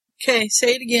Okay,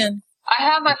 say it again. I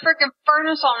have my freaking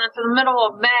furnace on. It's in the middle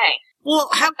of May. Well,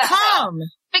 how come?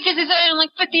 Because it's only like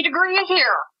 50 degrees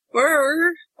here.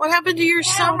 What happened to your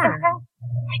summer?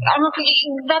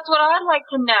 That's what I'd like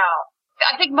to know.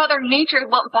 I think Mother Nature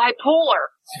went bipolar.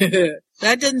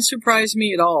 That didn't surprise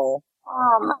me at all.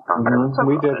 Oh, my God. So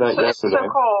we did that yesterday. It's so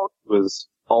cold. It was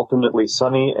alternately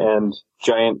sunny and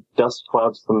giant dust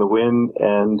clouds from the wind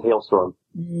and hailstorm.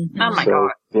 Mm-hmm. Oh, my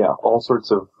God. Yeah, all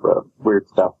sorts of weird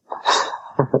stuff.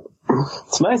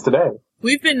 It's nice today.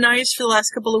 We've been nice for the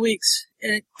last couple of weeks,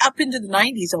 up into the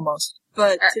 90s almost.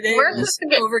 But today it was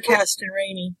overcast and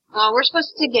rainy. Well, we're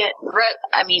supposed to get,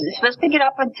 it's supposed to get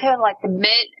up until like the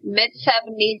mid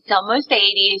 70s, almost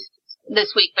 80s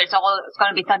this week, but it's going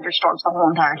to be thunderstorms the whole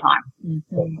entire time.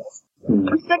 Mm-hmm.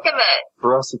 I'm sick of it.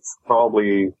 For us, it's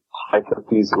probably high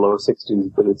 50s, low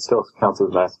 60s, but it still counts as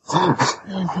nice.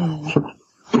 Mm-hmm.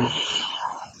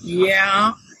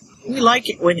 Yeah, we like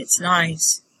it when it's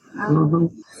nice.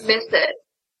 Missed it.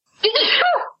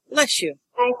 Bless you.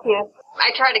 Thank you.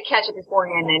 I tried to catch it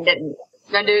beforehand and didn't.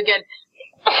 Gonna do it again.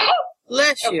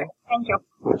 Bless you. Thank you.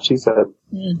 What she said.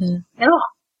 Mm-hmm.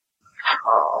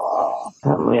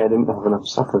 Apparently I didn't have enough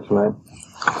supper tonight.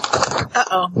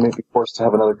 Uh-oh. I may be forced to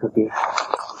have another cookie.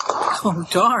 Oh,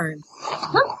 darn.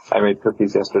 I made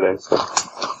cookies yesterday, so.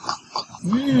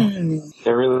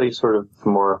 They're really sort of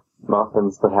more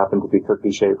muffins that happen to be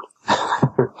cookie-shaped.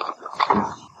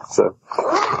 So,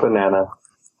 banana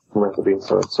recipe,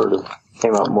 so it sort of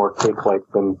came out more cake-like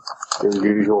than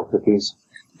your usual cookies.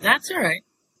 That's all right.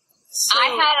 So,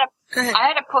 I go ahead.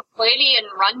 had a Palladian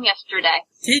run yesterday.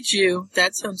 Did you?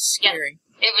 That sounds scary.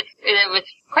 Yeah, it was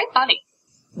quite funny.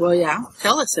 Well, yeah.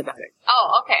 Tell us about it.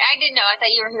 Oh, okay. I didn't know. I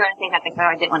thought you were going to say something, so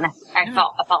I didn't want to. I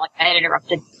felt like I had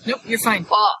interrupted. Nope, you're fine.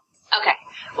 Well, okay.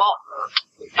 Well,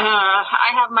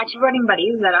 I have my two running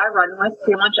buddies that I run with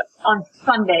pretty much on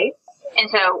Sunday. And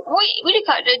so we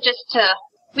decided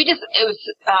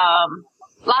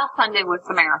last Sunday was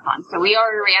the marathon. So we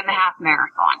already ran the half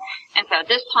marathon. And so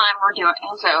this time we're like,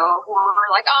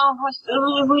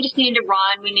 we just need to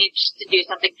run. We need to do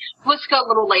something. Let's go a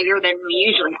little later than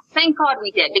we usually go. Thank God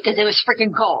we did because it was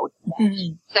freaking cold.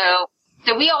 Mm-hmm. So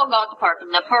we all got to park in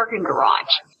the parking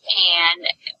garage. And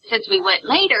since we went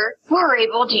later, we were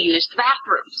able to use the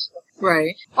bathrooms.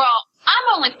 Right. Well,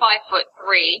 I'm only 5'3",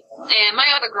 and my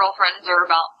other girlfriends are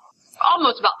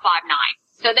almost about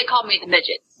 5'9", so they call me the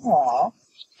midget. Aww.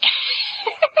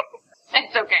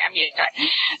 That's okay, I'm used to it.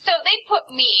 So they put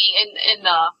me in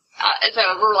the, so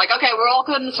we're like, okay, we're all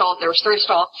good in the stalls. There was 3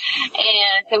 stalls.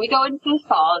 And so we go into the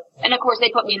stalls, and of course they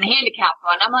put me in the handicapped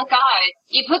one. I'm like, guys,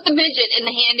 you put the midget in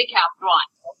the handicapped one.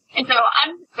 And so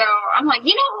I'm like,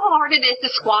 you know how hard it is to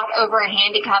squat over a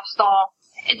handicapped stall?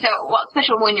 And so, well,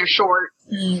 especially when you're short.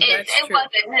 It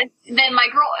wasn't. Then my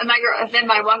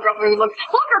one girlfriend looked,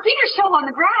 look, her feet are still on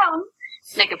the ground.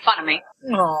 Making fun of me.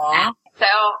 Aww. So,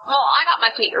 well, I got my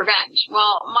feet revenge.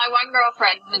 Well, my one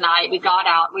girlfriend and I, we got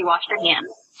out, we washed our hands.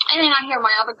 And then I hear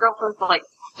my other girlfriend's like,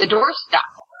 the door's stuck.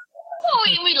 Well,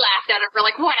 we laughed at her. We're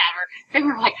like, whatever. And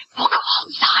we're like, we'll go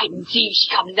outside and see if she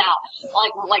comes out.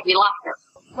 Like we left her.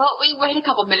 Well, we wait a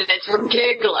couple minutes, we're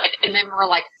giggling, and then we're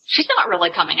like, she's not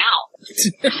really coming out.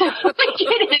 We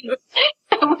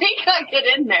gotta get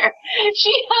in there.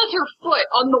 She has her foot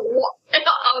on the wall,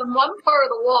 on one part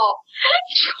of the wall,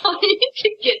 trying to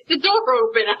get the door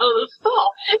open out of the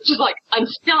stall. She's like, I'm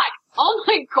stuck. Oh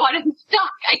my God, I'm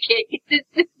stuck. I can't get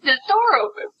this door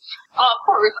open. Of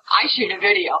course, I shoot a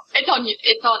video. It's on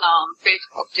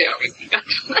Facebook too.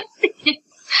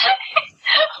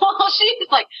 Well, she's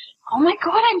like, oh my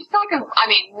God, I'm stuck. I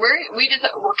mean, we're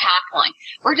cackling.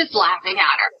 We're just laughing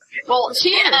at her. Well,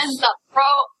 she ends up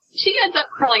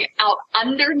crawling out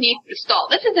underneath the stall.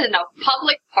 This is in a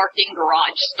public parking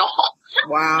garage stall.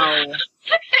 Wow. And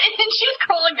she's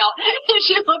crawling out, and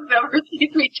she looks over,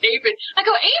 sees me taping. I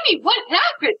go, Amy, what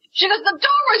happened? She goes, the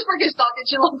door was freaking stuck, and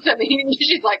she looks at me, and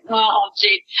she's like, oh,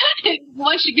 gee. And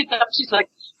once she gets up, she's like,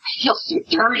 I feel so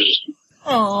dirty.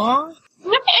 Aww.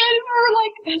 And we're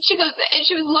like, she goes, and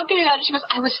she was looking at it, she goes,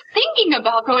 I was thinking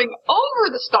about going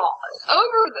over the stall,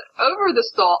 over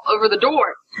the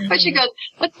door. Mm-hmm. But she goes,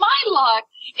 with my luck,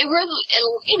 it was,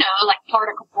 like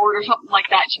particle board or something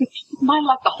like that. She goes, with my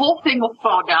luck, the whole thing will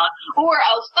fall down, or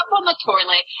I'll step on the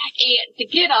toilet and to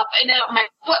get up, and then my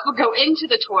foot will go into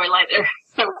the toilet.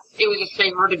 So it was just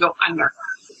safer to go under.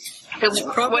 Because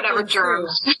whatever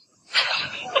germs.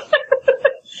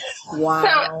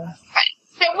 Wow.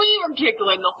 So we were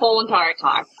giggling the whole entire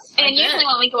time. And usually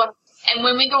when we go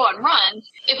on runs,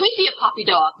 if we see a puppy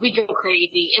dog, we go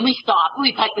crazy and we stop and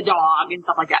we pet the dog and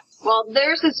stuff like that. Well,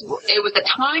 it was a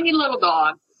tiny little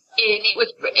dog And it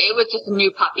was just a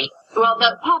new puppy. Well,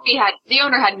 the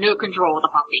owner had no control of the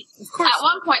puppy. Of course. At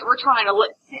one point, we're trying to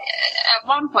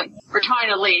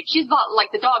leave. She's about,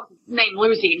 like, the dog's named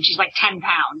Lucy, and she's like 10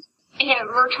 pounds. And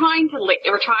we're trying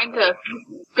to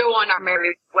go on our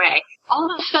merry way. All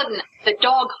of a sudden, the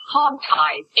dog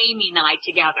hog-ties Amy and I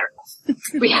together.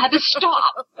 We had to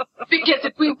stop. Because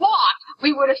if we walked,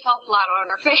 we would have fell flat on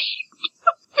our face.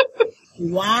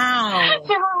 Wow.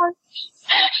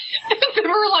 We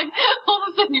were like, all of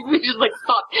a sudden we just like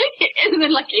stopped. And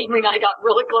then like Amy and I got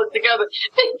really close together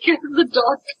because the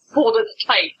dog pulled us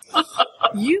tight.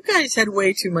 You guys had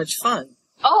way too much fun.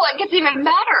 Oh, it gets even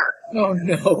better. Oh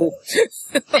no.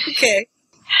 Okay.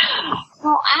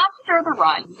 Well, after the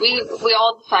run, we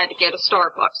all decided to go to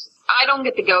Starbucks. I don't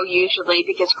get to go usually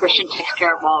because Christian takes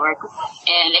care of Ulrich.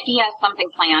 And if he has something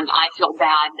planned, I feel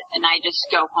bad, and I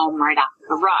just go home right after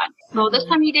the run. Well, this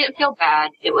time he didn't feel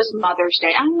bad. It was Mother's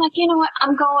Day. I'm like, you know what?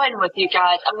 I'm going with you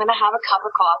guys. I'm going to have a cup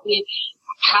of coffee,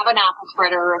 have an apple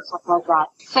fritter, and stuff like that.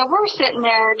 So we're sitting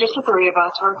there, just the three of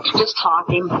us. We're just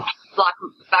talking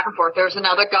back and forth. There's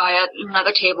another guy at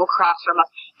another table across from us.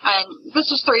 And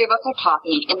this is three of us are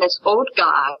talking, and this old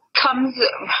guy comes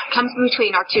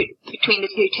between the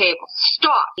two tables.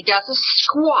 Stop. He does a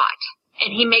squat,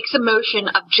 and he makes a motion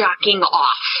of jacking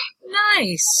off.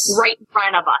 Nice. Right in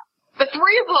front of us. The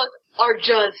three of us are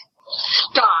just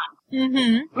stunned.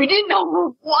 Mm-hmm. We didn't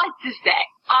know what to say.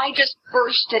 I just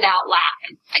bursted out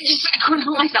laughing. I couldn't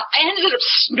help myself. I ended up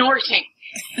snorting.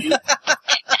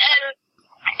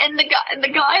 And the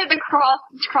guy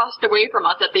crossed away from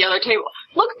us at the other table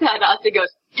looks at us and goes,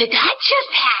 "Did that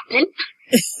just happen?"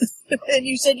 And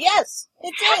you said, "Yes,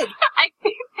 it did." I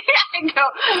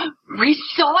go, "We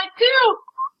saw it too."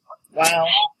 Wow.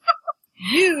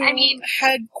 You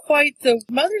had quite the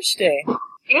Mother's Day.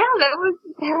 Yeah, that was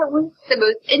the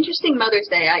most interesting Mother's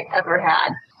Day I ever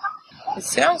had. It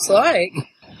sounds like.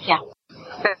 Yeah.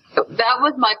 That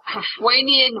was my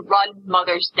Pafwanian Run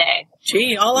Mother's Day.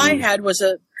 Gee, all I had was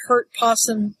a hurt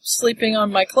possum sleeping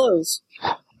on my clothes.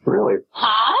 Really?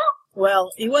 Huh?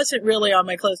 Well, he wasn't really on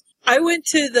my clothes. I went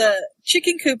to the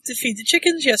chicken coop to feed the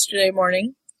chickens yesterday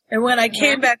morning, and when I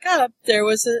came back up, there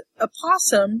was a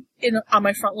possum on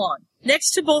my front lawn,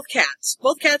 next to both cats.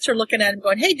 Both cats are looking at him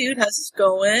going, "Hey, dude, how's this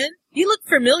going? You look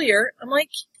familiar." I'm like,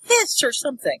 "Piss or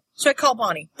something." So I call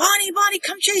Bonnie. Bonnie,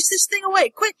 come chase this thing away.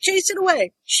 Quick, chase it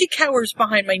away. She cowers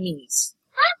behind my knees.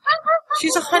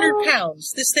 She's 100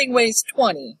 pounds. This thing weighs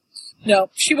 20.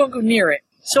 No, she won't go near it.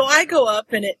 So I go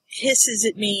up and it hisses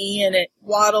at me and it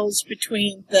waddles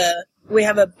between we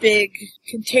have a big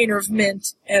container of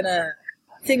mint and a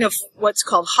thing of what's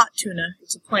called hot tuna.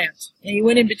 It's a plant. And he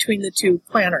went in between the two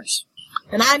planters.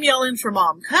 And I'm yelling for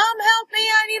Mom, "Come help me,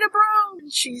 I need a broom."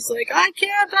 And she's like, "I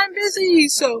can't, I'm busy."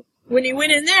 So when he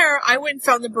went in there, I went and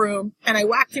found the broom, and I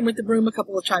whacked him with the broom a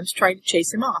couple of times trying to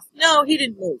chase him off. No, he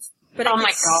didn't move. But I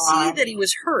could see that he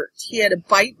was hurt. He had a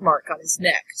bite mark on his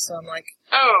neck. So I'm like,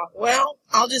 "Oh, well,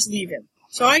 I'll just leave him."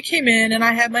 So I came in, and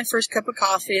I had my first cup of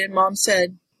coffee, and Mom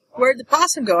said, "Where'd the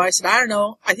possum go?" I said, "I don't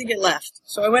know. I think it left."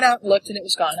 So I went out and looked, and it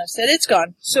was gone. I said, "It's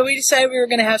gone." So we decided we were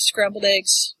going to have scrambled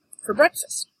eggs for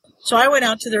breakfast. So I went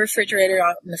out to the refrigerator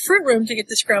out in the fruit room to get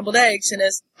the scrambled eggs, and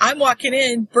as I'm walking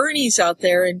in, Bernie's out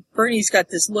there, and Bernie's got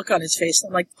this look on his face.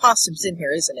 I'm like, "The possum's in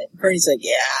here, isn't it?" And Bernie's like,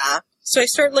 "Yeah." So I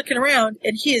start looking around,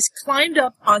 and he has climbed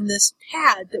up on this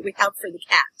pad that we have for the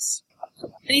cats.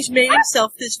 And he's made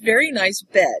himself this very nice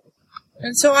bed.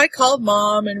 And so I called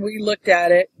Mom, and we looked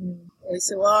at it, and we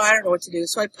said, "Well, I don't know what to do."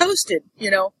 So I posted,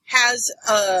 has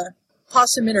a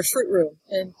possum in a fruit room,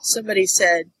 and somebody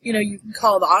said, you can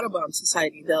call the Audubon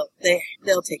Society,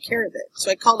 they'll take care of it. So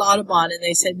I called Audubon, and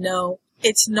they said, "No,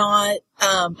 it's not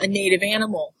a native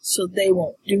animal, so they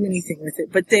won't do anything with it,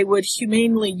 but they would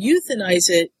humanely euthanize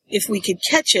it if we could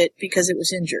catch it because it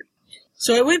was injured."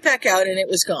 So I went back out, and it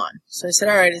was gone. So I said,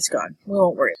 "All right, it's gone. We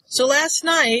won't worry." So last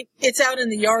night, it's out in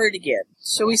the yard again.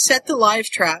 So we set the live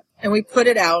trap, and we put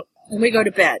it out, and we go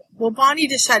to bed. Well, Bonnie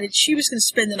decided she was going to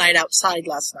spend the night outside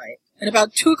last night. And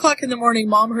about 2 o'clock in the morning,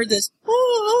 Mom heard this, "Oh,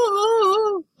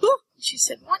 oh, oh." She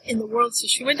said, "What in the world?" So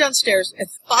she went downstairs, and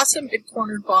the possum had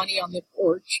cornered Bonnie on the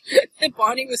porch. And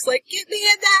Bonnie was like, "Get me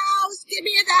in the house! Get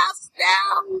me in the house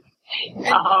now!"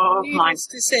 And needless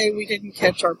to say, we didn't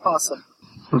catch our possum.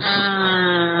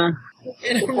 And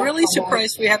I'm really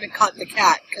surprised we haven't caught the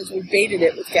cat, because we baited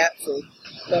it with cat food.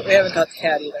 But we haven't caught the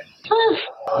cat either.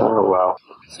 Oh, wow.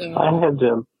 So,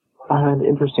 I had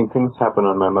interesting things happen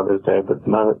on my Mother's Day, but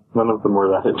none of them were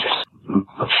that interesting.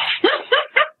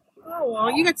 Oh,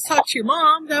 well, you got to talk to your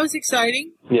mom. That was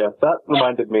exciting. Yeah, that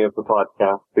reminded me of the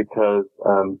podcast because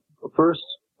first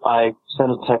I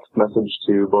sent a text message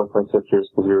to both my sisters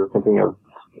because we were thinking of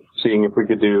seeing if we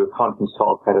could do a conference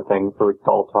call kind of thing so we could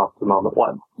all talk to Mom at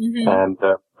once. Mm-hmm. And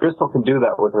Crystal can do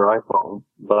that with her iPhone,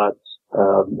 but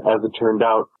as it turned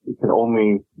out, you can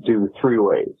only do 3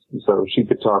 ways. So she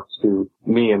could talk to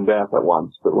me and Beth at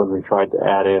once, but when we tried to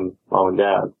add in Mom and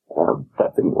Dad,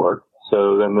 that didn't work.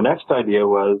 So then the next idea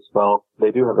was, well,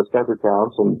 they do have a Skype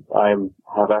account, and I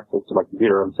have access to my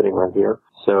computer. I'm sitting right here.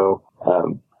 So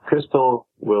Crystal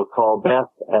will call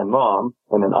Beth and Mom,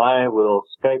 and then I will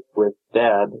Skype with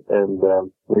Dad,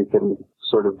 and we can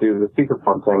sort of do the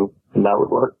speakerphone thing, and that would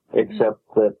work. Except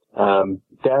that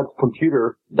Dad's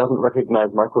computer doesn't recognize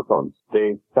microphones.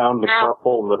 They found a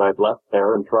couple that I'd left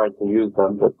there and tried to use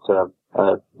them,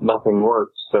 but nothing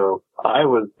worked. So I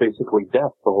was basically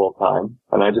deaf the whole time,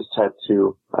 and I just had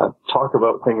to talk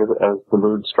about things as the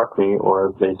mood struck me, or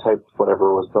as they typed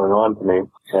whatever was going on to me,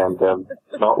 and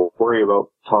not worry about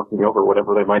talking over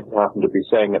whatever they might happen to be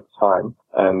saying at the time.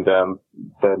 And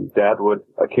then Dad would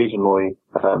occasionally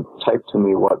type to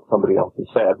me what somebody else had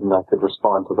said, and I could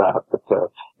respond to that.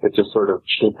 But it just sort of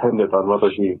depended on whether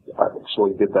he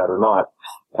actually did that or not.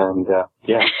 And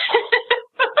yeah.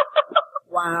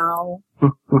 Wow.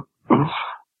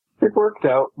 It worked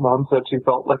out. Mom said she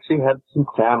felt like she had some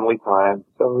family time,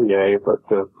 so yay. But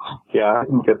yeah, I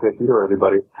didn't get to hear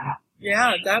anybody.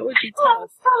 Yeah, that would be Well, tough.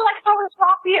 it's kind of like how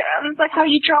it's like how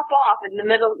you drop off in the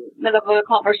middle of a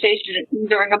conversation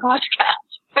during a podcast.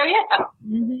 So yeah.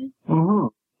 Mm-hmm.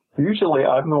 Mm-hmm. Usually,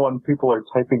 I'm the one people are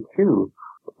typing to,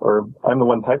 or I'm the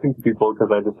one typing to people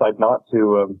because I decide not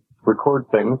to record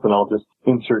things, and I'll just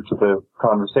insert to the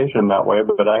conversation that way.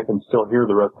 But I can still hear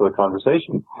the rest of the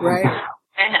conversation. Right.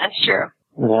 Yeah, that's true.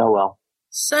 Yeah, well.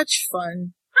 Such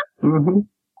fun. Mm-hmm.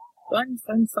 Fun.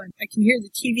 I can hear the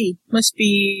TV. Must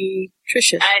be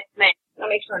Trisha's. Let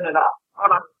me turn it off.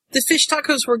 Hold on. The fish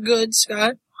tacos were good,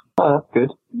 Scott. Oh, that's good.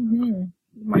 Mm-hmm.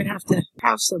 You might have to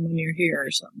have some when you're here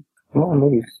or something. Yeah,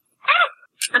 maybe.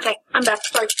 Okay, I'm back.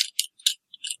 Sorry.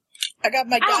 I got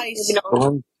my dice.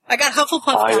 Um, I got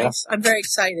Hufflepuff yeah. dice. I'm very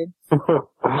excited.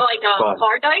 Like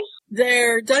card dice?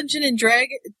 They're Dungeon and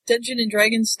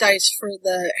Dragons dice for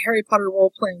the Harry Potter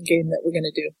role-playing game that we're going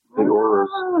to do. The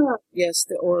Aurors. Yes,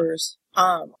 the Aurors.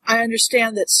 I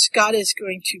understand that Scott is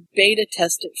going to beta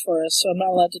test it for us, so I'm not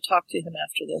allowed to talk to him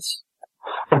after this.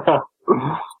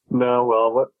 No,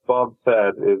 well, what Bob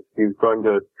said is he's going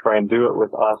to try and do it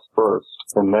with us first,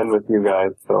 and then with you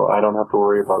guys, so I don't have to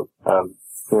worry about,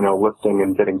 listing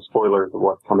and getting spoilers of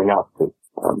what's coming up.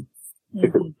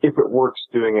 If it works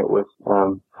doing it with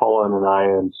Colin and I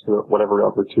and whatever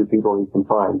other 2 people you can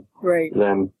find, right?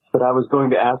 Then, but I was going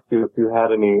to ask you if you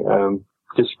had any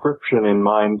description in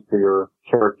mind for your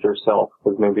character self,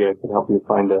 because maybe I could help you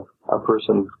find a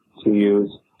person to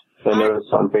use. I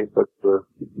noticed on Facebook where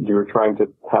you were trying to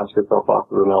pass yourself off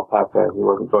as an alpaca and you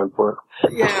wasn't going for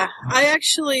it. Yeah, I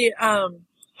actually, I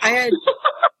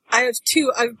have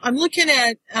 2. I'm looking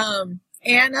at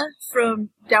Anna from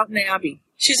Downton Abbey.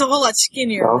 She's a whole lot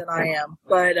skinnier than I am,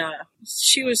 but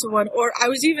she was the one. Or I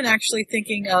was even actually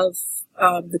thinking of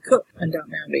the cook on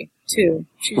Downton Abbey too.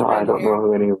 She's I don't know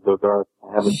who any of those are.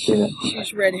 I haven't seen it.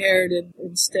 She's red-haired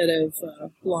instead of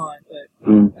blonde,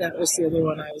 but that was the other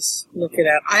one I was looking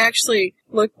at. I actually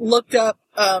looked up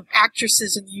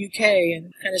actresses in the UK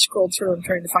and kind of scrolled through them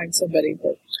trying to find somebody,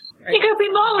 but You could be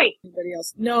Molly. Anybody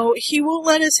else? No, he won't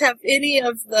let us have any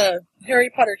of the Harry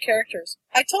Potter characters.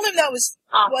 I told him that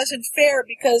wasn't fair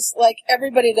because, like,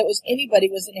 everybody that was anybody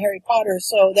was in Harry Potter,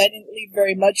 so that didn't leave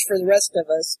very much for the rest of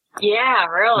us. Yeah,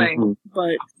 really. Mm-hmm.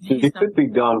 But you could be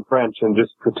Dawn French and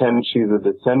just pretend she's a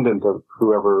descendant of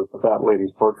whoever that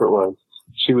lady's portrait was.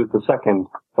 She was the second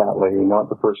fat lady, not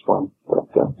the first one. But,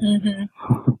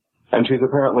 and she's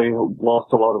apparently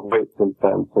lost a lot of weight since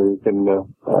then, so you can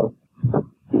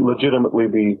legitimately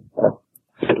be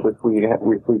fit with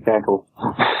weak ankles.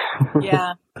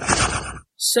 Yeah.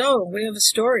 So, we have a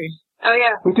story. Oh,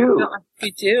 yeah. We do.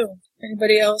 We do.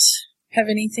 Anybody else have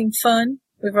anything fun?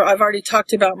 I've already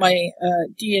talked about my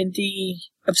D&D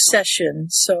obsession,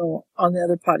 so on the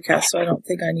other podcast, so I don't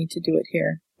think I need to do it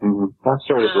here. Mm-hmm. I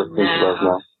started listening to those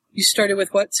now. You started with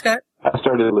what, Scott? I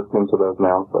started listening to those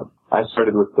now, but I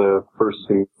started with the first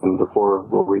season before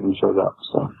Will Wheaton showed up,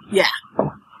 so. Yeah.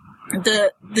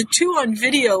 The 2 on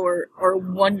video are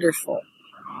wonderful,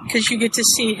 because you get to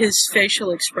see his facial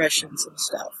expressions and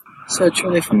stuff, so it's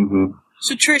really fun. Mm-hmm.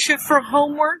 So, Tricia, for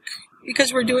homework,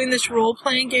 because we're doing this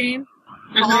role-playing game,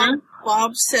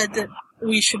 Bob said that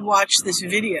we should watch this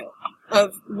video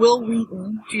of Will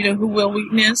Wheaton. Do you know who Will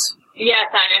Wheaton is? Yes,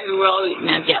 I know who Will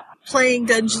Wheaton is, yep. Playing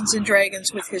Dungeons &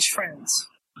 Dragons with his friends.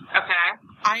 Okay.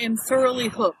 I am thoroughly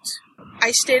hooked.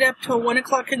 I stayed up till 1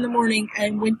 o'clock in the morning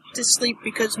and went to sleep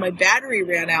because my battery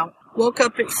ran out. Woke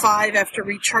up at 5 after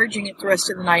recharging it the rest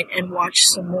of the night and watched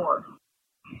some more.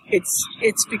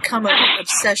 It's become an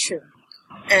obsession.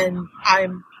 And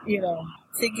I'm,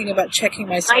 thinking about checking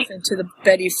myself into the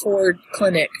Betty Ford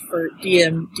clinic for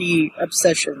DMD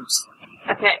obsessions.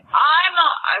 Okay,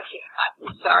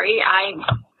 I'm sorry.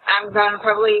 I'm going to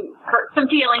probably hurt some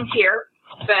feelings here,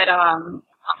 but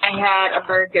I had a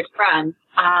very good friend.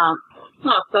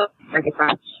 Very good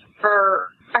friend. Her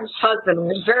ex-husband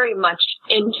was very much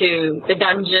into the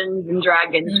Dungeons and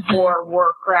Dragons,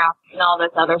 Warcraft, and all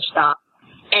this other stuff,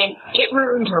 and it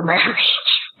ruined her marriage.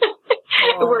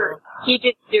 Where he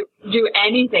didn't do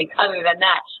anything other than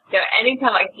that. So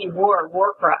anytime I see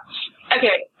Warcraft.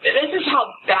 Okay, this is how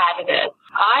bad it is.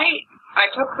 I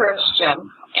took Christian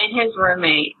and his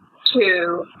roommate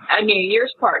to a New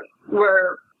Year's party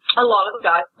where a lot of the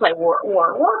guys play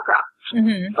Warcraft.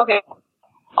 Mm-hmm. Okay.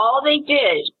 All they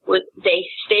did was they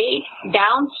stayed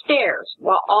downstairs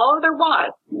while all there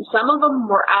was, some of them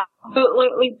were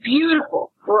absolutely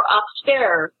beautiful, were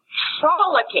upstairs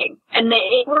frolicking, and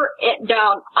they were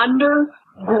down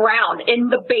underground in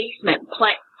the basement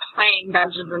playing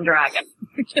Dungeons and Dragons.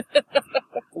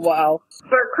 Wow.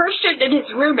 But Christian and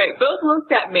his roommate both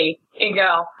looked at me and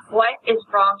go, "What is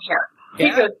wrong here?"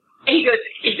 Yeah. He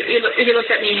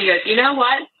looked at me and he goes, "You know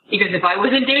what?" He goes, "If I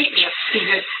wasn't dating you," he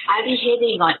goes, "I'd be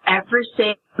hitting on every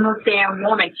single damn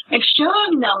woman and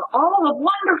showing them all the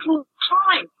wonderful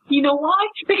time. You know why?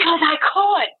 Because I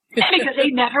could. Because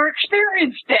they never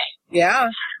experienced it." Yeah.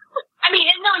 I mean,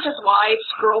 it's not just wives,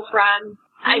 girlfriends.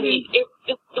 I mean, it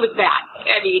was bad.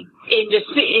 I mean,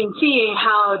 in seeing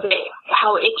how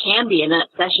it can be an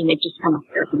obsession, it just kind of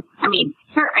scares me. I mean,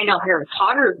 I know Harry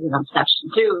Potter is an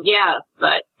obsession too, yeah,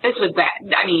 but this was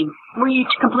bad. I mean, where you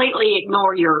completely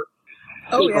ignore your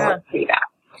people and see that.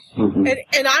 Mm-hmm.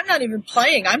 And I'm not even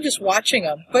playing. I'm just watching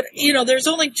them. But, there's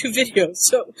only 2 videos,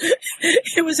 so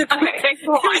it was a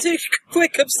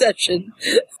quick obsession.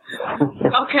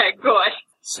 Okay, good.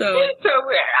 So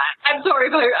I'm sorry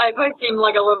if I seem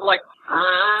like a little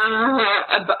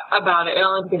about it,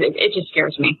 only because it just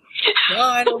scares me. No,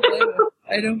 I don't blame you.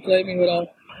 I don't blame you at all.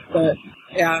 But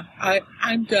yeah,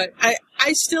 I'm done.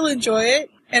 I still enjoy it,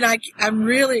 and I'm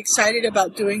really excited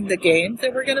about doing the game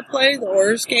that we're gonna play, the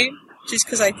Horrors game, just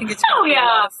because I think it's gonna be a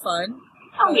lot of fun.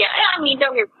 Oh yeah, I mean,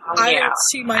 don't get me wrong. I don't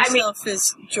see myself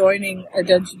as joining a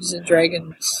Dungeons and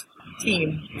Dragons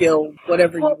team, guild,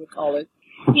 whatever you would call it.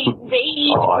 See, they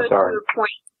go to the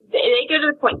point. They go to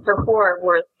the point for horror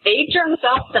where they dress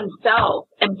up themselves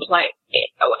and play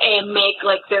and make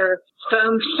like their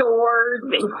foam swords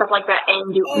and stuff like that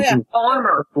and do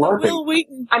armor. Will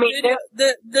Wheaton. I mean,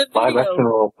 the live-action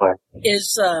role play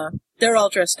is they're all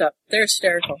dressed up. They're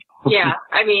hysterical. Yeah,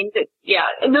 I mean,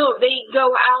 no, they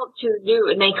go out to do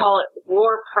and they call it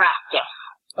war practice.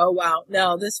 Oh wow,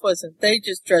 no, this wasn't. They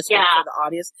just dressed up for the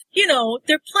audience.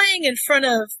 They're playing in front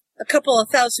of a couple of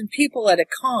thousand people at a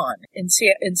con in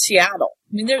Seattle.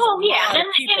 I mean, there's a lot of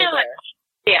people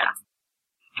there.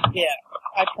 Yeah,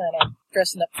 I plan on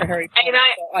dressing up for Harry Potter,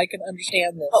 so I can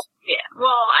understand this. Oh, yeah.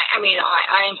 Well, I mean,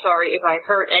 I am sorry if I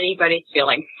hurt anybody's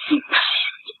feelings.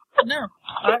 No,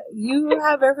 you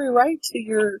have every right to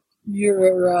your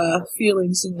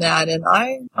feelings in that, and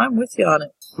I'm with you on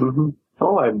it. Mm-hmm.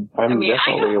 Oh, I'm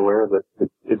definitely aware that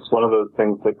it's one of those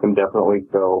things that can definitely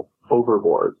go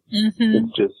overboard. Mm-hmm.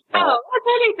 It's just with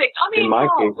anything. I mean, in my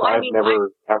case, I've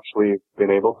never actually been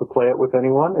able to play it with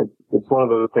anyone. It's one of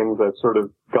those things I've sort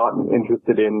of gotten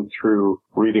interested in through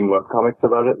reading webcomics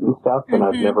about it and stuff, and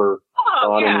I've never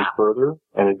gone any further.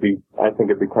 And I think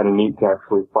it'd be kind of neat to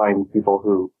actually find people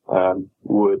who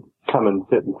would come and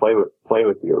sit and play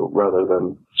with you rather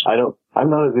than I'm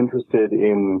not as interested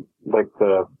in like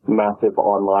the massive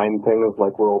online things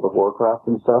like World of Warcraft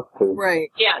and stuff. Right.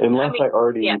 Yeah. Unless I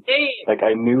already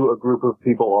I knew a group of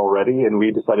people already and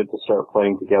we decided to start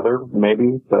playing together,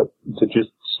 maybe, but to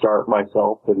just start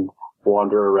myself and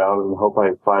wander around and hope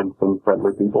I find some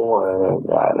friendly people, I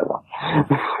don't know.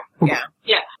 Yeah.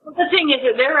 Yeah. Well, the thing is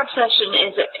that their obsession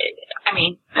is, I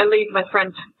mean, at least my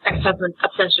friend's ex-husband's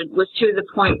obsession was to the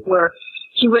point where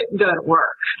he wouldn't go to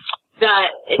work.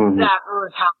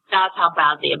 That's how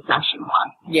bad the obsession was.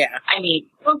 Yeah. I mean,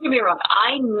 don't get me wrong.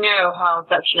 I know how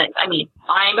obsession is. I mean,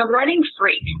 I'm a running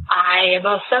freak. I am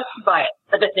obsessed by it.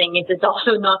 But the thing is, it's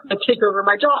also not going to take over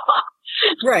my job.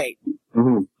 Right.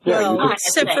 Mm-hmm. Yeah, well,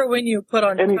 except for when you put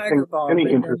on Tiger Balm. Any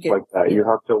interest like that, you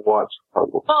have to watch.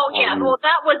 Oh, yeah. Well,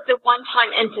 that was the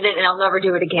one-time incident, and I'll never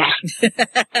do it again.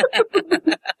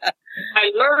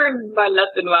 I learned my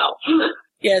lesson well.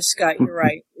 Yes, Scott, you're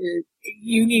right.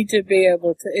 you need to be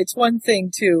able to, it's one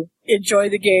thing to enjoy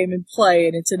the game and play,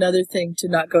 and it's another thing to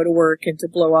not go to work and to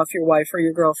blow off your wife or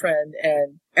your girlfriend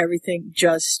and everything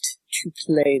just to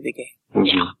play the game.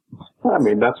 Mm-hmm. I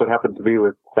mean, that's what happened to me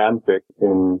with fanfic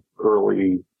in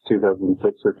early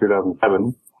 2006 or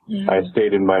 2007. Mm-hmm. I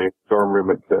stayed in my dorm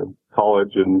room at the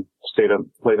college and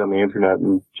played on the internet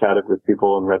and chatted with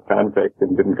people and read fanfic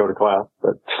and didn't go to class.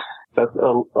 But that's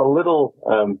a little,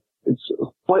 it's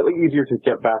slightly easier to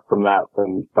get back from that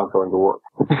than not going to work.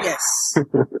 Yes.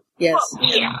 Yes.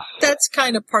 Well, yeah. That's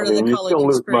kind of part of the college you still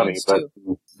experience, lose money,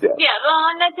 too. But, Yeah, well,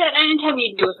 and that's it. Anytime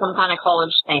you do some kind of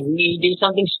college thing, you do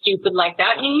something stupid like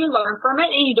that, and you learn from it,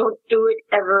 and you don't do it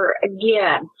ever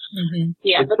again. Mm-hmm.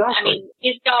 Yeah, exactly. but I mean,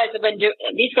 these guys have been doing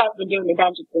the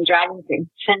Dungeons and Dragons thing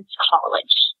since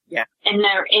college. Yeah, and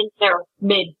they're in their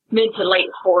mid to late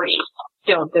 40s,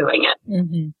 still doing it.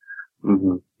 Mm-hmm.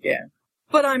 Mm-hmm. Yeah,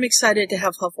 but I'm excited to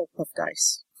have Hufflepuff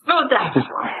dice. Oh, that's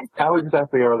right. How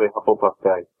exactly are they Hufflepuff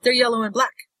guys? They're yellow and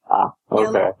black. Ah, okay.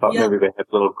 Yellow, I thought maybe they had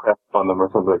little crests on them or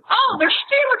something. Oh, they're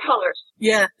Steeler colors.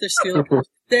 Yeah, they're Steeler colors.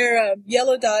 They're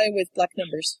yellow dye with black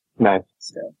numbers. Nice.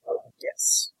 So,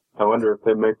 yes. I wonder if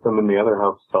they make them in the other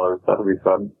house colors. That would be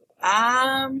fun.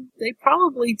 They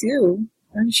probably do.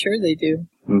 I'm sure they do.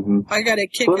 Mm-hmm. I got a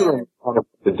kick What out do they kind of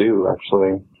to do,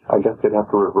 actually? I guess they'd have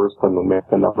to reverse them and make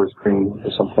the numbers green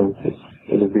or something.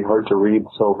 It would be hard to read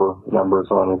silver numbers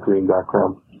on a green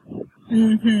background.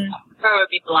 Mm-hmm. Or it would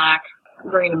be black.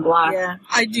 Green and black. Yeah,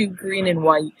 I do green and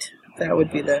white. That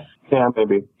would be the... Yeah,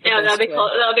 maybe. Yeah, that'd be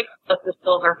close to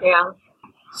silver, yeah.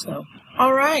 So,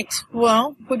 all right.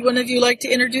 Well, would one of you like to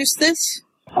introduce this?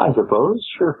 I suppose,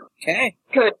 sure. Okay.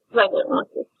 Good. I didn't want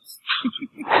to.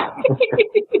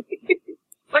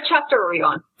 What chapter are we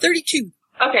on? 32.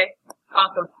 Okay.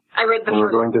 Awesome. I read the And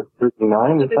we're first. going to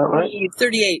 39, is that right?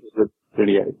 38.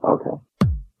 38, okay.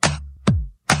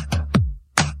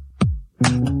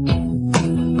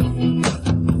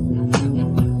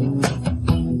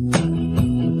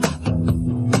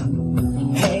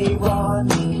 Hey Ron,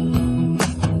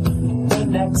 the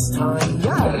next time,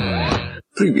 yeah.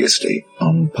 Previously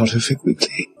on Potterfic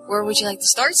Weekly. Where would you like to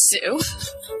start, Sue?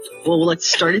 Well, let's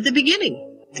start at the beginning.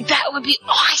 That would be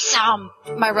awesome!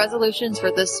 My resolutions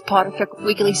for this Potterfic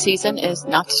Weekly season is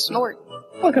not to snort.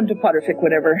 Welcome to Potterfic,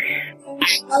 whatever.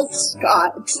 Oh,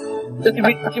 Scott.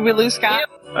 Did we lose Scott?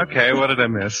 Okay, what did I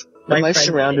miss? Am I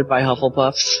surrounded by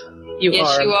Hufflepuffs? You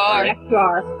Yes, are. you are. Yes, you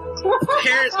are.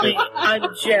 Apparently,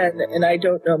 I'm Jen, and I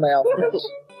don't know my alphabet.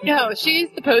 No, she's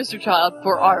the poster child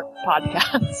for our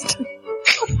podcast.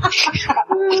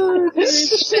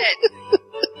 Shit.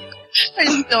 I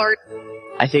snort.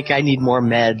 I think I need more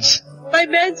meds. My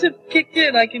meds have kicked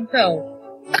in, I can tell.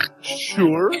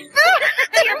 Sure.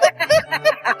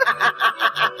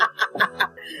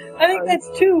 I think that's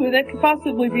 2. That could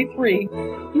possibly be 3.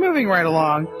 Moving right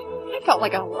along. I felt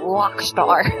like a rock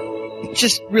star.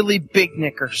 Just really big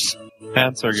knickers.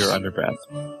 Pants are your underpants,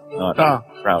 not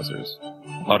trousers.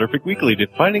 Potterfic Weekly,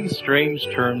 defining strange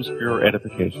terms for your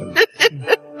edification.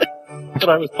 But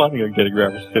I was planning on getting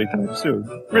grammar anytime soon.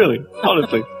 Really,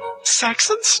 honestly.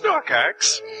 Saxon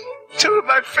Snorkax. 2 of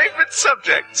my favorite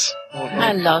subjects.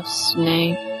 I love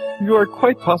Snape. You are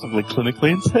quite possibly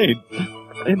clinically insane.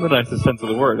 In the nicest sense of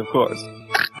the word, of course.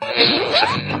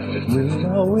 We'll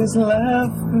always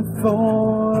laugh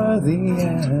before the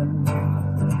end.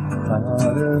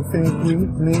 Potterfic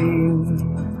Weekly,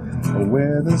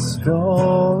 where the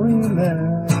story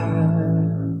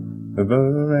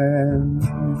never ends.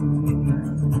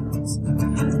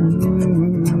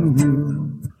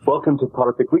 Welcome to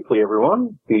Potterfic Weekly,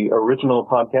 everyone. The original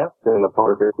podcast in the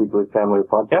Potterfic Weekly family of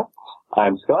podcasts.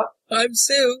 I'm Scott. I'm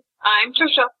Sue. I'm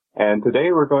Trisha. And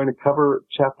today we're going to cover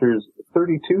chapters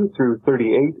 32 through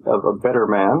 38 of A Better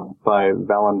Man by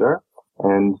Valander.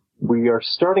 And we are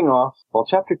starting off, well,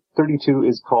 chapter 32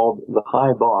 is called The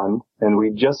High Bond, and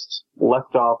we just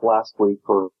left off last week,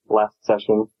 or last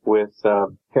session, with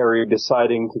Harry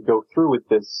deciding to go through with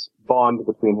this bond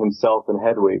between himself and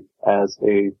Hedwig as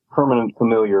a permanent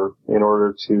familiar in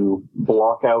order to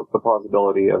block out the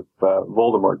possibility of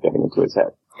Voldemort getting into his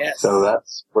head. Yes. So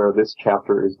that's where this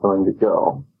chapter is going to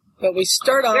go. But we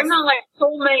start off... They're not like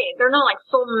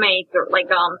soulmates or like,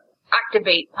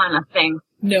 activate kind of thing.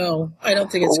 No, I don't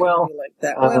think it's going to be like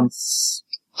that.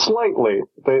 Slightly.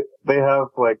 They have,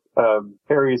 like,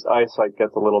 Harry's eyesight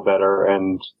gets a little better,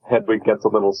 and Hedwig gets a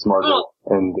little smarter,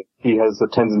 and he has a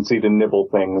tendency to nibble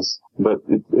things, but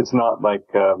it's not like,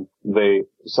 they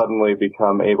suddenly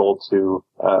become able to,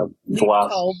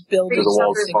 blast through the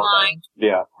walls.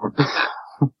 Yeah.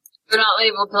 They're not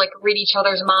able to, like, read each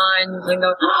other's minds and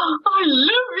go, oh, I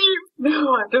love you!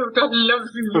 No, I don't love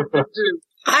you, you do.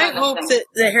 I kind of hope thing.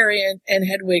 that Harry and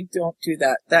Hedwig don't do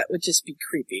that. That would just be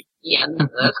creepy. Yeah,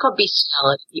 that's called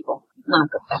bestiality, people. Not a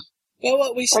good thing. Well,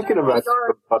 what we I can imagine.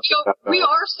 We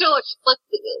are still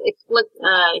explicit,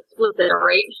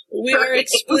 right? We are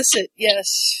explicit,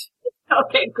 yes.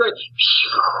 Okay, good.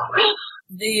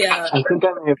 I think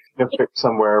I may have seen a pic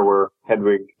somewhere where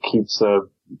Hedwig keeps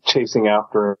chasing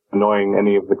after and annoying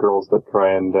any of the girls that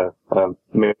try and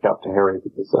make up to Harry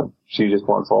because she just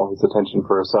wants all his attention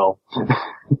for herself.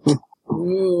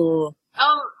 Ooh.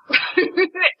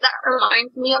 That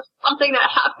reminds me of something that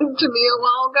happened to me a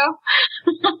while ago.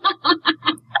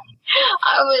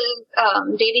 I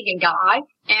was dating a guy,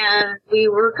 and we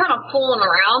were kind of fooling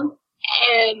around,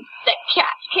 and the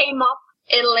cat came up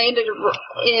and landed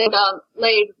and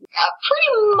laid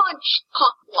pretty much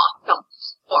cock-blocked him.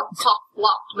 Or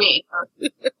cock-blocked me. Or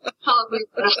how am I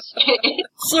going to say it?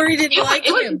 Flurry didn't like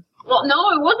him. Well, no,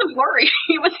 it wasn't Flurry.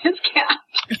 It was his cat.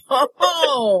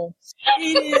 Oh,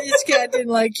 his cat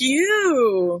didn't like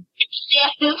you. Yeah,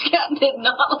 his cat did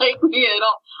not like me at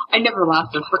all. I never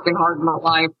laughed so freaking hard in my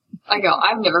life. I go,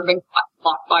 I've never been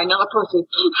blocked by another person.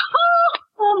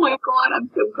 Oh my god, I'm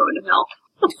so going to hell.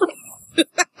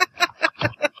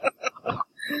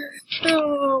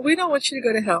 Oh, we don't want you to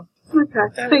go to hell. Okay,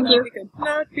 thank you.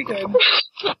 Not be good.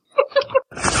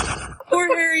 Poor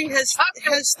Harry has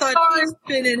thought he's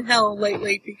been in hell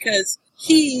lately because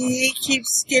he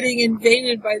keeps getting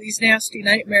invaded by these nasty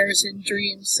nightmares and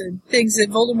dreams and things that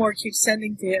Voldemort keeps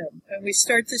sending to him. And we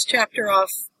start this chapter off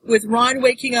with Ron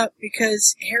waking up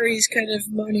because Harry's kind of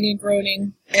moaning and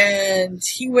groaning, and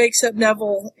he wakes up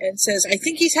Neville and says, I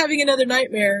think he's having another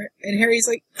nightmare, and Harry's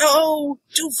like, no,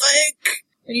 don't think.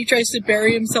 And he tries to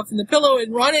bury himself in the pillow,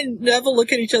 and Ron and Neville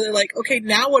look at each other like, okay,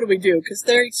 now what do we do? Because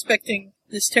they're expecting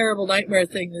this terrible nightmare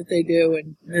thing that they do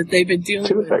and that they've been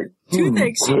dealing with.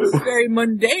 Toothache seems very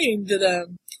mundane to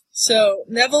them. So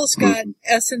Neville's got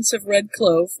essence of red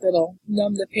clove that'll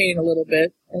numb the pain a little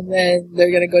bit, and then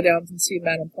they're going to go down and see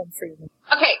Madame Pomfrey.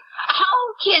 Okay,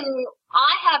 how can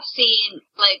I have seen,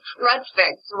 like, red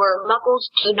figs where muggles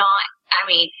do not, I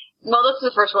mean, well, this is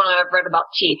the first one I've read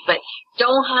about teeth, but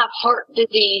don't have heart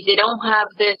disease, they don't have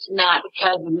this and that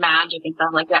because of magic and stuff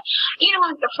like that. You know,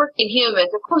 like the freaking humans,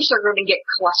 of course they're going to get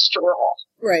cholesterol.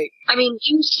 Right. I mean,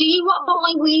 do you see what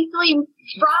Molly Weasley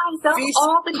fries up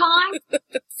all the time?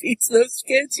 Feeds those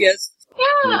kids, yes.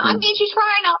 Yeah, I mean, she's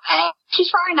frying up eggs, she's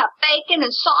frying up bacon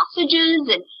and sausages,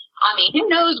 and, I mean, who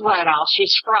knows what else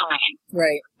she's frying.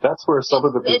 Right. That's where some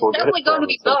of the people It's get definitely it going from. to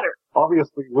be butter.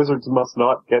 Obviously, wizards must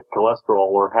not get cholesterol,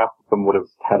 or half of them would have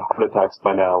had heart attacks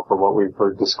by now, from what we've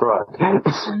heard described.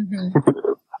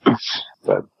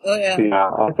 But, yeah,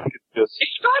 I think it's just,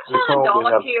 we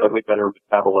probably have slightly better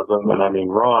metabolism, and I mean,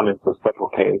 Ron is a special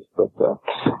case, but,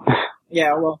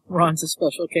 yeah, well, Ron's a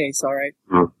special case, alright.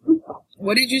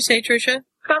 What did you say, Tricia?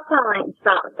 Stop telling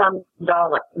some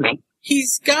Dalek to me.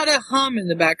 He's got a hum in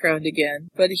the background again,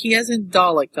 but he hasn't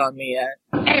Daleked on me yet.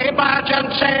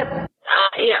 Emergency!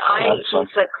 Yeah, I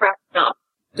said cracking up.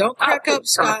 Don't crack up,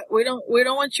 Scott. We don't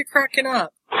want you cracking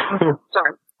up.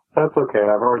 Sorry. That's okay,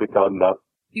 I've already gotten up.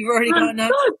 You've already gotten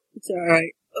up? It's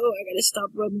alright. Oh, I gotta stop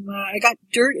rubbing my eye. I got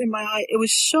dirt in my eye. It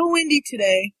was so windy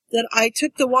today that I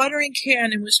took the watering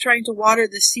can and was trying to water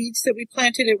the seeds that we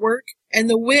planted at work, and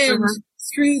the wind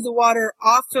threw the water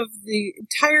off of the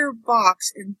entire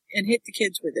box and hit the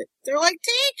kids with it. They're like,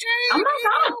 teacher, you're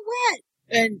all wet.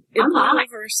 And it blew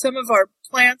over some of our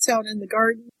plants out in the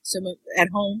garden, some at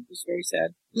home. It was very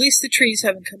sad. At least the trees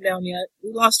haven't come down yet.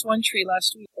 We lost one tree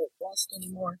last week, but lost any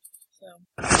more.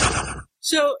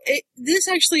 So this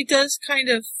actually does kind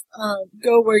of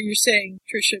go where you're saying,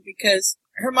 Tricia, because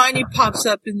Hermione pops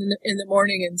up in the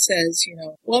morning and says, you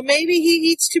know, well, maybe he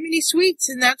eats too many sweets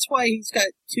and that's why he's got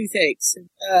toothaches. And,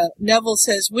 Neville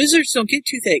says wizards don't get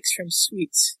toothaches from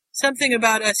sweets. Something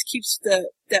about us keeps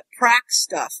that prac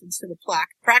stuff instead of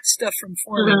prac stuff from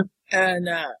forming. And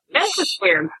that's just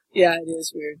weird. Yeah, it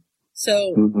is weird.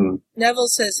 So Neville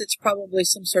says it's probably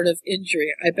some sort of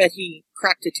injury. I bet he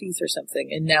cracked a tooth or something,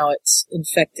 and now it's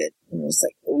infected. And it's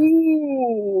like,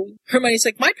 ooh. Hermione's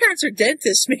like, my parents are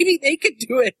dentists. Maybe they could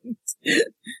do it.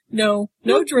 No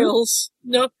drills.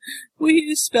 No, we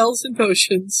use spells and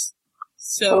potions.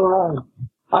 So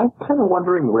I'm kind of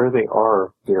wondering where they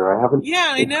are here. I haven't.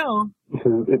 Yeah, I know.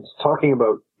 Because it's talking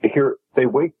about here.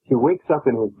 He wakes up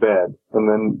in his bed, and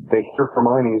then they hear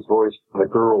Hermione's voice from the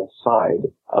girl's side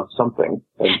of something,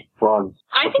 and Ron's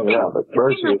looking around. Like, where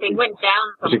is she? They went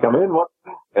down. Did she come in? What?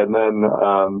 And then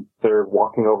they're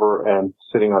walking over and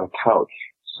sitting on a couch.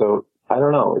 So I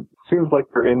don't know. It seems like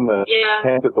they're in the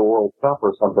tent at the World Cup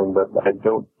or something, but I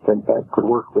don't think that could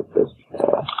work with this.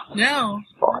 No,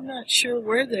 I'm not sure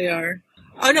where they are.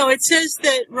 Oh no, it says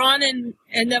that Ron and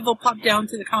Neville popped down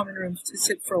to the common room to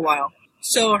sit for a while.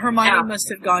 So Hermione must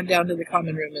have gone down to the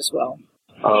common room as well.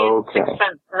 Okay.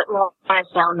 Well, I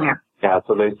down there. Yeah,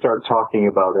 so they start talking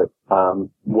about it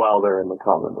while they're in the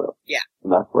common room. Yeah.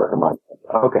 And that's where Hermione says,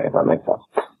 okay, that makes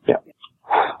sense. Yeah.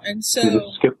 And so... You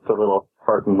just skipped the little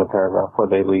part in the paragraph where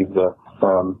they leave the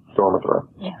dormitory.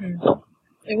 Mm-hmm. So.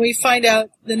 And we find out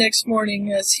the next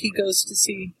morning as he goes to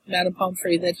see Madame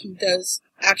Pomfrey that he does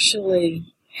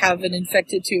actually have an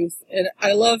infected tooth. And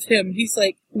I love him. He's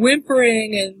like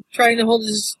whimpering and trying to hold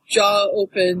his jaw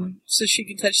open so she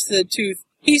can touch the tooth.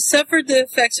 He suffered the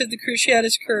effects of the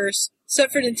Cruciatus curse,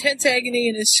 suffered intense agony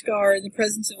in his scar in the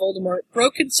presence of Voldemort,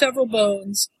 broken several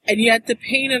bones, and yet the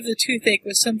pain of the toothache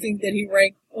was something that he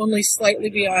ranked only slightly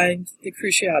behind the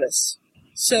Cruciatus.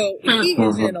 So he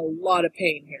is in a lot of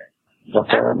pain here.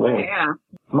 Apparently. Yeah.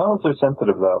 Mouths are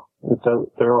sensitive, though.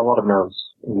 There are a lot of nerves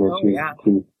in their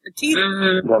teeth. The teeth.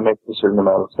 That makes a certain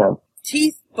amount of sense.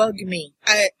 Teeth bug me.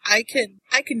 I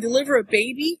can deliver a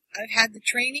baby. I've had the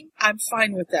training. I'm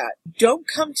fine with that. Don't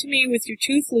come to me with your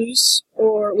tooth loose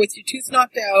or with your tooth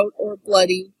knocked out or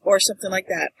bloody or something like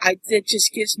that. It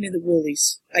just gives me the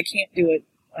woolies. I can't do it.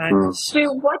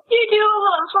 So what do you do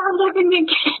for a living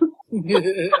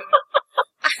again?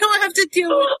 I don't have to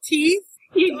deal with teeth.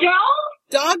 You don't?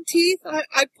 Dog teeth?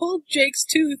 I pulled Jake's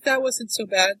tooth. That wasn't so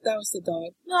bad. That was the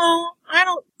dog. No, I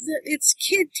don't. It's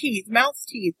kid teeth, mouth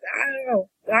teeth.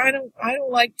 I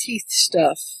don't like teeth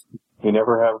stuff. You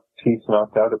never have teeth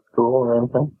knocked out at school or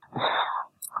anything?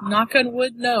 Knock on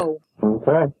wood, no.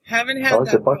 Okay. Haven't had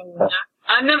that problem.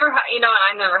 I never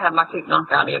had my teeth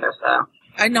knocked out either, so.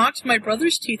 I knocked my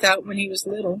brother's teeth out when he was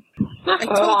little.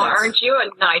 Aren't you a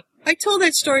nice? I told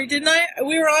that story, didn't I?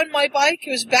 We were on my bike. It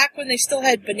was back when they still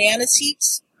had banana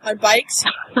seats on bikes.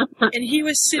 And he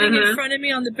was sitting in front of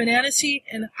me on the banana seat,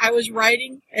 and I was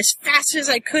riding as fast as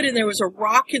I could, and there was a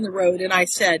rock in the road, and I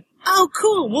said, oh,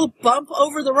 cool, we'll bump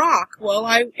over the rock. Well,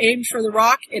 I aimed for the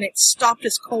rock, and it stopped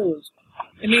us cold.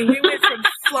 I mean, we went from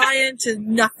flying to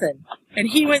nothing. And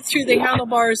he went through the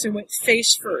handlebars and went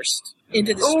face first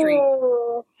into the street.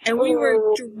 And we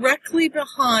were directly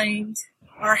behind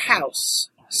our house.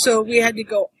 So we had to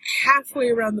go halfway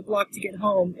around the block to get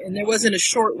home, and there wasn't a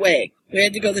short way. We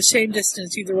had to go the same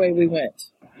distance either way we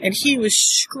went. And he was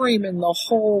screaming the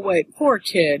whole way. Poor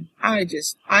kid. I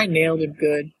nailed him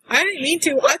good. I didn't mean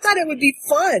to. I thought it would be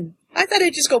fun. I thought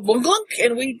I'd just go blunk,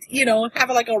 and we'd, have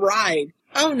like a ride.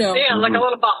 Oh, no. Yeah, like a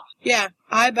little bump. Yeah,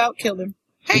 I about killed him.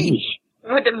 Hey!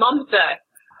 What did Mom say?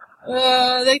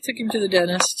 They took him to the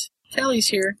dentist. Tally's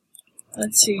here.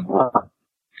 Let's see.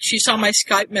 She saw my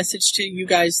Skype message to you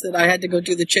guys that I had to go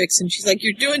do the chicks, and she's like,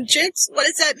 you're doing chicks? What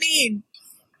does that mean?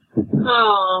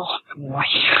 Oh, boy.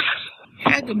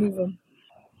 Had to move them.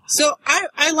 So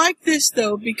I like this,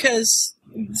 though, because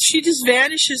she just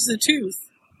vanishes the tooth.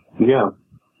 Yeah.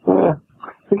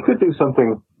 We could do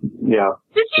something, yeah.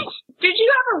 Did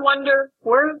you ever wonder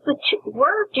where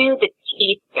do the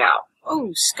teeth go?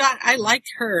 Oh, Scott, I liked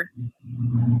her.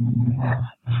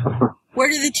 Where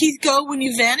do the teeth go when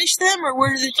you vanish them, or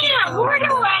where do the teeth go? Yeah, where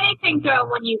do anything go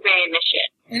when you vanish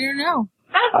it? I don't know.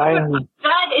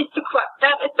 That is the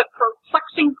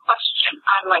perplexing question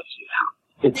I'd like to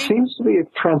know. It seems to be a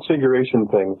transfiguration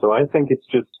thing, so I think it's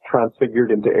just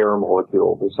transfigured into air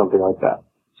molecules or something like that.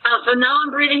 So now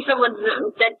I'm breathing someone's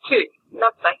dead tooth.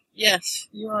 Lovely. Yes,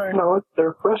 you are. No,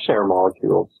 they're fresh air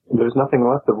molecules. There's nothing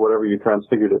left of whatever you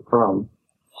transfigured it from.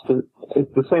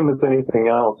 It's the same as anything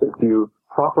else. If you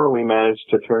properly manage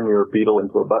to turn your beetle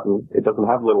into a button, it doesn't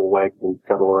have little legs and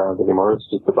scuttle around anymore. It's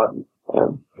just a button.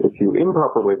 And if you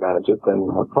improperly manage it, then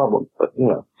you have problems. But,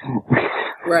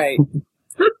 Right.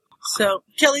 So,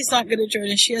 Kelly's not going to join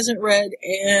us. She hasn't read,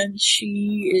 and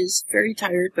she is very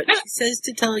tired, but she says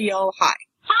to tell y'all hi.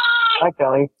 Hi! Hi,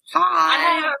 Kelly. Hi! I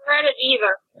haven't read it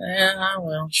either. Yeah,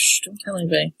 well, shh, don't tell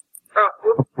anybody. Oh,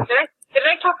 did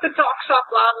I talk the talk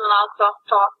soft loud and loud soft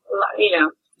talk,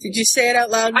 Did you say it out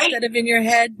loud instead of in your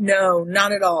head? No,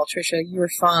 not at all, Tricia. You were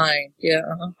fine. Yeah.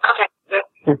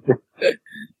 Okay, good.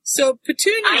 So,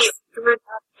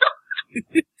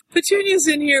 Petunia's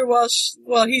in here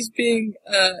while he's being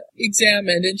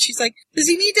examined, and she's like, does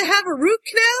he need to have a root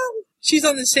canal? She's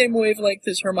on the same wavelength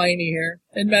as Hermione here.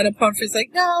 And Madame Pomfrey's like,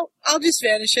 no, I'll just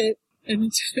vanish it.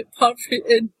 And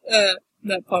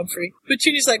not Pomfrey.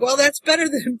 Petunia's like, well, that's better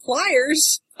than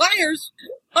pliers. Pliers?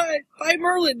 By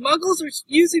Merlin, Muggles are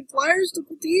using pliers to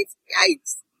put teeth?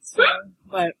 Yikes. So,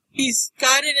 but he's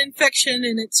got an infection,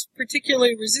 and it's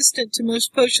particularly resistant to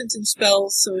most potions and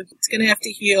spells, so it's going to have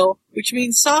to heal, which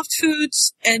means soft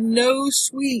foods and no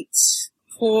sweets.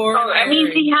 That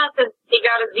means he got a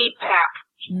Z-pack.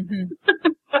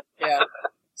 Mm-hmm. Yeah.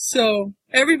 So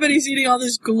everybody's eating all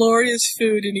this glorious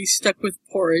food, and he's stuck with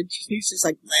porridge. He's just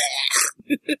like,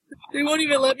 bleh. They won't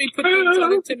even let me put things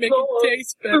on it to make it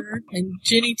taste better. And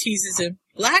Ginny teases him,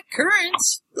 black currant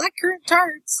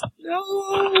tarts.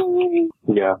 No.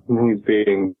 Yeah,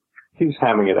 he's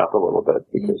hamming it up a little bit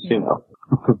because,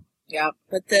 Yeah,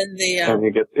 but then and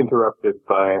he gets interrupted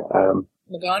by,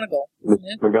 McGonagall. Miss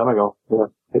McGonagall. Yeah.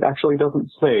 It actually doesn't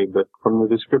say, but from the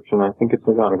description, I think it's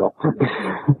McGonagall.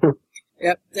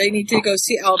 Yep, they need to go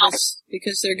see Albus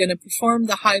because they're going to perform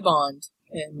the high bond.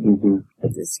 And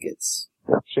this gets...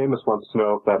 Yeah, Seamus wants to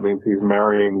know if that means he's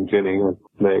marrying Ginny, and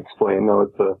they explain, no,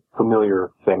 it's a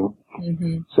familiar thing.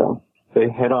 So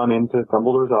they head on into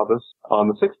Dumbledore's office on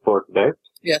the 6th floor today.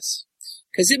 Yes,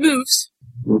 because it moves.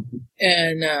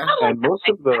 And most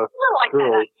of the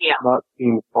girls have not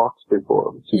seen Fox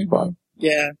before, which is fun.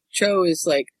 Yeah, Cho is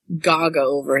like gaga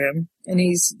over him, and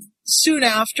he's soon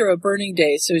after a burning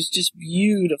day, so it's just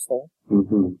beautiful.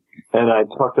 And I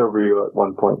talked over you at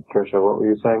one point, Tricia. What were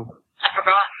you saying? I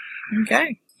forgot.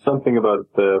 Okay. Something about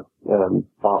the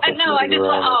office. No, I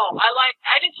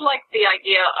just like the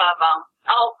idea of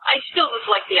I still just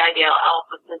like the idea of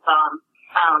Albus's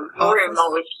room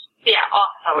always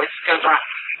goes around,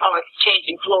 always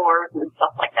changing floors and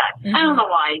stuff like that. I don't know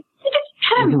why. It just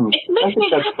kind of it makes me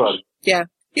happy. Fun. Yeah.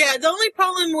 Yeah, the only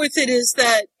problem with it is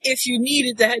that if you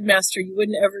needed the headmaster, you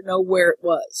wouldn't ever know where it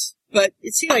was. But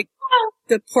it seemed like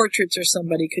the portraits or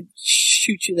somebody could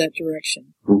shoot you that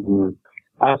direction.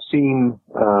 I've seen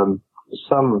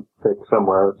some pic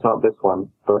somewhere, it's not this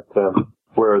one, but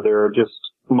where there are just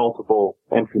multiple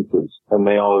entrances, and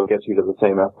they all get you to the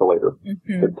same escalator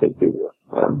that take you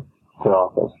to the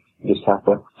office. You just have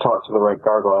to talk to the right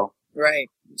gargoyle. Right.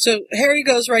 So Harry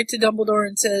goes right to Dumbledore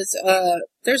and says,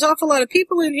 there's an awful lot of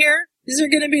people in here. Is there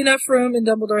going to be enough room? And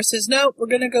Dumbledore says, no, we're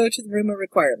going to go to the room of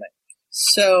requirement.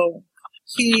 So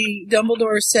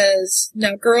Dumbledore says,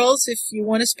 now girls, if you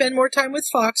want to spend more time with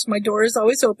Fox, my door is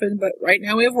always open, but right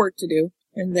now we have work to do.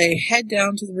 And they head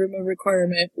down to the room of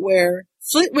requirement where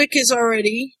Flitwick is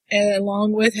already,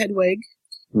 along with Hedwig.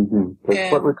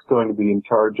 Flitwick's going to be in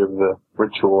charge of the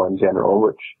ritual in general,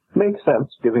 which makes sense,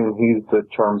 given he's the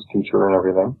charms teacher and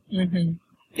everything.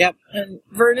 Yep. And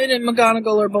Vernon and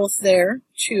McGonagall are both there,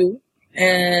 too.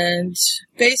 And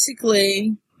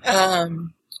basically,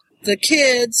 the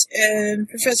kids and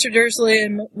Professor Dursley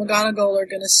and McGonagall are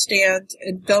going to stand,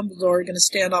 and Dumbledore are going to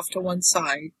stand off to one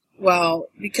side. Well,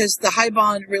 because the high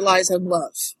bond relies on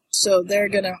love. So they're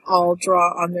going to all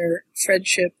draw on their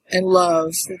friendship and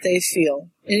love that they feel.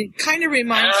 And it kind of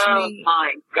reminds me... Oh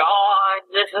my God,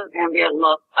 this is going to be a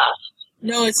love fest.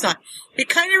 No, it's not. It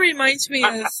kind of reminds me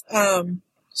of,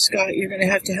 Scott, you're going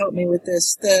to have to help me with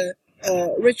this, the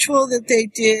ritual that they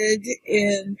did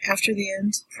in After the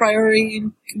End, Priori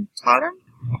Incantatem?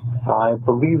 I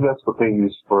believe that's what they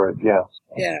used for it, yes.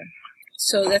 Yeah.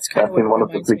 So that's kind of what in one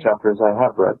of the 3 chapters I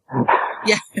have read.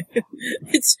 Yeah.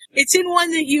 It's in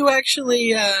one that you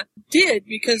actually did,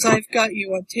 because I've got you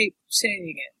on tape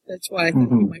saying it. That's why I think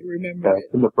you might remember it.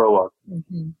 In the prologue.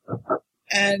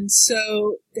 And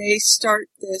so they start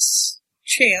this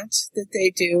chant that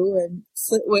they do, and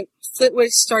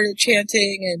Flitwick started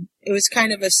chanting, and it was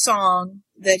kind of a song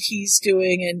that he's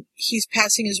doing, and he's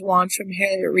passing his wand from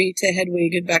Harry to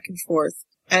Hedwig and back and forth.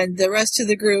 And the rest of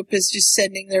the group is just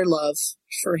sending their love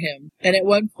for him. And at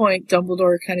one point,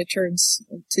 Dumbledore kind of turns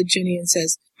to Ginny and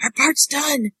says, our part's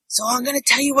done, so I'm going to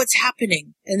tell you what's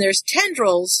happening. And there's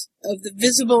tendrils of the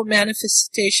visible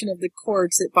manifestation of the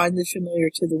cords that bind the familiar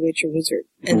to the witch or wizard.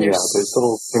 And there's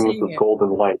little things with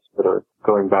golden lights that are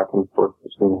going back and forth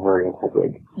between Harry and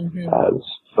Hedwig as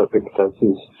Flitwick does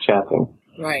his chanting.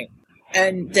 Right.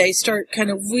 And they start kind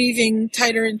of weaving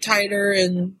tighter and tighter,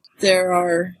 and there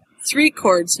are 3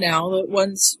 cords now.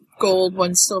 One's gold,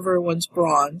 one's silver, one's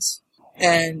bronze.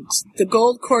 And the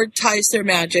gold cord ties their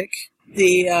magic.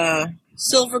 The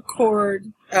silver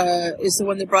cord is the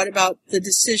one that brought about the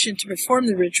decision to perform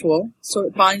the ritual, so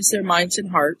it binds their minds and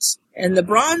hearts. And the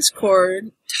bronze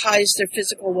cord ties their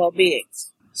physical well-being.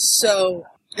 So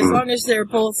as long as they're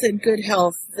both in good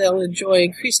health, they'll enjoy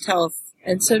increased health,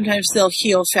 and sometimes they'll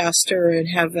heal faster and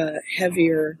have a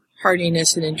heavier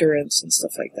hardiness and endurance and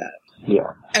stuff like that.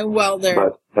 Yeah. And while they're...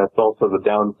 But that's also the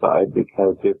downside,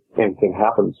 because if anything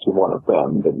happens to one of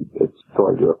them, then it's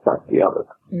going to affect the other.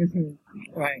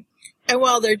 Right. And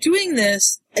while they're doing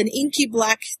this, an inky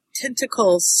black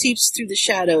tentacle seeps through the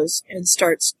shadows and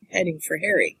starts heading for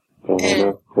Harry.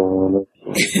 Yeah,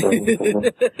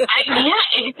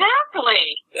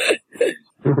 exactly.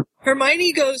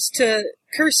 Hermione goes to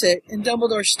curse it, and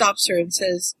Dumbledore stops her and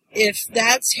says, if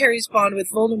that's Harry's bond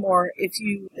with Voldemort, if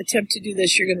you attempt to do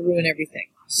this, you're going to ruin everything.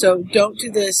 So don't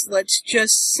do this. Let's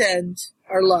just send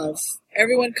our love.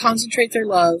 Everyone concentrate their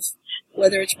love,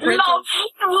 whether it's parental. Love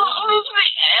is the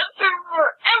answer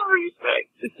for everything.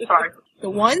 Sorry. The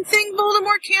one thing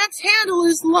Voldemort can't handle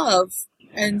is love.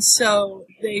 And so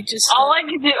they just... All I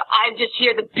can do, I just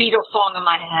hear the Beatles song in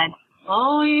my head.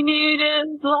 All you need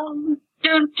is love.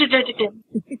 Dun, dun, dun, dun, dun.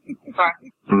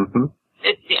 Sorry. Mm-hmm.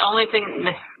 It's the only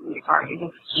thing sorry, it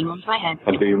just came into my head.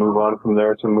 And do you move on from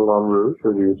there to Moulin Rouge,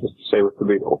 or do you just stay with the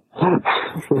Beatles? I'm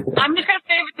just gonna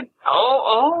stay with the...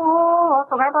 I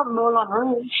forgot about Moulin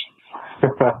Rouge.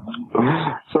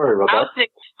 Sorry about that.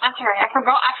 That's all right. I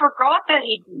forgot that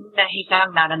he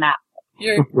sang that in that.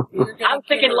 You're I was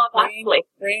thinking Love Actually.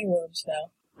 Brainworms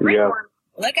now. Yeah.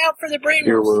 Look out for the brainworms.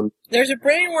 Earworm. There's a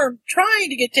brainworm trying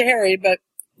to get to Harry, but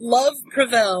love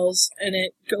prevails, and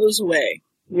it goes away.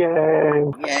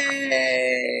 Yay.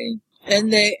 Yay!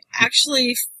 And they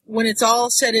actually, when it's all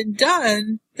said and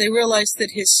done, they realize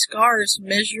that his scar is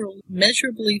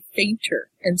measurably fainter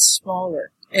and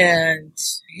smaller, and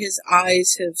his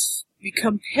eyes have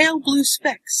become pale blue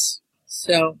specks.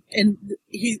 So, and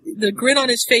the grin on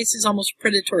his face is almost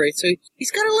predatory, so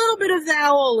he's got a little bit of the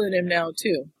owl in him now,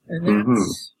 too. And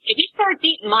that's... If he starts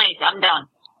eating mice, I'm done.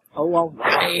 Oh, all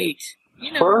right.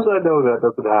 As far as I know, that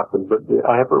doesn't happen, but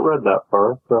I haven't read that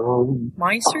far, so...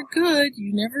 Mice are good.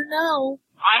 You never know.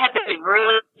 I have to be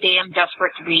really damn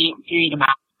desperate to eat them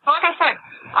out. So like I said,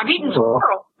 I'm eating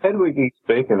squirrel. Hedwig eats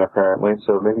bacon, apparently,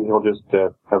 so maybe he'll just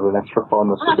have an extra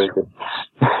fondness for bacon.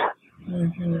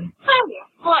 Mm-hmm.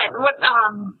 What,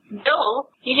 Bill,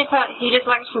 he just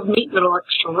likes his meat a little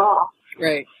extra raw.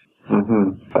 Right.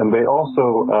 Mm-hmm. And they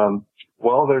also,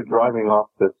 while they're driving off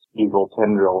this evil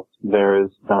tendril,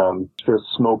 there's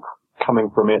smoke coming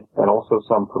from it, and also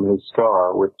some from his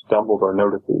scar, which Dumbledore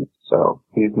notices. So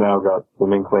he's now got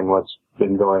some inkling what's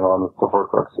been going on with the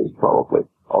Horcruxes, probably,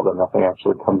 although nothing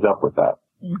actually comes up with that.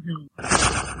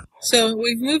 Mm-hmm. So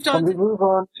we've moved on. And we move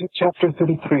on to chapter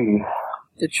 33.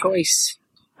 The choice.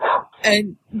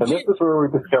 And this is where we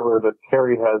discover that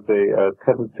Harry has a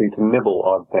tendency to nibble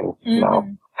on things now.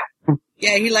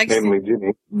 Yeah, he likes namely to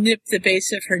Ginny. nip the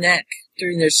base of her neck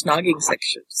during their snogging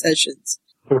sessions.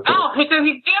 So he's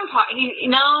vampire.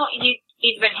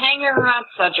 He's been hanging around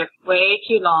Cedric way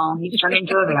too long. He's turned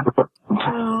into a vampire.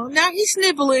 Oh, now he's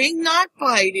nibbling, not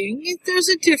biting. There's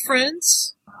a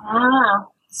difference.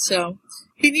 So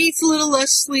he needs a little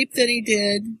less sleep than he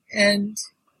did, and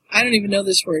I don't even know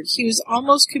this word. He was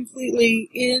almost completely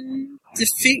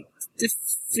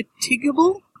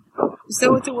indefatigable. Is that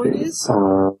what the word is?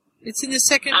 It's in the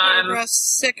second paragraph,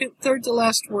 third to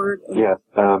last word. Yes,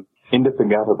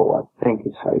 indefatigable, I think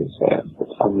is how you say it, but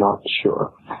I'm not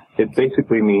sure. It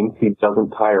basically means he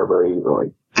doesn't tire very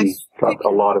easily. He's got a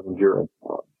lot of endurance.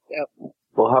 Yep.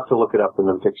 We'll have to look it up in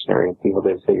the dictionary and see how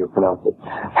they say you pronounce it.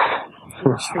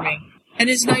 Works for me. And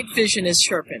his night vision is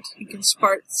sharpened. He can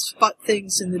spot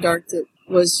things in the dark that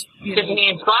was,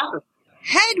 glasses.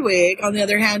 Hedwig, on the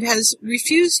other hand, has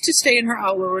refused to stay in her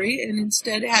owlery and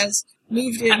instead has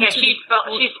moved into... Okay,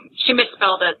 she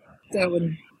misspelled it. That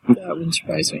wouldn't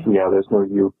surprise me. Yeah, there's no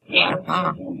you. Yeah.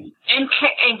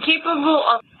 Incapable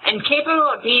of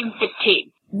being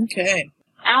fatigued. Okay.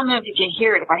 I don't know if you can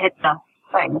hear it if I hit the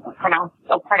thing.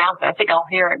 I'll pronounce it. I think I'll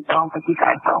hear it, but I don't think you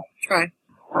guys will. Try.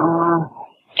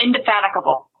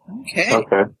 Indefatigable. Okay.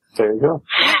 Okay. There you go.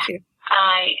 Thank you.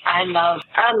 I love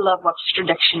Webster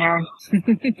Dictionary.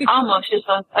 Almost as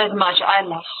much I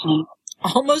love Snape.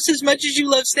 Almost as much as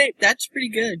you love Snape. That's pretty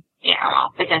good. Yeah,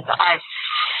 well, because I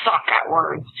suck at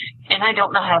words, and I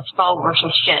don't know how to spell words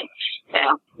or shit.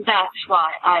 So that's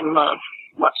why I love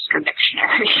Webster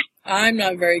Dictionary. I'm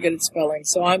not very good at spelling,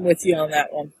 so I'm with you on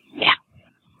that one. Yeah.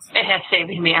 It has saved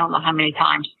me I don't know how many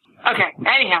times. Okay,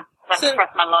 anyhow, let's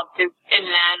express my love to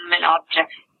inanimate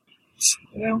objects.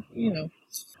 Well,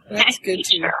 that's good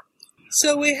too.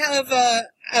 So we have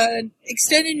an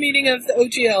extended meeting of the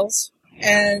OGLs,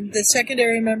 and the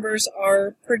secondary members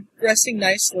are progressing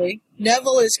nicely.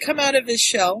 Neville has come out of his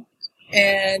shell,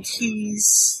 and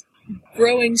he's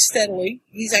growing steadily.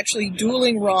 He's actually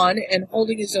dueling Ron and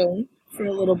holding his own for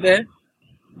a little bit.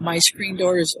 My screen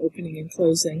door is opening and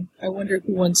closing. I wonder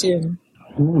who wants in.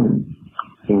 Mm-hmm.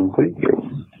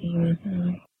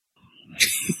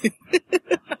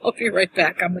 I'll be right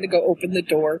back. I'm going to go open the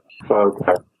door.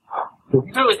 Okay.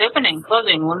 If it was opening,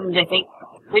 closing, wouldn't you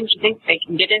think they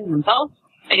can get in themselves?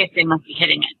 I guess they must be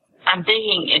hitting it. I'm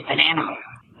thinking it's an animal.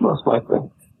 Most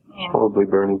likely. Yeah. Probably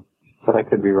Bernie, but I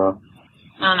could be wrong.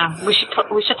 I don't know. We should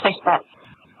place bets.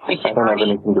 I don't have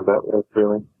anything to bet with,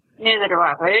 really. Neither do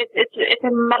I, but it's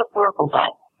a metaphorical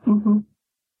bet. Mm-hmm.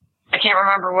 I can't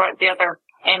remember what the other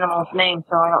animal's name,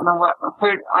 so I don't know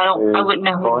I wouldn't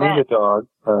know who Bonnie that. the dog.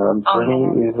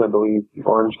 Bernie is, I believe, the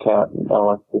orange cat, and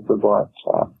Alex is the black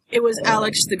cat. It was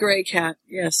Alex the gray cat,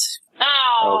 yes.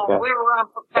 Oh, Okay. we were wrong.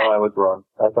 Oh, I was wrong.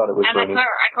 I thought it was And Bernie.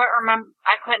 I couldn't remember.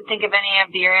 I couldn't think of any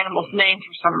of the animals' names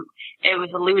for some. It was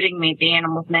eluding me, the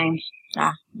animals' names.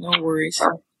 Ah, no worries.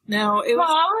 Now, it Well, was,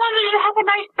 I wanted to have a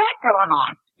nice bet going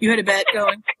on. you had a bet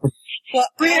going? Well,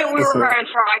 We were going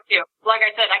to try to. Like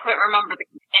I said, I couldn't remember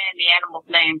the animals'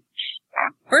 names.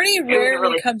 Bernie was rarely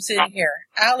really- comes in here.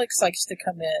 Alex likes to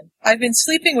come in. I've been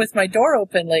sleeping with my door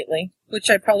open lately, which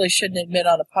I probably shouldn't admit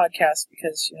on a podcast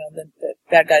because, you know, the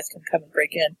bad guys can come and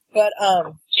break in. But,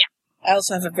 I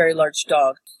also have a very large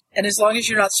dog. And as long as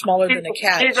you're not smaller than a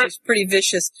cat, she's pretty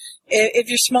vicious. If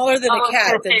you're smaller than a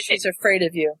cat, then she's afraid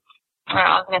of you.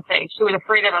 I was going to say, she was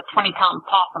afraid of a 20-pound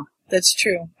possum. That's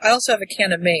true. I also have a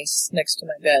can of mace next to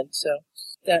my bed, so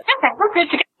that Okay, we're good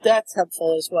to go. that's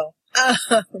helpful as well.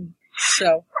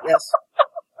 So, yes.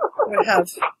 We have,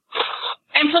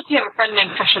 And plus you have a friend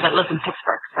named Trisha that lives in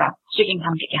Pittsburgh, so she can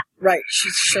come get you. right,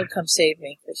 she'll come save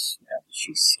me, because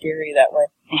she's scary that way.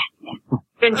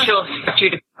 Then she'll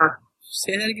shoot her.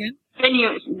 Say that again? Then you,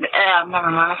 never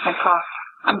mind, I said cough.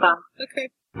 I'm done. Okay.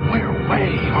 We're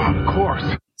way off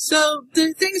course. So,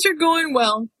 things are going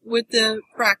well with the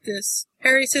practice.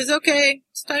 Harry says, okay,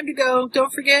 it's time to go.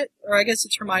 Don't forget, or I guess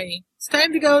it's Hermione. It's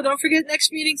time to go. Don't forget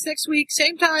next meeting's next week.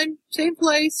 Same time, same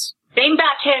place. Same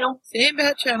bat channel. Same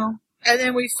bat channel. And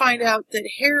then we find out that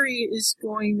Harry is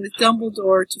going with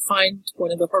Dumbledore to find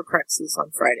one of the Horcruxes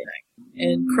on Friday night.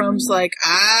 And Krumm's like,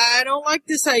 I don't like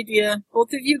this idea.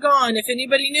 Both of you gone. If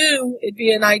anybody knew, it'd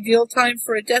be an ideal time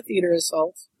for a Death Eater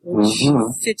assault. Which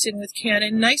fits in with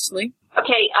canon nicely.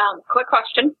 Okay, quick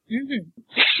question. Mm-hmm.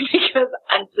 Because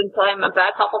since I'm a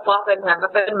bad Hufflepuff and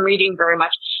haven't been reading very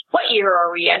much, what year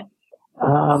are we in?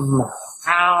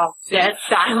 Dead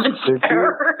silence.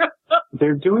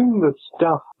 They're doing the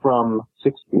stuff from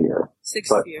 6th year.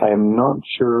 But I am not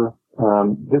sure.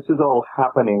 This is all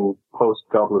happening post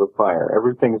Goblet of Fire.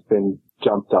 Everything's been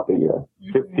jumped up a year.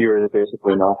 5th year is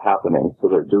basically not happening, so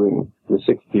they're doing the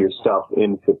 6th year stuff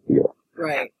in 5th year.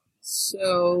 Right.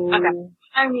 So,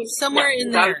 I mean, somewhere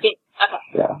in there.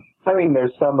 Yeah. I mean,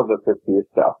 there's some of the 5th year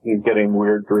stuff. He's getting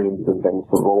weird dreams and things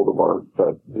from Voldemort,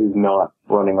 but he's not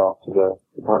running off to the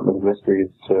Department of Mysteries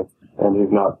and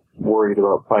he's not worried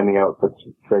about finding out that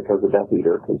Draco's a Death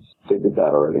Eater, because they did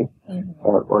that already.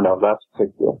 Or no, that's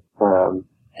 6th year.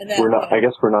 I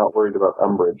guess we're not worried about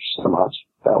Umbridge so much.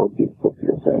 That would be the 5th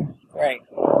year thing. Right.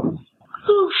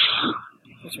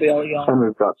 Which we all yawn. And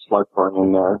we've got Slughorn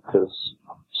in there, because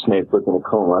Snape was in a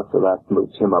coma, so that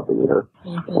moved him up a year.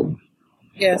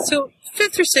 Yeah, so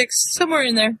 5th or 6th, somewhere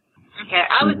in there. Okay,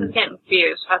 I was just getting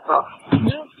confused, that's all.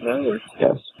 No, that works.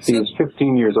 Yes. He was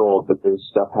 15 years old, but there's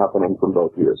stuff happening from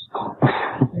both years.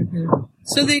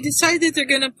 So they decide that they're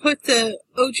going to put the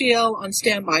OGL on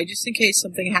standby just in case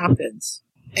something happens.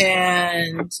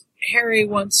 And Harry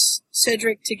wants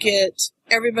Cedric to get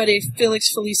everybody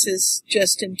Felix Felicis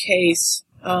just in case,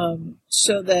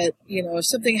 so that, you know, if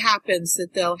something happens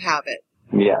that they'll have it.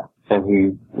 Yeah, and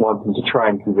he wants him to try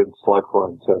and convince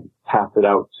Slughorn to pass it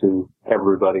out to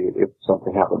everybody if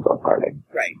something happens on Friday.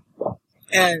 Right.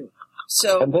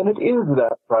 So. And then it is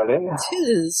that Friday. It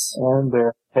is. And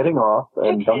they're heading off,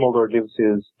 and Dumbledore gives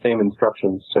his same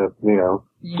instructions to, you know,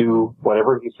 do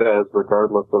whatever he says,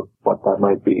 regardless of what that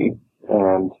might be.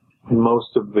 And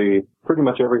pretty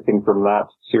much everything from that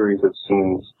series of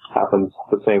scenes happens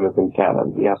the same as in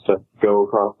canon. He has to go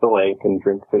across the lake and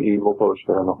drink the evil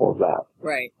potion and all of that.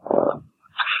 Right.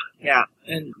 Yeah,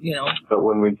 and, you know. But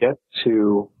when we get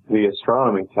to the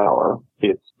astronomy tower,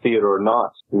 it's Theodore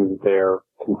Nott who's there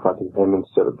confronting him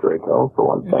instead of Draco, for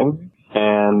one thing.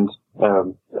 And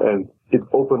it's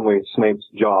openly Snape's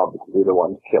job to be the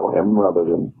one to kill him, rather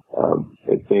than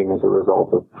it being as a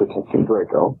result of protecting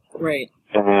Draco. Right.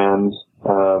 And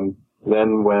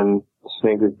then when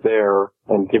Snape is there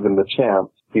and given the chance,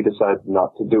 he decides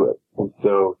not to do it. And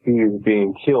so he's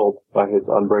being killed by his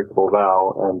unbreakable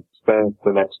vow and spends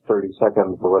the next 30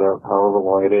 seconds or whatever, however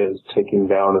long it is, taking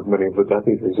down as many of the Death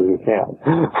Eaters as he can.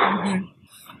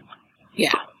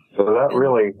 Yeah. So that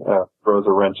really throws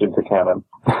a wrench into canon.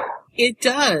 It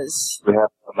does. We have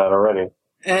done that already.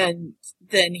 And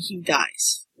then he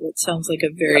dies. It sounds like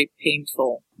a very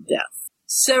painful death.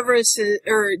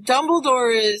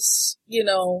 Dumbledore is, you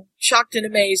know, shocked and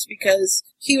amazed because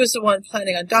he was the one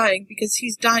planning on dying, because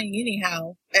he's dying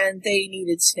anyhow, and they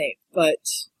needed Snape, but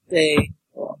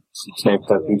Snape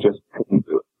said he just couldn't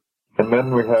do it. And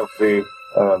then we have the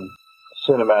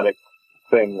cinematic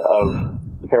thing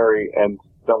of Harry and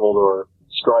Dumbledore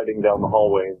striding down the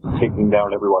hallways, taking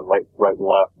down everyone right and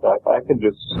left. I can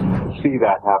just see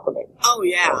that happening. Oh,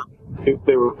 yeah. If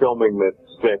they were filming this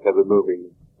thick as a movie,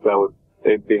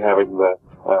 they'd be having the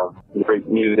great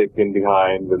music in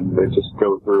behind, and they just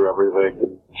go through everything.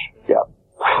 And,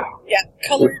 Yeah,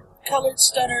 colored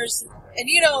stunners. And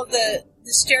you know, the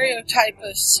stereotype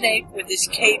of Snape with his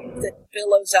cape that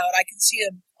billows out, I can see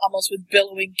him almost with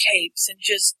billowing capes and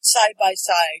just side by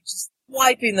side, just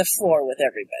wiping the floor with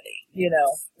everybody. You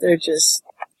know, they're just...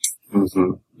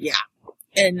 Mm-hmm. Yeah.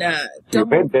 And, you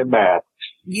made them mad.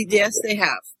 Yes, they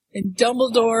have. And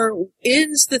Dumbledore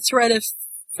ends the threat of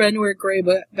Fenrir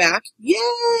Greyback.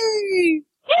 Yay!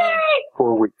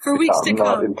 4 weeks. For weeks to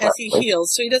come as he entirely.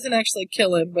 heals. So he doesn't actually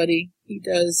kill him, but he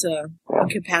does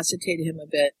incapacitate him a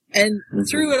bit. And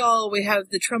through it all, we have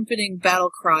the trumpeting battle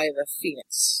cry of a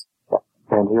phoenix.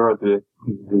 And here are the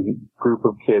group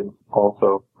of kids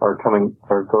also are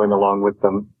going along with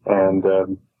them. And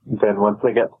then once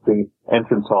they get to the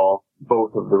entrance hall,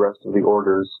 both of the rest of the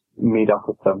orders meet up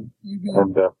with them. Mm-hmm.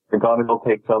 And McGonagall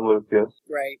takes on Lucius.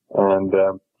 Right. And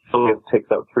Lucius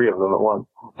takes out 3 of them at once.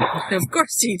 Of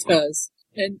course he does.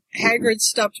 And Hagrid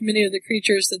stopped many of the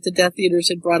creatures that the Death Eaters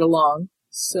had brought along.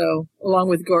 So, along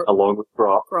with Grop.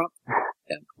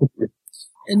 Yeah.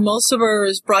 And Mulciber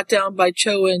is brought down by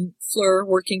Cho and Fleur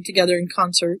working together in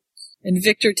concert. And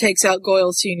Victor takes out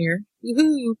Goyle Sr.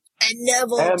 Woohoo! And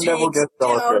Neville takes gets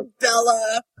down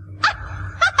Bella.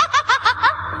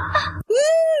 Woo!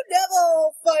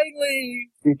 Neville, finally!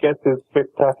 He gets his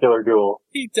spectacular duel.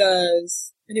 He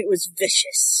does. And it was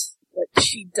vicious. But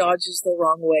she dodges the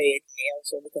wrong way and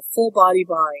nails her with a full body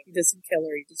bind. He doesn't kill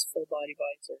her, he just full body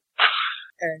binds her.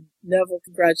 And Neville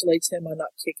congratulates him on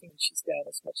not kicking when she's down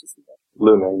as much as he does.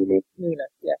 Luna, you mean? Luna,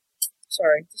 yeah.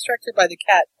 Sorry, distracted by the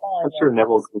cat. I'm sure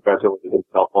Neville congratulated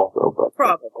himself also, but...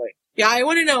 Probably. Yeah, I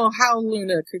want to know how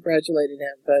Luna congratulated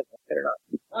him, but better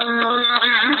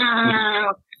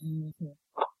not.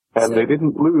 And they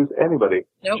didn't lose anybody.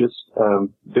 Nope. Just,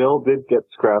 Bill did get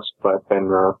scratched by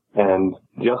Fenrir, and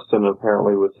Justin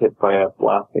apparently was hit by a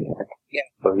blasting hack. Yeah.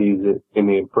 So he's in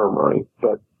the infirmary,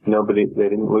 but they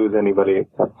didn't lose anybody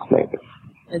except Snape.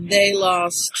 And they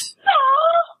lost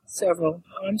several.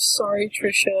 I'm sorry,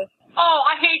 Tricia. Oh,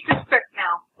 I hate this book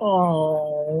now.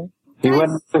 Oh. He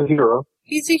went a hero.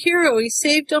 He's a hero. He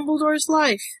saved Dumbledore's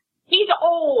life. He's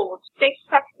old. They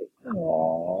sexy.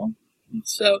 Aww.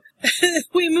 So,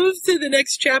 we move to the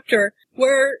next chapter,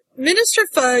 where Minister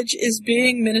Fudge is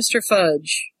being Minister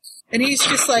Fudge. And he's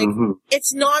just like,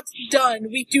 It's not done.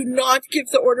 We do not give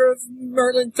the Order of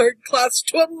Merlin 3rd class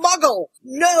to a Muggle.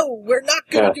 No, we're not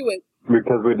going to do it.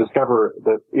 Because we discover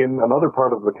that in another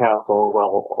part of the castle,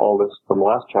 while all this from the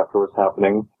last chapter was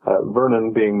happening,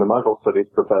 Vernon, being the Muggle Studies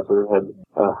professor, had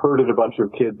herded a bunch of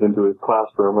kids into his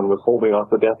classroom and was holding off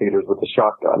the Death Eaters with a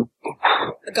shotgun.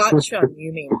 A gotcha,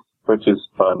 you mean. Which is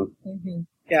fun. Mm-hmm.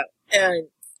 Yeah. And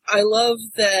I love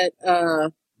that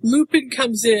Lupin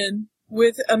comes in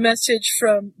with a message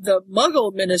from the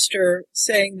Muggle minister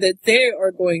saying that they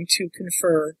are going to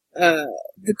confer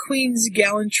the Queen's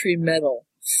Gallantry Medal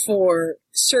for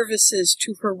services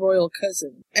to her royal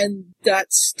cousin. And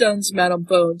that stuns Madame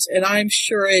Bones, and I'm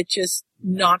sure it just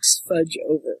knocks Fudge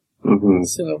over. Mm-hmm.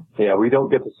 So yeah, we don't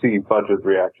get to see Fudge's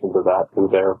reaction to that,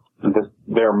 because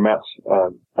they're met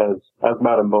as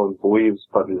Madame Bones leaves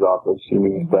Fudge's office, she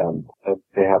meets them, and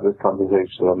they have this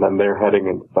conversation, and then they're heading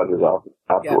into Fudge's office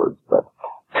afterwards. Yeah.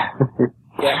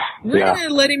 But yeah, we're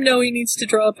gonna let him know he needs to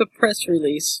draw up a press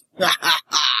release.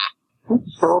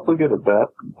 He's probably good at that.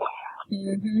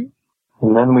 Mm-hmm.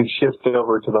 And then we shift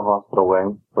over to the hospital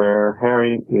wing, where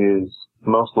Harry is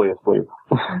mostly asleep.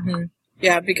 Mm-hmm.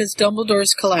 Yeah, because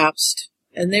Dumbledore's collapsed.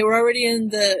 And they were already in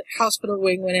the hospital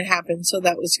wing when it happened, so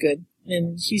that was good.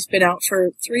 And he's been out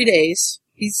for 3 days.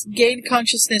 He's gained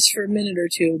consciousness for a minute or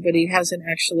two, but he hasn't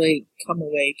actually come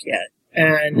awake yet.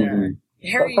 And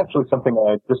Harry... That's actually something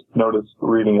I just noticed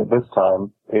reading it this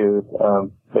time, is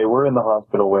they were in the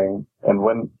hospital wing, and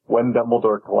when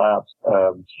Dumbledore collapsed,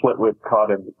 Flitwick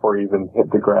caught him before he even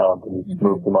hit the ground and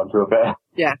moved him onto a bed.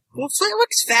 Yeah. Well,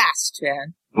 Flitwick's fast,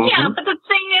 man. Mm-hmm. Yeah, but the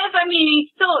thing is, I mean, he's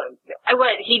still,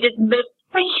 he just missed,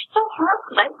 but he's still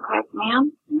hurt leg crack,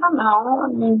 man. I don't know. I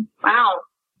mean, wow.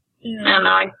 Yeah. I don't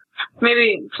know.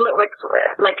 Maybe Flitwick's,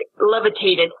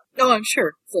 levitated. Oh, I'm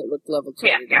sure Flitwick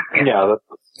levitated. Yeah,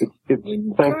 it's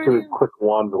thanks to his quick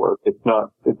wand work. It's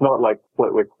not like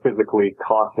Flitwick physically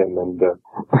caught him and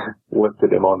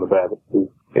lifted him on the bed.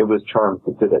 It was charms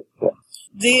that did it. Yeah.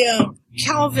 The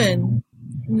Calvin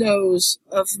knows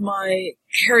of my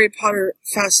Harry Potter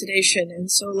fascination, and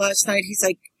so last night he's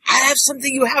like, I have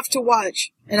something you have to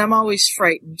watch. And I'm always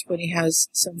frightened when he has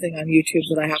something on YouTube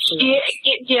that I have to watch.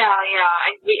 Yeah.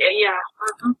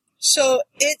 So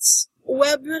it's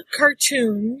web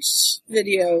cartoons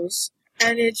videos,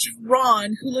 and it's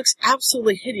Ron, who looks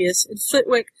absolutely hideous, and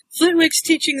Flitwick. Flitwick's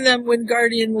teaching them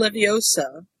Wingardium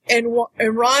Leviosa, and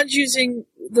Ron's using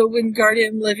the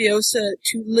Wingardium Leviosa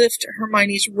to lift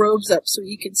Hermione's robes up so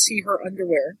he can see her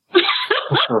underwear.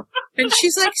 And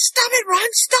she's like, stop it, Ron,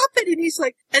 stop it! And he's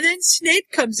like, and then Snape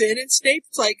comes in, and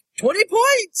Snape's like, 20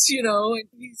 points, and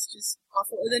he's just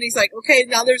awful. And then he's like, okay,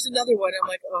 now there's another one. I'm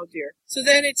like, oh dear. So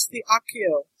then it's the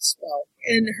Accio spell.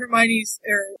 And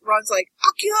Ron's like,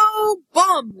 Accio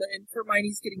bum! And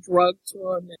Hermione's getting drugged to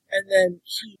him. And then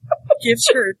he gives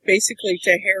her basically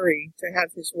to Harry to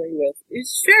have his way with.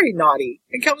 It's very naughty.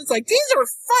 And Calvin's like, these are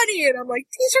funny! And I'm like,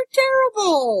 these are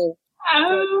terrible!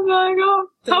 Oh my god.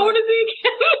 How old is he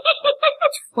again?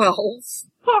 12.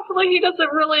 Hopefully he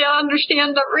doesn't really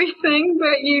understand everything,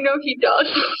 but he does.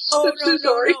 Oh, I'm so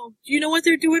sorry. no. Do you know what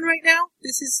they're doing right now?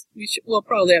 We'll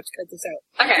probably have to cut this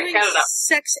out. Okay, they're doing cut it out.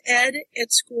 sex ed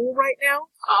at school right now.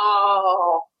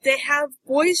 Oh. They have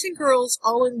boys and girls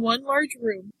all in one large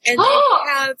room, and they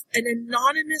have an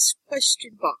anonymous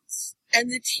question box. And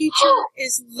the teacher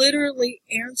is literally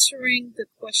answering the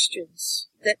questions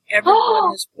that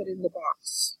everyone has put in the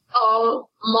box. Oh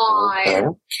my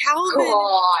Calvin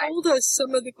God. told us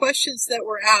some of the questions that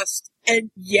were asked,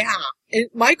 and and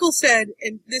Michael said,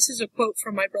 and this is a quote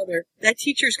from my brother, that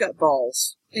teacher's got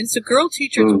balls. And it's a girl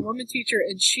teacher, it's a woman teacher,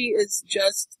 and she is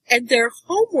and their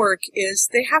homework is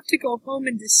they have to go home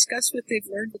and discuss what they've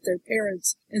learned with their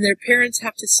parents, and their parents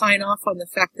have to sign off on the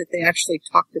fact that they actually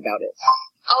talked about it.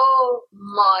 Oh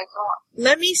my god.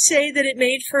 Let me say that it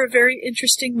made for a very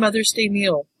interesting Mother's Day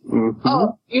meal. Mm-hmm.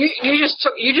 Oh, you just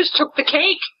took the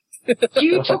cake.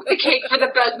 You took the cake for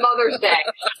the best Mother's Day.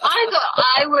 I thought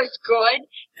I was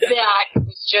good. That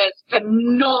was just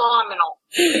phenomenal.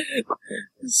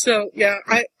 So, yeah,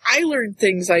 I learned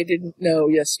things I didn't know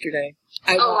yesterday.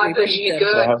 I bet you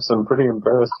did. I have some pretty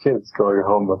embarrassed kids going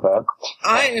home with that.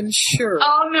 I am sure.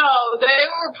 Oh no, they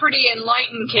were pretty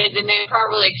enlightened kids, and they're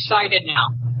probably excited now.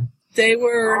 They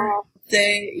were,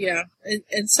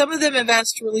 and some of them have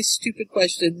asked really stupid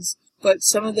questions, but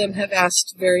some of them have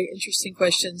asked very interesting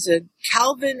questions, and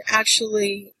Calvin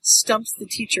actually stumped the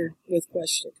teacher with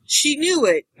questions. She knew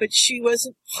it, but she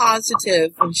wasn't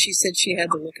positive, and she said she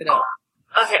had to look it up.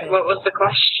 Okay, what was the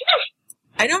question?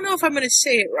 I don't know if I'm going to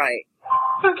say it right.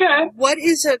 Okay. What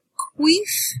is a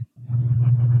queef?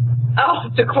 Oh,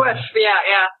 the quiff, yeah.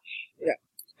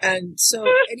 And so,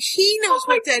 and he knows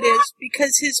what that is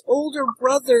because his older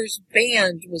brother's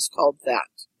band was called that.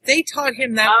 They taught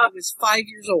him that when he was 5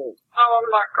 years old. Oh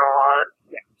my god.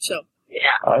 Yeah, so.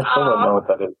 Yeah. I still don't know what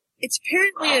that is. It's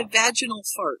apparently a vaginal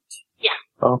fart. Yeah.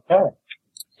 Okay.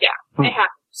 Yeah, it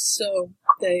happens. So,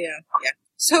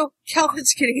 So,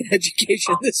 Calvin's getting an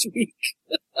education this week.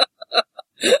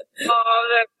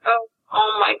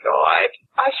 Oh my god.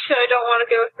 I so don't want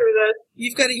to go through this.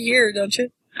 You've got a year, don't you?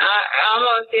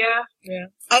 Almost, yeah. Yeah.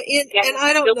 And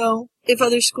I don't know if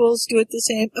other schools do it the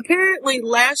same. Apparently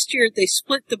last year they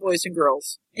split the boys and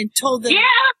girls and told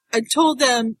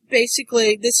them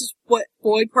basically this is what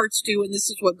boy parts do and this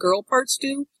is what girl parts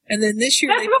do. And then this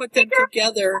year they put them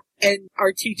together and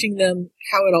are teaching them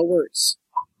how it all works.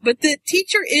 But the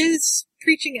teacher is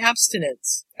preaching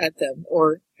abstinence at them,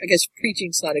 or I guess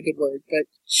preaching's not a good word, but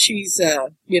she's,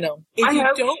 if you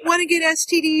don't want to get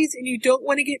STDs and you don't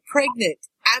want to get pregnant,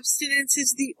 abstinence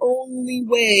is the only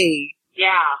way.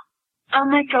 Yeah. Oh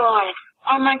my god.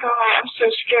 I'm so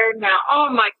scared now. Oh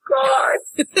my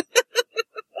god.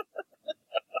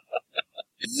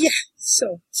 Yeah.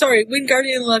 So, sorry,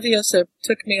 Wingardium Leviosa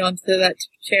took me onto that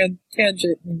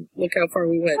tangent, and look how far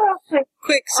we went.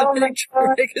 Quick, somebody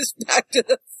take us back to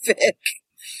the fic.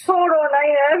 Hold on, I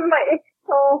have my...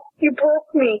 Oh, you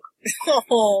broke me.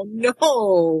 Oh,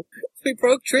 no. We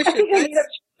broke Trisha.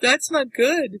 That's not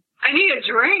good. I need a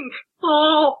drink.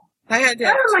 Oh. I had to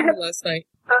have two last night.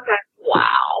 Okay.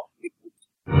 Wow.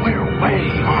 We're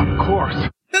way off course.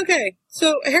 Okay,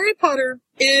 so Harry Potter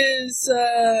is,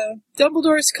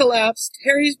 Dumbledore's collapsed.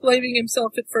 Harry's blaming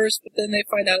himself at first, but then they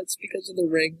find out it's because of the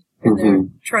ring. And they're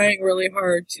trying really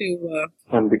hard to,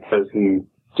 And because he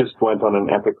just went on an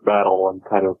epic battle and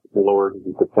kind of lowered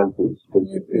his defenses.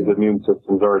 His immune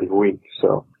system's already weak,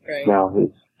 so now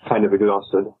he's kind of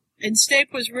exhausted. And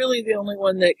Snape was really the only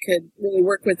one that could really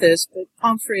work with this, but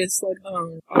Pomfrey and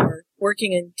Slughorn are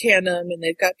working in tandem, and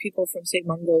they've got people from St.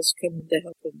 Mungo's coming to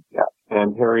help them. Yeah,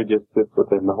 and Harry just sits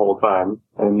with him the whole time.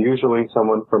 And usually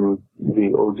someone from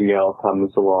the OGL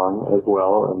comes along as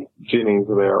well, and Ginny's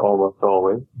there almost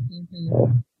always.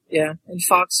 Yeah, and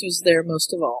Fox was there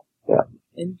most of all. Yeah.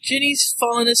 And Ginny's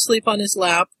fallen asleep on his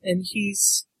lap, and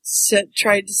he's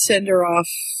tried to send her off.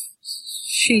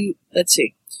 Let's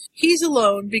see. He's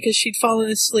alone because she'd fallen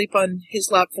asleep on his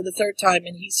lap for the third time,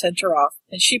 and he sent her off.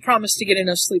 And she promised to get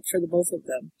enough sleep for the both of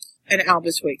them. And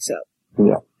Albus wakes up.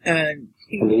 Yeah. And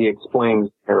he explains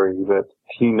to Harry that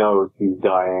he knows he's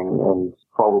dying and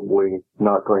probably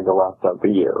not going to last out the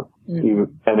year. Mm-hmm.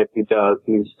 And if he does,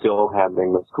 he's still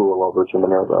handing the school over to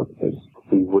Minerva because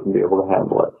he wouldn't be able to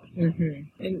handle it.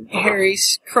 Mm-hmm. And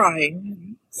Harry's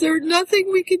crying. Is there nothing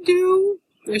we can do?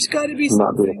 There's got to be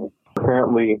something.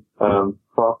 Apparently,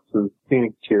 Fox's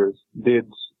Phoenix Tears did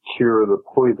cure the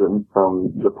poison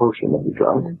from the potion that he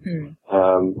drank.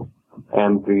 Mm-hmm.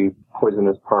 And the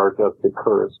poisonous part of the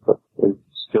curse, but it's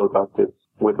still got this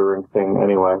withering thing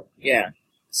anyway. Yeah.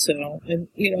 So, and,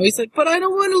 he's like, but I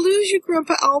don't want to lose you,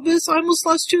 Grandpa Albus. I almost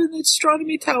lost you in the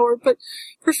astronomy tower, but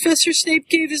Professor Snape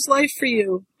gave his life for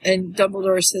you. And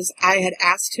Dumbledore says, I had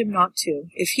asked him not to.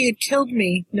 If he had killed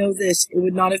me, know this, it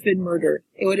would not have been murder.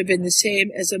 It would have been the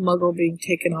same as a muggle being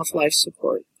taken off life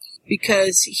support.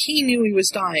 Because he knew he was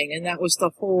dying, and that was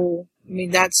the whole,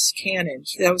 that's canon.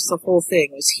 That was the whole thing,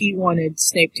 was he wanted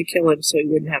Snape to kill him so he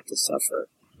wouldn't have to suffer.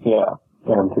 Yeah,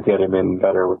 and to get him in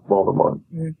better with Voldemort.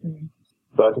 Mm-hmm.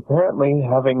 But apparently,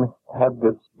 having had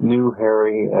this new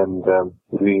Harry and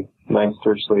the nice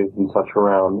Dursleys and such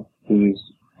around, he's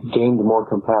gained more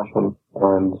compassion,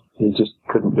 and he just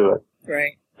couldn't do it.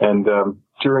 Right. And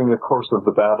during the course of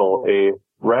the battle, a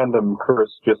random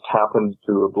curse just happened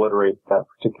to obliterate that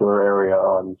particular area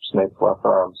on Snape's left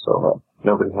arm, so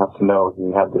nobody had to know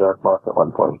he had the Dark Mark at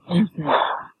one point. Mm-hmm.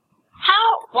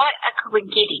 What a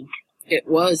coincidence. It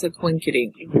was a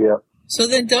quinkety. Yeah. So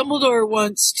then Dumbledore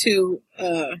wants to,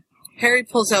 Harry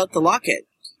pulls out the locket,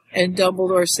 and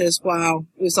Dumbledore says, wow,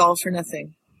 it was all for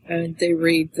nothing. And they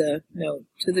read the note.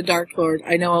 To the Dark Lord,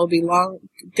 I know I'll be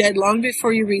dead long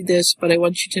before you read this, but I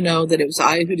want you to know that it was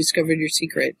I who discovered your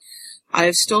secret. I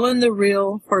have stolen the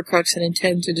real Horcrux and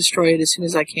intend to destroy it as soon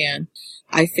as I can.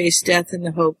 I face death in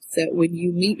the hope that when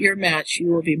you meet your match,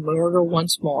 you will be mortal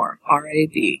once more.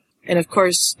 R.A.B. And of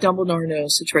course, Dumbledore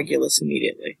knows it's Regulus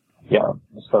immediately. Yeah,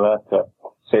 so that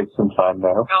saves some time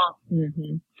there.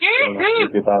 Mm-hmm.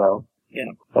 Figure that out.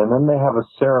 Yeah. And then they have a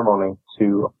ceremony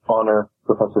to honor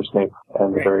Professor Snape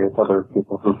and the various other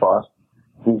people who fought.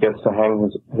 He gets to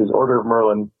hang his Order of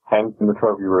Merlin hangs in the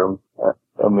trophy room,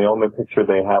 and the only picture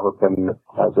they have of him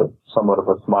has somewhat of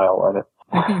a smile on it.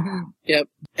 Yep.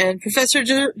 And Professor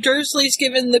Dursley's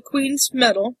given the Queen's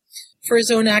Medal for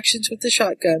his own actions with the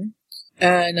shotgun.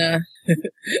 And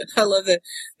I love it.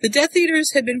 The Death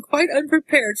Eaters had been quite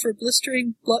unprepared for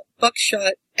blistering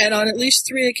buckshot, and on at least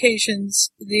 3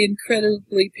 occasions, the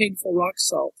incredibly painful rock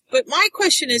salt. But my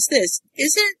question is this: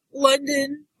 isn't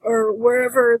London or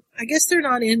wherever? I guess they're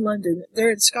not in London; they're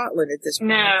in Scotland at this point.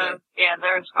 No, yeah,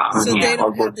 they're in Scotland. So they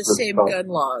don't have the same gun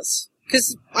laws.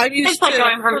 Because I'm used to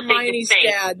Hermione's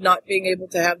dad not being able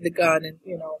to have the gun, and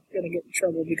going to get in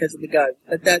trouble because of the gun.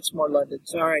 But that's more London.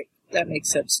 So all right, that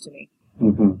makes sense to me.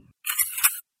 Mm-hmm.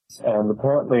 And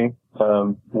apparently,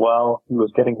 while he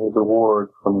was getting his reward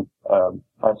from,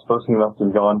 I suppose he must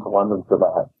have gone to London for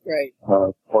that. Right.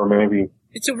 Or maybe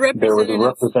it's a there was a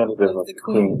representative of the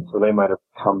Queen, so they might have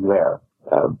come there.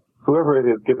 Whoever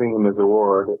it is giving him his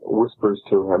award whispers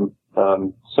to him.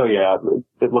 So yeah,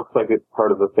 it looks like it's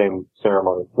part of the same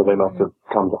ceremony, so they must have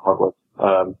come to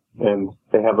Hogwarts. And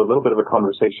they have a little bit of a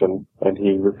conversation, and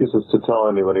he refuses to tell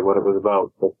anybody what it was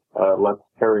about, but lets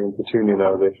Harry and Petunia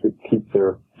know they should keep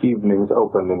their evenings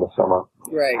open in the summer.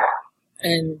 Right.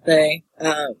 And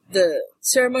the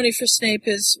ceremony for Snape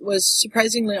was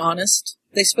surprisingly honest.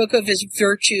 They spoke of his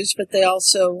virtues, but they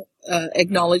also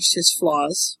acknowledged his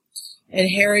flaws. And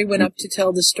Harry went up to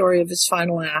tell the story of his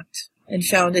final act, and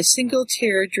found a single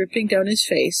tear dripping down his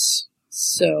face.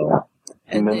 So, yeah.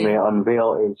 And then they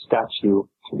unveil a statue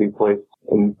to be placed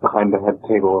behind the head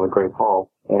table in the Great Hall,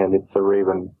 and it's a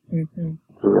raven to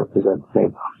represent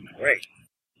Snape. Right.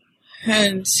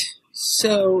 And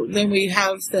so then we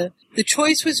have the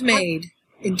choice was made.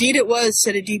 Indeed it was,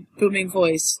 said a deep booming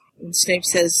voice. And Snape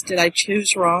says, did I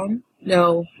choose wrong?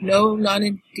 No, not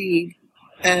indeed.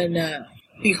 And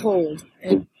behold,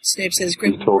 and Snape says,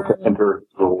 great. He's told to enter his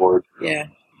reward. Yeah.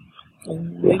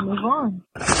 And we move on.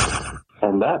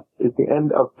 And that is the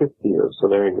end of 5th year. So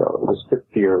there you go. It was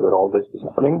 5th year that all this was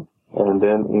happening. And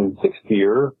then in 6th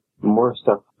year, more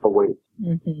stuff awaits.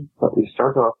 Mm-hmm. But we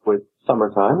start off with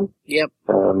summertime. Yep.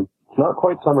 It's not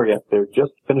quite summer yet. They're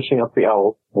just finishing up the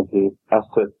owl. And he has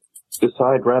to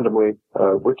decide randomly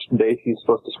which date he's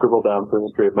supposed to scribble down for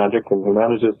History of Magic. And he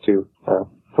manages to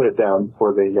put it down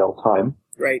before they yell time.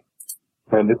 Right.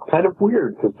 And it's kind of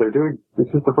weird because this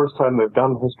is the first time they've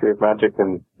done History of Magic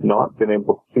and not been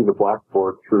able to see the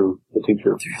blackboard through the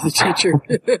teacher. The teacher.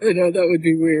 No, that would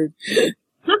be weird.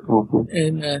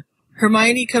 And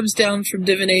Hermione comes down from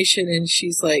divination and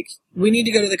she's like, we need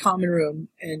to go to the common room.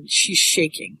 And she's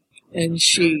shaking. And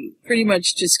she pretty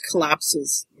much just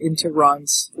collapses into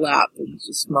Ron's lap and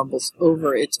just mumbles,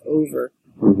 over, it's over.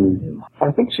 Mm-hmm.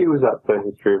 I think she was at the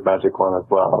History of Magic one as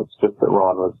well. It's just that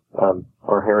Ron was,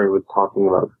 or Harry was talking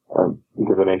about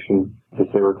divination,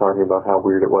 because they were talking about how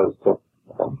weird it was to,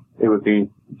 it would be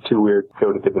too weird to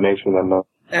go to divination and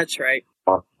That's right.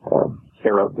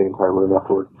 Air out the entire room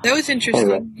afterwards. That was interesting.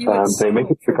 Anyway, they make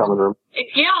it to the common room.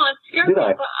 Yeah, it scared me.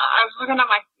 I was looking at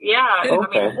my,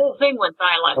 Okay. I mean, the whole thing went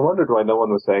silent. I wondered why no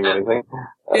one was saying anything.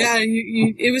 Yeah,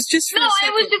 it was just for No,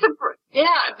 it was just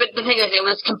but the thing is, it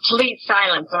was complete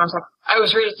silence, and I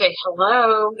was ready to say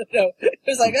hello. No, it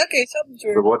was like, okay, something's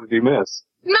weird. So what did you miss?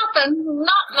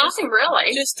 Nothing really.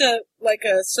 Just like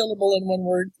a syllable in one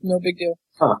word, no big deal.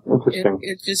 Huh, interesting.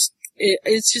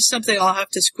 It's just something I'll have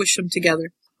to squish them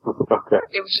together. Okay.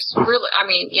 It was just really,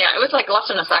 it was like less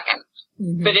than a second.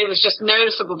 Mm-hmm. But it was just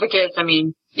noticeable because,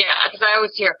 because I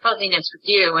always hear fuzziness with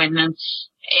you, and then,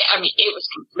 it was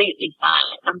completely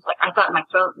silent. I was like, I thought my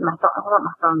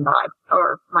phone died,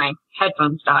 or my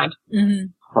headphones died. Mm-hmm.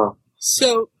 Huh.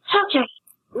 So, okay.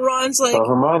 Ron's like... So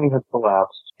Hermione has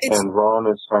collapsed, and Ron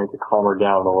is trying to calm her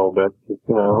down a little bit.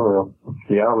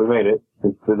 Yeah, we made it.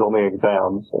 There's only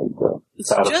exams, and it's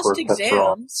that, just of course,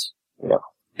 exams. Yeah.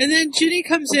 And then Ginny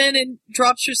comes in and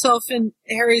drops herself in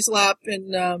Harry's lap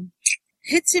and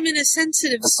hits him in a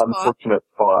sensitive spot. Unfortunate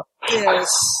spot. Yes,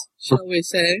 shall we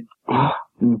say.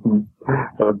 Mm-hmm.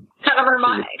 Kind of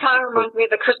reminds me of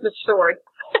the Christmas Story.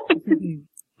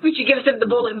 Would you give him the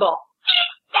bowling ball?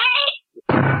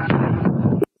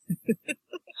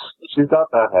 She's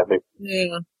not that heavy.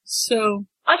 Yeah, so...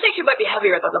 I think she might be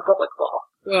heavier than the bowling ball.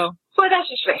 Well... But that's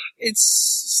just me. It's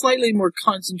slightly more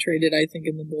concentrated, I think,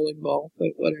 in the bowling ball, but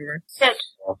whatever. Yes.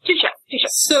 Touche.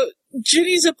 So,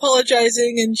 Ginny's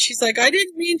apologizing, and she's like, I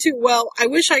didn't mean to. Well, I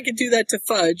wish I could do that to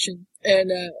Fudge.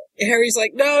 And Harry's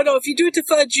like, no, if you do it to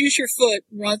Fudge, use your foot.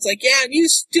 And Ron's like, yeah, and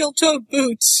use steel-toed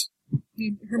boots.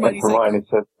 And Hermione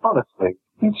said, honestly,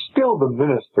 he's still the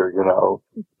minister, you know.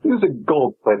 Use a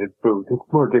gold-plated boot.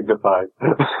 It's more dignified.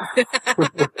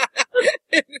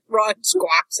 Ron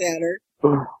squawks at her.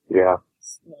 Yeah.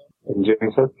 And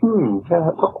Ginny says,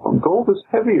 gold is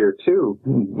heavier, too.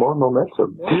 More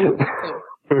momentum.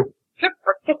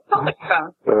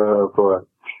 Oh, boy.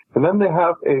 And then they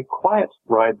have a quiet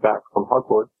ride back from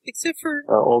Hogwarts. Except for...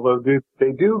 although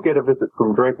they do get a visit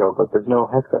from Draco, but there's no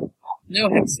hexing. No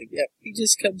hexing, yeah. He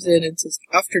just comes in and says,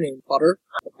 afternoon, Potter.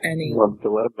 And he wants to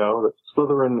let him know that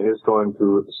Slytherin is going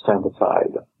to stand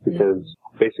aside, because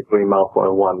basically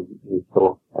Malfoy won his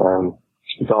little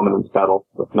dominance battle,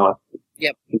 but not...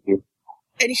 Yep.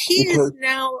 And he is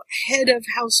now head of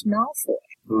House Malfoy.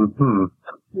 Mm-hmm.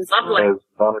 Lovely. As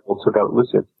McGonagall took out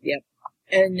Lucius. Yep.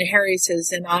 And Harry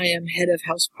says, and I am head of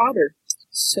House Potter.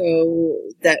 So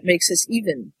that makes us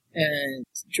even. And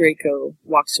Draco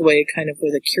walks away kind of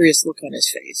with a curious look on his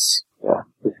face. Yeah.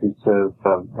 He says,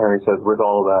 Harry says, with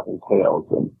all that entails,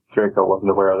 and Draco wasn't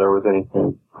aware there was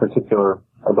anything particular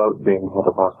about being head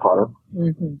of House Potter.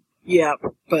 Mm-hmm. Yeah,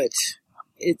 but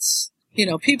it's,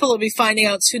 people will be finding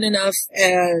out soon enough,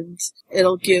 and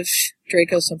it'll give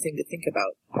Draco something to think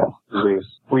about. Yeah.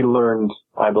 We learned,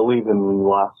 I believe in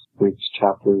last week's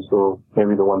chapters, or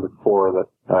maybe the one before, that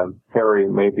Harry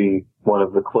may be one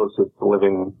of the closest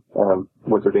living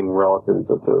wizarding relatives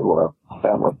of the royal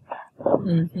family.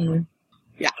 Mm-hmm.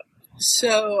 Yeah.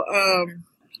 So,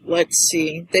 let's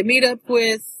see. They meet up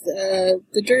with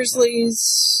the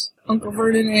Dursleys, Uncle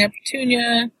Vernon and Aunt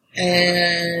Petunia,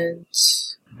 and...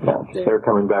 Yeah, they're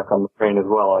coming back on the train as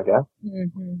well, I guess.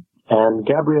 Mm-hmm. And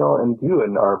Gabrielle and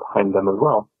Ewan are behind them as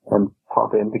well, and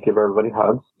pop in to give everybody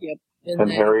hugs. Yep.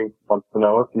 And Harry wants to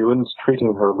know if Ewan's treating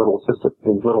his little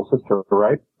sister,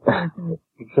 right? Mm-hmm.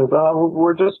 He says,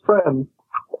 we're just friends.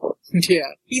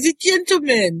 Yeah. He's a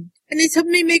gentleman, and he's helped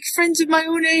me make friends of my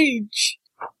own age.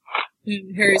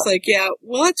 And Harry's like, yeah,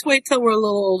 well, let's wait till we're a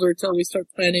little older till we start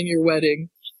planning your wedding.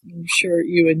 I'm sure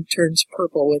Ewan turns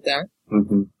purple with that.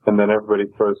 Mm-hmm. And then everybody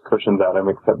throws cushions at him,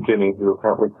 except Ginny, who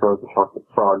apparently throws a chocolate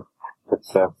frog that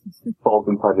falls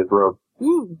inside his robe.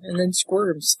 Ooh, and then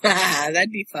squirms.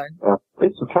 That'd be fun.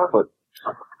 It's some chocolate.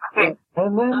 Okay.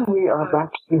 And then we are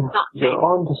back to, we're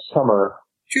on to summer.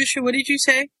 Trisha, what did you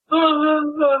say? I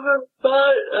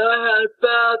had a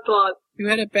bad thought. You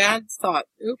had a bad thought.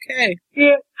 Okay.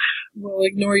 Yeah. We'll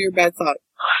ignore your bad thought.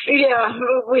 Yeah,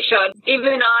 we should.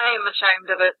 Even I am ashamed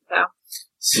of it,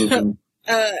 so.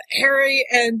 Harry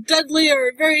and Dudley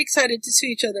are very excited to see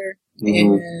each other.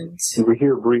 Mhm. And We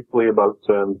hear briefly about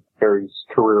Harry's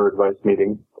career advice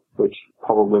meeting, which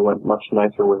probably went much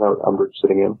nicer without Umbridge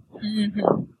sitting in.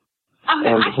 mhm. And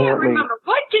I can't apparently- remember.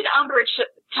 What did Umbridge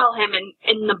tell him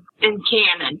in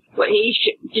canon? What he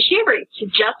should? Did she ever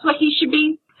suggest what he should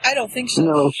be? I don't think so.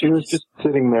 No, she was just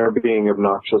sitting there being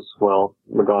obnoxious while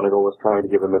McGonagall was trying to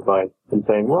give him advice and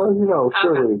saying, well,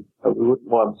 surely we wouldn't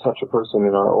want such a person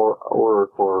in our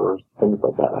oracle or things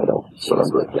like that. I don't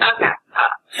remember. Okay.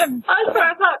 That's what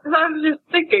I thought, because I was just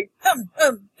thinking.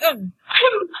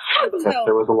 Yeah,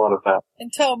 there was a lot of that.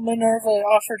 Until Minerva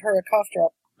offered her a cough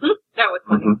drop. That was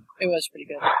funny. Mhm. It was pretty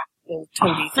good. Little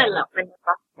toady I thing. love Minerva.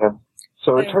 Yeah.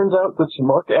 So it turns out that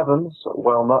Mark Evans,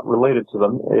 while not related to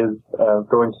them, is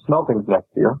going to Smeltings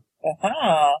next year.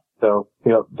 Uh-huh. So,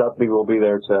 Dudley will be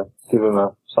there to give him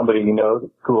somebody he knows at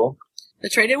school.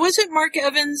 That's right. It wasn't Mark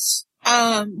Evans,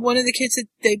 one of the kids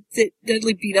that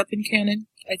Dudley beat up in canon.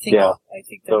 I think. Yeah. I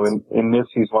think So that's. in this,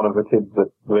 he's one of the kids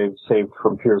that they've saved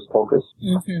from Piers Polkus.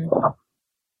 Mm-hmm.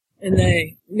 And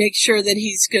they make sure that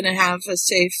he's going to have a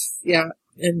safe. Yeah.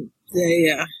 And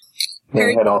they.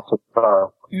 They head off to the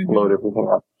car, Mhm. load everything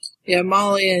up. Yeah,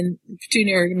 Molly and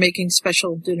Petunia are making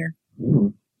special dinner.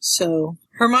 Mhm. So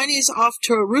Hermione's off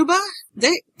to Aruba. They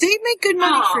make good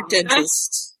money for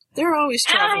dentists. They're always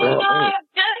traveling.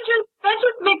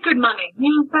 Dentists make good money.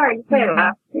 Sorry to say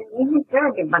that. They make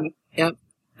very good money. Yep.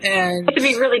 And It could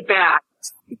be really bad.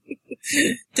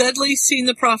 Dudley's seen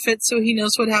the prophet, so he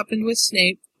knows what happened with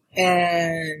Snape.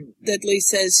 And Dudley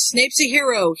says, Snape's a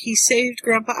hero. He saved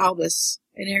Grandpa Albus.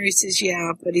 And Harry says,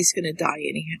 yeah, but he's going to die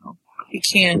anyhow. He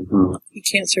can't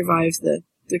survive the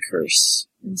curse.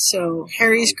 And so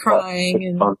Harry's crying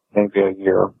and Maybe a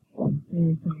year.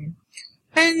 Mhm.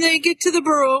 And they get to the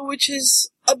burrow, which is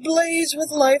ablaze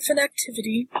with life and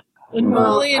activity. And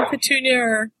Molly and Petunia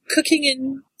are cooking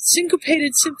in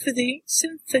syncopated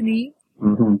symphony.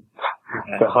 Mm-hmm.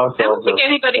 The house I don't elves think are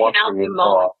anybody can watching outdo in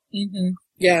Molly. awe. Mm-hmm.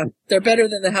 Yeah, they're better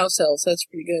than the house elves. That's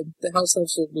pretty good. The house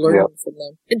elves are learning from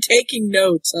them and taking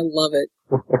notes. I love it.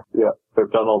 Yeah,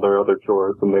 they've done all their other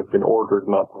chores and they've been ordered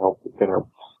not to help with dinner.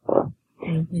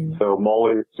 Mm-hmm. So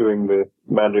Molly is doing the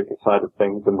magic side of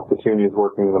things and Petunia is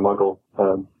working the Muggle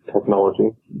technology.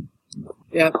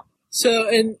 Yep. So,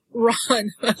 and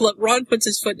Ron, Ron puts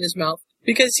his foot in his mouth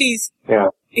because he's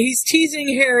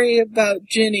teasing Harry about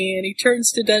Ginny, and he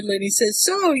turns to Dudley and he says,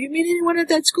 so, you meet anyone at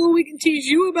that school we can tease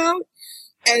you about?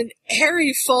 And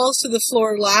Harry falls to the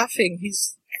floor laughing.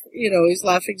 He's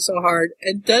laughing so hard.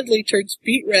 And Dudley turns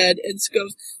beet red and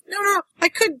goes, no, I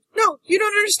couldn't. No, you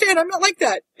don't understand. I'm not like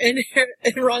that. And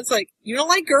Ron's like, you don't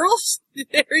like girls?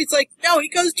 And Harry's like, no, he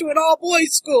goes to an all-boys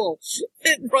school.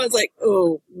 And Ron's like,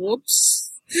 oh,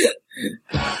 whoops.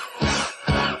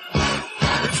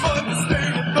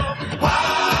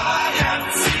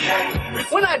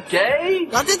 We're not gay.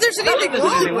 Not that there's anything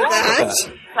wrong with that.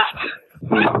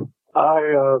 I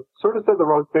sort of said the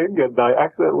wrong thing, and I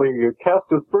accidentally cast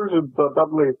aspersions on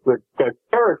Dudley's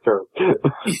character.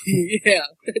 Yeah,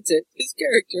 that's it. His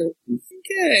character.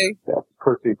 Okay. Yeah,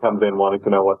 Percy comes in wanting to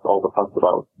know what all the fuss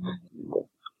about.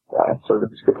 I sort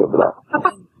of skipped over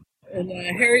that. And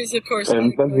Harry's, of course...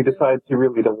 And then he decides he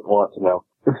really doesn't want to know.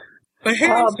 But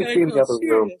Harry's I'll be in the other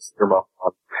room. Your mouth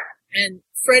on. And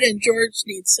Fred and George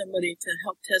need somebody to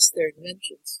help test their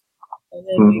inventions. And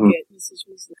then we get Mrs.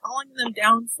 Weasley calling them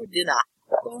down for dinner.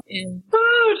 And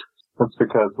That's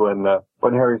because when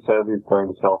Harry says he's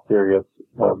going to tell Sirius,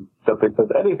 Dudley says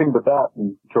anything but that,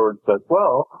 and George says,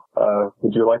 well,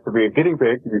 would you like to be a guinea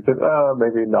pig? And he said,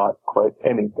 maybe not quite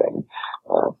anything.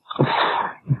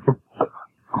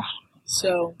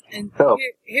 so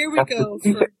here we that's go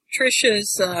the- for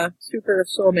Trisha's super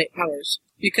soulmate powers.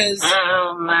 Because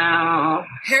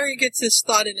Harry gets this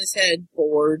thought in his head.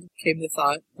 Bored, came the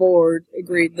thought. Bored,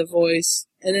 agreed the voice.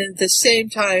 And then at the same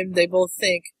time, they both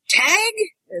think, tag?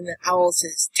 And the owl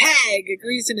says, tag,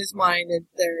 agrees in his mind, and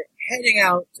they're heading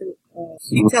out to,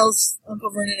 he tells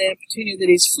Uncle Vernon and Aunt Petunia that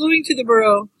he's fleeing to the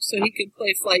burrow so he can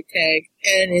play flight tag.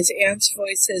 And his aunt's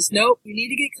voice says, nope, we need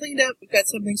to get cleaned up. We've got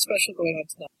something special going on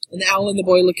tonight. And the owl and the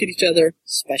boy look at each other.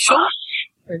 Special?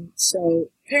 And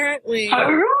so, apparently...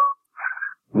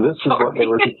 This is what they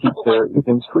were to keep their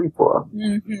evenings free for.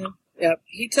 Mm-hmm. Yep.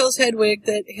 He tells Hedwig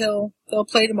that they'll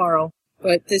play tomorrow,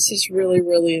 but this is really,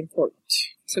 really important.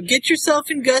 So get yourself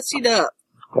and gussied up.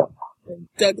 Yeah. And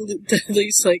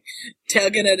Dudley's like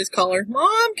tugging at his collar.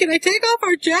 Mom, can I take off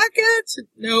our jackets?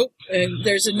 Nope. And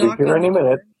there's a knock on the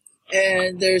door.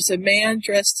 And there's a man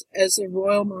dressed as the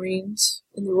Royal Marines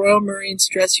in the Royal Marines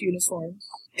dress uniform.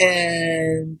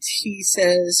 And he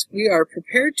says, we are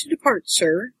prepared to depart,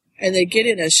 sir. and they get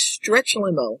in a stretch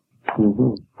limo.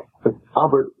 Mm-hmm. It's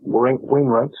Albert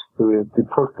Wainwright, who is the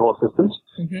protocol assistant,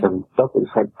 and Dudley's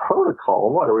like,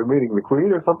 protocol? What, are we meeting the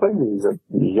Queen or something? And he's like,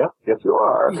 yes you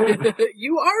are.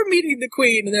 You are meeting the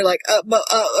Queen, and they're like, what?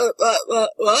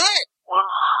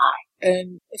 Why?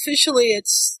 And officially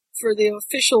it's for the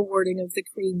official wording of the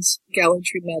Queen's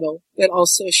Gallantry Medal, but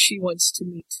also she wants to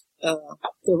meet the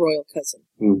royal cousin.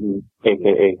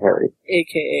 A.K.A. Harry.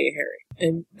 A.K.A. Harry.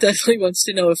 And Dudley wants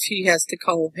to know if he has to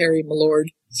call Harry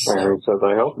Milord. So. Harry says,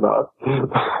 I hope not.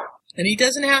 And he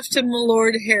doesn't have to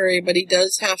Milord Harry, but he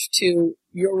does have to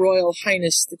Your Royal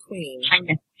Highness the Queen.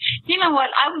 You know what?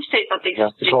 I would say something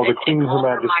stupid. Yeah, call the Queen Her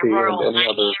Majesty and any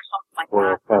other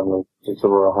royal family. It's the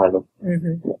Royal Highness.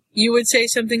 Yeah. You would say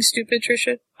something stupid,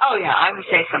 Tricia? Oh, yeah, I would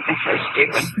say something so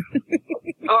stupid.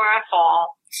 Or I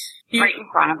fall right in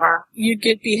front of her. You'd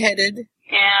get beheaded.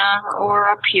 Yeah,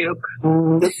 or a puke.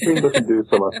 This Queen doesn't do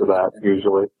so much of that,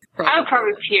 usually. I would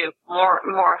probably puke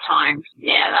more times.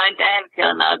 Yeah, I am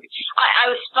feeling that. I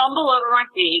would stumble over my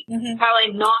feet,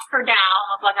 probably knock her down,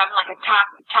 look like I'm like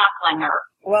tackling her.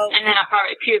 Well, and then I'll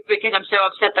probably puke because I'm so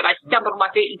upset that I stumbled on my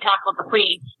feet and tackled the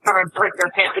Queen, or break her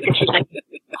hip because she's like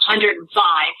 105.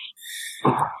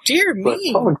 Dear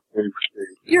me.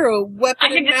 You're a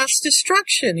weapon of mass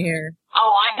destruction here.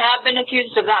 Oh, I have been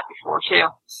accused of that before, too.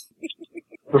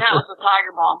 That was a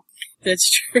tiger bomb. That's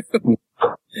true.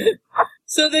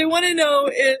 So they want to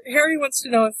know, Harry wants to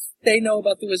know if they know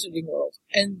about the Wizarding World.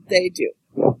 And they do.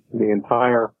 The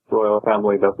entire royal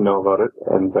family doesn't know about it,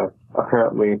 and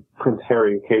apparently Prince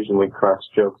Harry occasionally cracks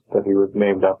jokes that he was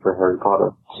named after Harry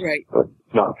Potter. Right. But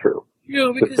it's not true.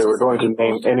 No, because if they were going to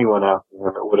name anyone after him,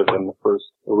 it would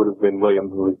have been William,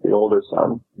 who was the older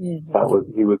son. He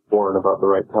was born about the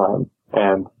right time.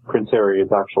 And Prince Harry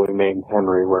is actually named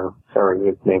Henry, where Harry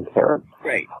is named Harry.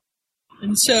 Right.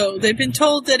 And so they've been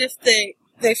told that if they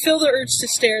feel the urge to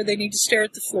stare, they need to stare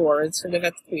at the floor instead of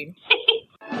at the Queen.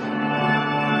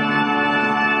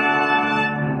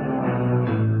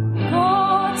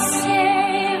 God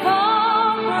save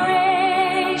our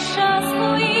gracious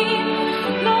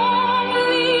Queen, long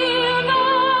live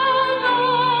our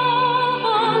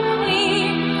noble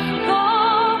Queen,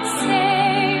 God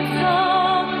save the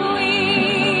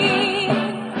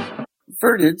Queen.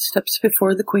 Vernon steps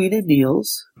before the Queen and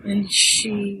kneels. And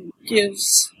she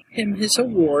gives him his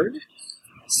award.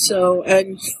 So,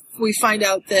 and we find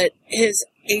out that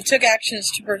he took actions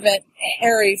to prevent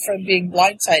Harry from being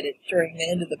blindsided during the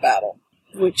end of the battle,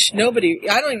 which I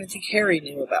don't even think Harry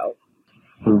knew about.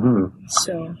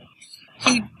 So,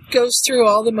 he goes through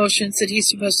all the motions that he's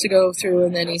supposed to go through,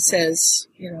 and then he says,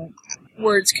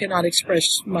 words cannot express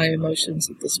my emotions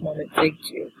at this moment,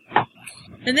 thank you.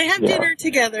 And they have dinner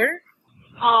together.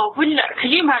 Oh, could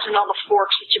you imagine all the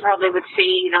forks that you probably would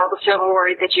see, all the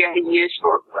silverware that you had to use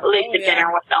for at least a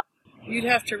dinner with them? You'd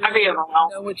have to really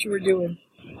know what you were doing.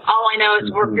 All I know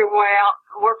is work your way out,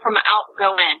 work from out,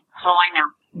 go in. That's all I know.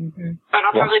 But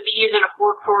I'll probably be using a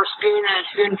fork for a spoon and a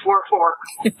spoon for a fork.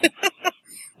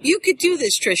 You could do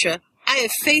this, Tricia. I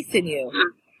have faith in you.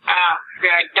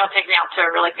 Good. Don't take me out to a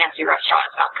really fancy restaurant.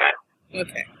 It's not good.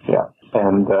 Okay. Yeah.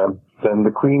 And then the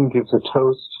Queen gives a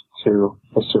toast to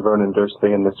Mr. Vernon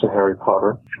Dursley and Mr. Harry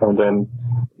Potter, and then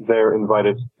they're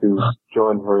invited to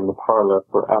join her in the parlor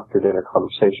for after-dinner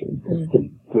conversation.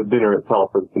 The dinner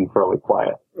itself has been fairly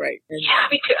quiet. Right. Yeah,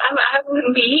 me too. I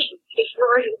wouldn't be eating if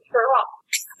you're ready to throw up.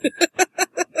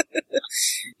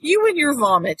 You and your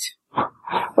vomit.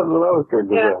 That's what I was going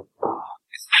to say.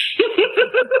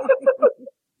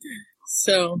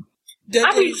 So,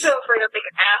 I'd be so afraid of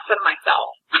making an ass of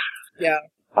myself. Yeah.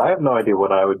 I have no idea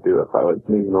what I would do if I was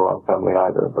meeting the wrong family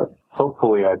either, but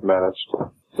hopefully I'd manage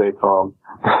to stay calm.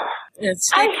 And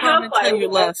stay calm until you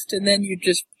left, and then you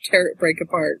just break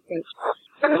apart.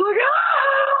 But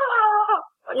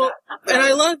well, and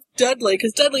I love Dudley,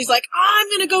 because Dudley's like, I'm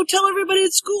going to go tell everybody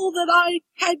at school that I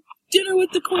had dinner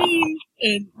with the Queen.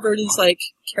 And Vernon's like,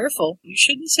 careful, you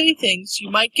shouldn't say things.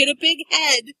 You might get a big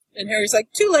head. And Harry's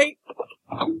like, too late.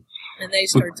 And they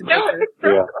start to bicker.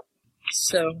 Yeah.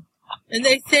 So, and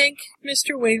they thank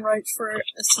Mr. Wainwright for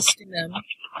assisting them.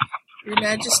 Your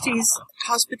Majesty's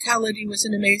hospitality was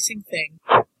an amazing thing.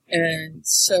 And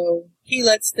so he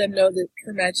lets them know that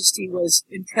Her Majesty was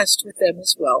impressed with them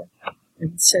as well.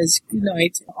 And says good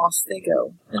night, and off they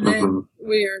go. And then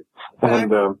we're back.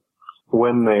 And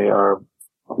when they are,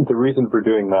 the reason for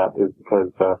doing that is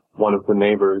because one of the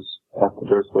neighbors at the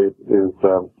Dursleys is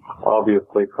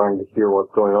obviously trying to hear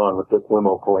what's going on with this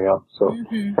limo pulling up. So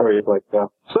Harry's like,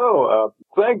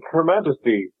 thank Her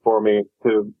Majesty for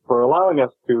allowing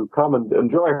us to come and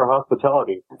enjoy her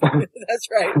hospitality. That's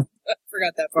right. I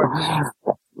forgot that part.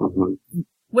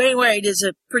 Wayne Wade is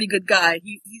a pretty good guy.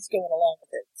 He's going along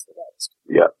with it. So that was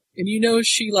cool. Yeah. And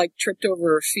she tripped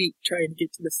over her feet trying to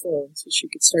get to the phone so she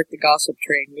could start the gossip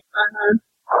train.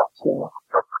 So,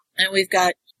 and we've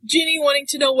got Ginny wanting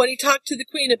to know what he talked to the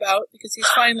Queen about because he's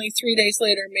finally 3 days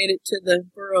later made it to the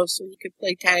burrow so he could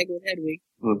play tag with Hedwig.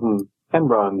 Mm-hmm. And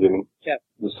Ron, Ginny. Yep.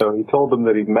 So he told them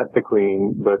that he'd met the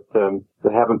Queen, but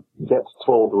they haven't yet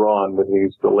told Ron that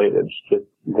he's related.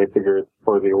 They figure it's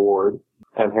for the award.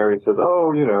 And Harry says,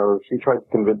 "Oh, she tried to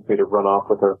convince me to run off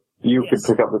with her. You could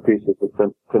pick up the pieces with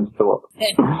Prince Philip."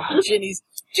 Ginny's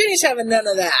having none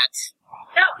of that.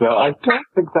 No, I don't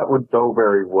think that would go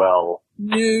very well.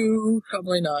 No,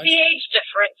 probably not. The age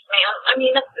difference, man. I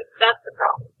mean, that's the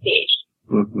problem. The age.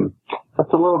 Mm-hmm.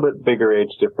 That's a little bit bigger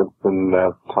age difference than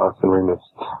Tonks and Remus.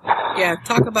 Yeah,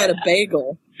 talk about a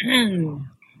bagel.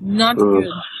 Not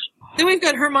good. Then we've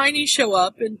got Hermione show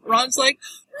up, and Ron's like,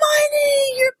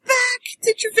 "Hermione, you're back!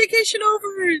 Did your vacation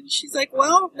over?" And she's like,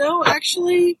 "Well, no,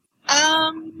 actually,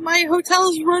 my hotel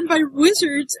is run by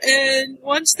wizards, and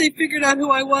once they figured out who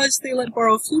I was, they let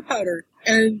borrow flu powder.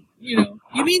 And, you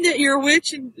mean that you're a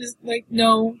witch?" And is like,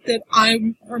 "No, that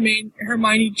I'm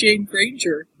Hermione Jane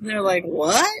Granger." And they're like,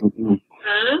 "What?" Mm-hmm.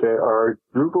 There are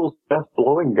Google's best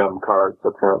blowing gum cards,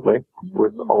 apparently,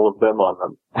 with all of them on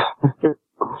them.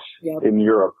 In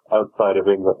Europe, outside of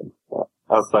England,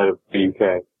 outside of the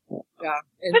UK. Yeah.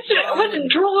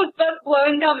 Wasn't Drool's best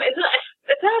blowing gum? Is that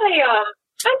that's not a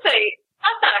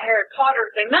Harry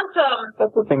Potter thing.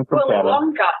 That's a thing from Willy Canada.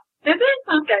 Wonka. Is it?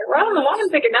 Okay. Well, I'm the one I'm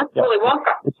thinking that's Willy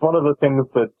Wonka. It's one of the things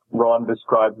that Ron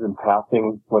describes in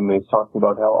passing when he's talking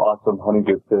about how awesome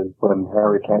Honeygoose is when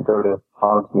Harry can't go to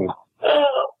Hogsmeade.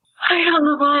 I don't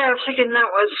know why I was thinking that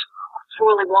was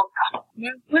Willy Wonka.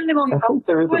 Willy Wonka. I think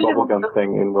there is a bubblegum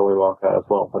thing in Willy Wonka as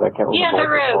well, but I can't remember. Yeah,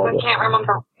 there is. I can't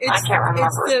remember. It's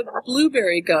the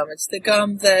blueberry gum. It's the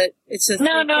gum that it's a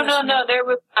No. There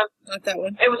was not that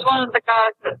one. It was one of the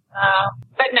guys that.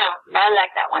 But no, I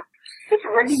like that one. It's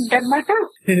running down my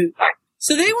throat.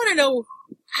 So they want to know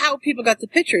how people got the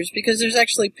pictures because there's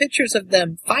actually pictures of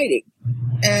them fighting,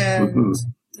 and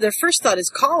their first thought is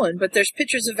Colin, but there's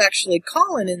pictures of actually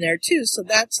Colin in there too, so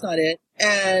that's not it.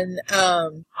 And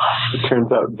it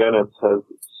turns out Dennis has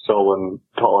stolen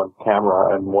Colin's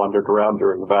camera and wandered around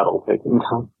during the battle, taking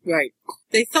them. Right.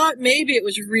 They thought maybe it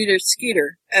was Rita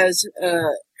Skeeter as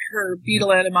her beetle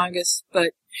animagus,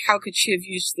 but how could she have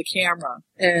used the camera?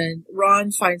 And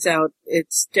Ron finds out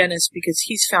it's Dennis because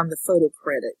he's found the photo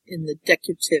credit in the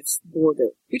Decutive's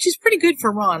border, which is pretty good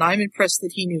for Ron. I'm impressed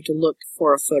that he knew to look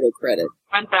for a photo credit.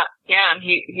 And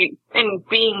he and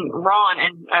being Ron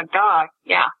and a dog,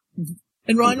 yeah.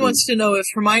 And Ron wants to know if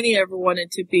Hermione ever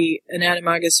wanted to be an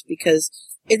animagus because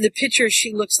in the picture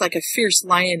she looks like a fierce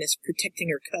lioness protecting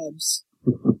her cubs.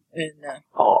 And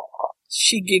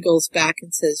she giggles back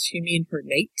and says, "You mean her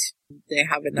mate?" They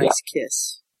have a nice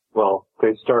kiss. Well,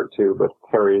 they start to, but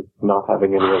Harry's not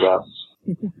having any of that.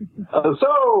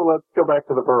 So, let's go back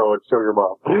to the burrow and show your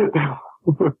mom.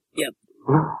 Yep.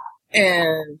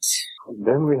 And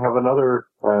then we have another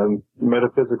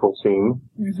metaphysical scene.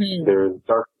 Mm-hmm. There's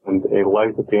dark and a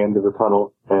light at the end of the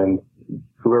tunnel, and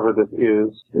whoever this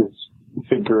is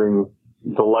figuring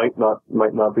the light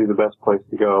might not be the best place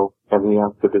to go, and he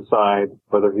has to decide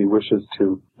whether he wishes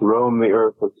to roam the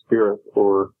earth of spirit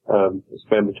or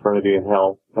spend eternity in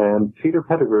hell. And Peter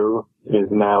Pettigrew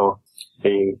is now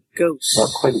a ghost.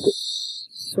 Not quite a ghost.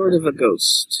 Sort of a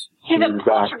ghost. He's a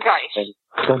poltergeist.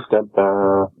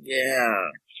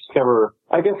 Yeah.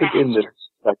 I guess it's in this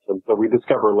section, but we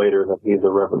discover later that he's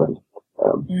a revenant.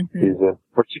 He's a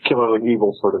particularly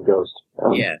evil sort of ghost.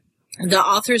 Yeah. The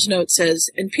author's note says,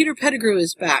 and Pettigrew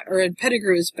is back,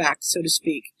 so to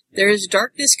speak. There is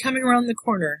darkness coming around the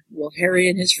corner. Will Harry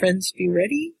and his friends be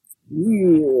ready?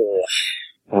 Ooh.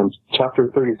 And chapter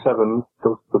 37,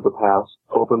 Ghosts of the Past,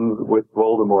 opens with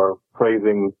Voldemort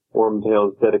praising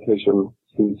Wormtail's dedication.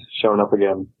 He's shown up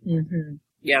again. Mm-hmm.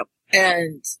 Yep.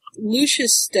 And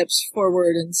Lucius steps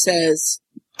forward and says,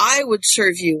 "I would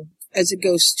serve you as a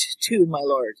ghost too, my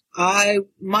lord.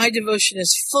 My devotion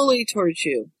is fully towards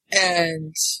you."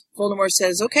 And Voldemort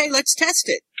says, "Okay, let's test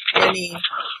it." And he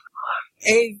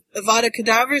Avada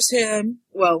Kedavra's him,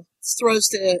 throws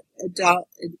the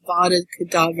Avada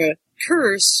Kedavra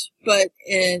curse,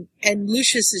 and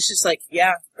Lucius is just like,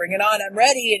 "Yeah, bring it on, I'm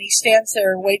ready." And he stands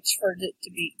there and waits for it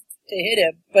to hit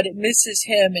him, but it misses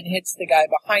him and hits the guy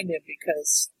behind him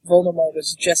because Voldemort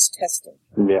was just testing.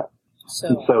 Yeah.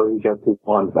 So he gets his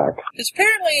wand back. Because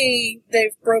apparently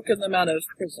they've broken them out of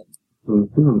prison.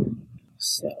 Mm-hmm.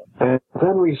 So. And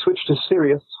then we switch to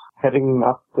Sirius, heading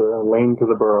up the lane to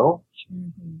the burrow.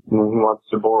 Mm-hmm. And he wants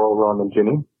to borrow Ron and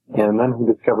Ginny. And then he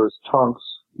discovers Tonks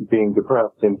being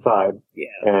depressed inside. Yeah.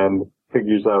 And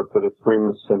figures out that it's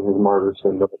Remus and his martyr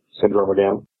syndrome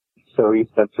again. So he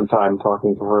spent some time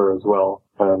talking to her as well.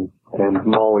 And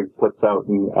Molly flips out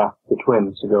and asks the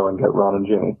twins to go and get Ron and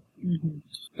Ginny. Mm-hmm.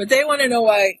 But they want to know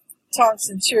why Tonks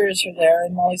and Sirius are there,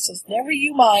 and Molly says, never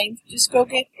you mind, just go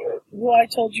get who I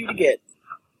told you to get.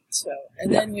 So,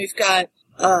 and then we've got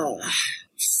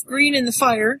Green in the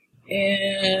Fire,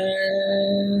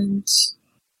 and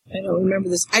I don't remember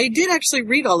this. I did actually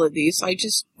read all of these. I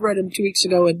just read them 2 weeks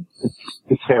ago and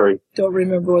It's Harry. Don't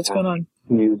remember what's going on.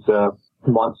 He's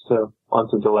wants to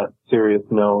let Sirius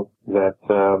know that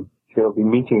he'll be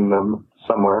meeting them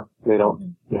somewhere. They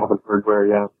haven't heard where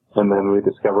yet. And then we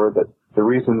discover that the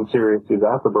reason Sirius is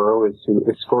at the Burrow is to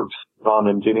escort Ron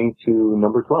and Ginny to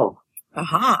number 12.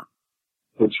 Aha.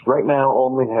 Which right now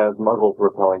only has Muggle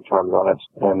repelling charms on it.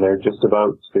 And they're just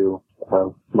about to,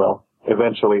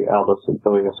 eventually Albus and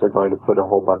Phileas are going to put a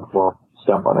whole bunch more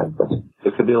stuff on it. But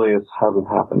the Fidelius hasn't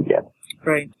happened yet.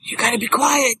 Right. You gotta be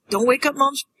quiet. Don't wake up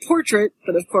Mom's portrait.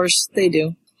 But of course they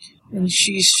do. And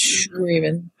she's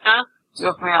screaming. Huh?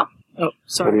 Oh,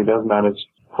 sorry. But he does manage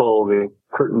to pull the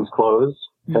curtains closed.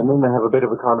 Mm-hmm. And then they have a bit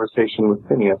of a conversation with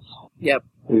Phineas. Yep.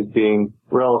 Who's being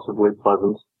relatively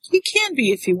pleasant. He can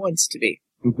be if he wants to be.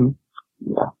 Mm-hmm.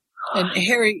 Yeah. And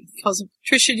Harry tells him,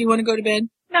 Tricia, do you want to go to bed?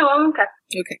 No, I'm okay.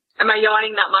 Okay. Am I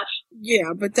yawning that much?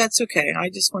 Yeah, but that's okay. I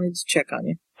just wanted to check on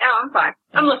you. No, I'm fine.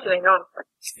 I'm listening. No,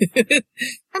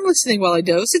 I'm listening while I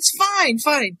dose. It's fine.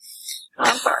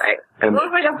 That's all right. As long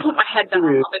as I don't put my head down,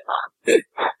 I'll be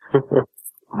fine.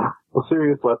 Well,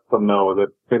 Sirius lets them know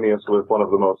that Phineas was one of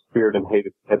the most feared and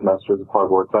hated headmasters of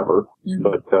Hogwarts ever. Mm-hmm.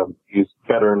 But he's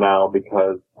better now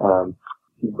because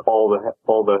all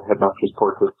the headmasters'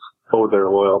 portraits owe their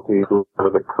loyalty to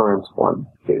the current one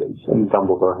is. And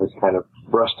Dumbledore has kind of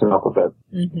brushed him up a bit.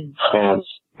 Mm-hmm. And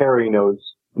Harry knows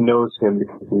him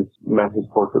because he's met his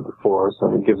portrait before, so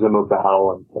he gives him a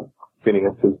bow, and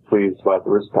Phineas is pleased by the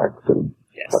respect and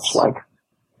such like.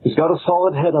 He's got a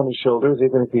solid head on his shoulders,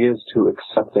 even if he is too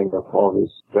accepting of all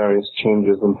these various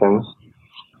changes and things.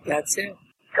 That's it.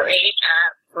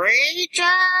 Creature!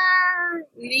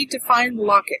 We need to find the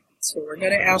locket, so we're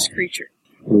going to ask Creature.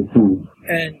 Mm-hmm.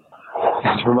 And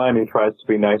Hermione tries to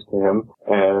be nice to him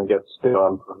and gets spit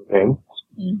on for her pain.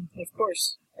 Of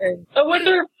course. And I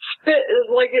wonder if it is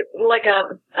like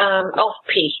a elf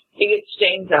pee. It gets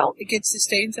stains out. It gets the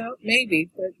stains out?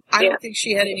 Maybe, but I don't think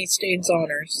she had any stains on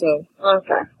her, so.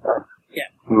 Okay.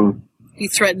 Yeah. He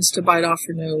threatens to bite off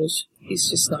her nose. He's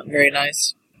just not very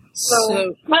nice.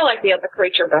 So I like the other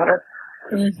creature better.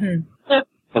 Mm-hmm. Yeah.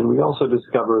 And we also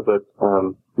discover that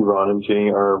Ron and Ginny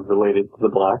are related to the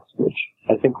Blacks, which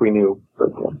I think we knew.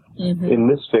 But in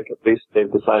this fic, at least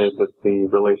they've decided that the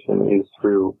relation is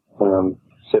through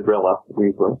Cinderella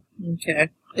Weasley. Okay.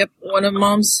 Yep, one of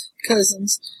Mom's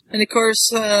cousins. And of course,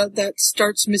 that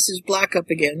starts Mrs. Black up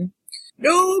again.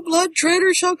 No blood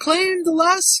traitor shall claim the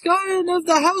last scion of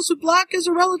the House of Black as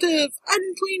a relative.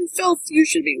 Unclean filth, you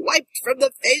should be wiped from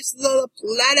the face of the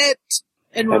planet.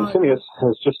 And Phineas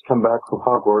has just come back from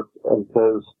Hogwarts and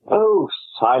says, "Oh,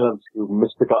 silence, you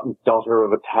misbegotten daughter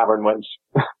of a tavern wench."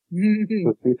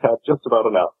 He's had just about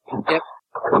enough. Yep.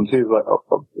 And she's like,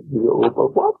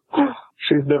 what?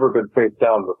 She's never been face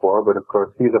down before, but of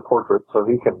course he's a portrait, so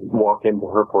he can walk into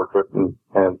her portrait and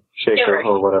shake her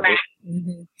or whatever.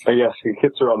 But yes, he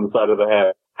hits her on the side of the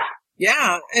head.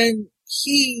 Yeah, and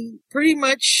he pretty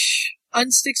much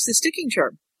unsticks the sticking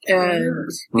charm.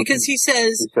 And because he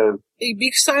says,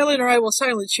 be silent or I will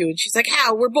silence you. And she's like,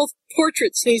 how? We're both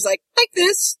portraits. And he's like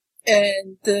this.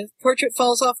 And the portrait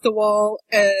falls off the wall,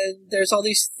 and there's all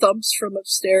these thumps from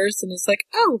upstairs, and it's like,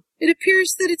 oh, it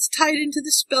appears that it's tied into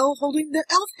the spell holding the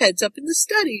elf heads up in the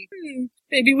study.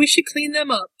 Maybe we should clean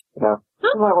them up. Yeah.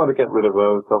 I might want to get rid of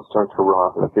those. They'll start to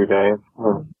rot in a few days.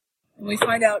 And we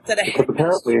find out that a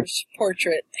headmaster's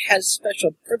portrait has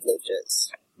special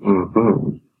privileges.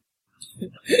 Mm-hmm.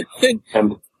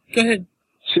 And go ahead.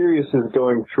 Sirius is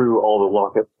going through all the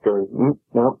lockets, going,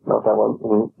 no, not that one,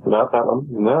 not that one,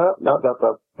 no, not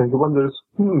that. And he wonders,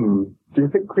 do you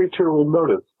think Creature will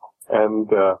notice? And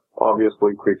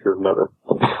obviously Creature noticed.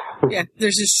 Yeah,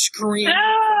 there's a scream,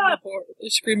 a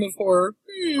scream of horror.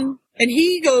 And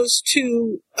he goes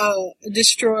to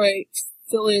destroy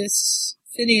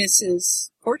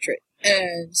Phineas's portrait.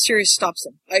 And Sirius stops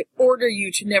him. I order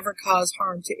you to never cause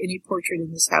harm to any portrait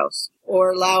in this house, or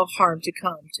allow harm to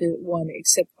come to one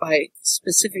except by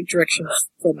specific direction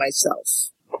from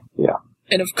myself. Yeah.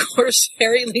 And of course,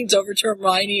 Harry leans over to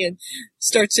Hermione and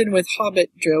starts in with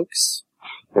Hobbit jokes.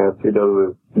 Yes, he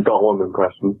does his Gollum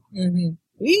impression.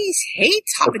 We hate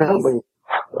Hobbit.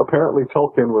 apparently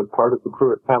Tolkien was part of the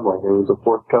Pruitt family. He was a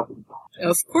fourth cousin.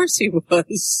 Of course he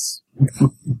was.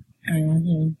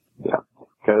 Mm-hmm. Yeah,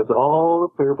 because all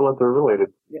the purebloods are related.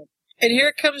 Yep. And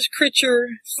here comes Critcher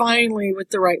finally with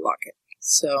the right locket.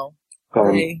 So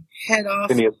they head off.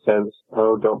 Phineas says,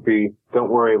 "Oh, don't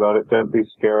worry about it. Don't be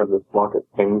scared of this locket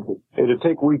thing. It'd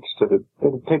take weeks to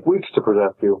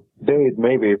possess you. Days,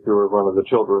 maybe, if you were one of the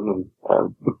children."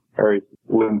 And Harry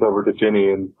leans over to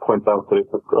Ginny and points out that it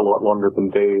took a lot longer than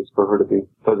days for her to be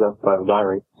possessed by the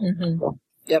diary. Mm-hmm. So.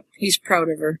 Yep, he's proud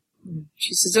of her.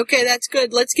 She says, "Okay, that's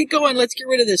good. Let's get going. Let's get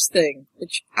rid of this thing."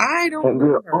 Which I don't And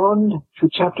we're remember. on to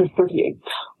chapter 38.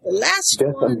 The last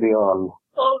Death one. and Beyond.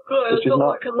 Oh, good. Which is That's all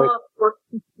not I can quite- laugh for.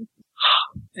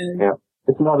 Yeah.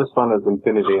 It's not as fun as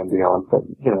Infinity and Beyond, but,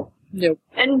 you know. Nope.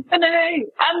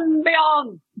 Infinity and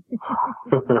beyond.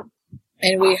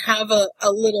 And we have a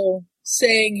little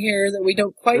saying here that we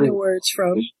don't quite know where it's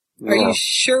from. Are you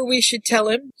sure we should tell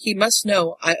him? He must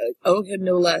know. I owe him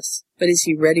no less. But is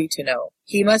he ready to know?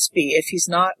 He must be. If he's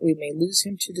not, we may lose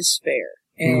him to despair.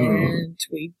 And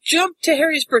we jump to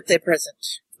Harry's birthday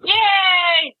present.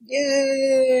 Yay!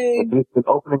 Yay! He's been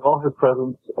opening all his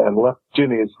presents and left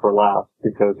Ginny's for last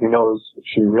because he knows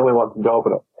she really wants him to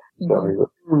open it. So he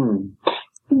goes,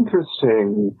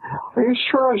 interesting. Are you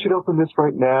sure I should open this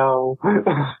right now?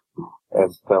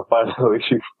 And so finally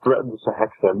she threatens to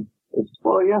hex him. It's,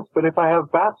 well, yes, but if I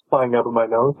have bats flying out of my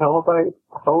nose, how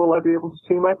will I be able to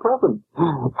see my present?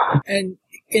 And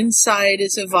inside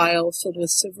is a vial filled with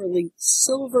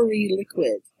silvery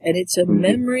liquid. And it's a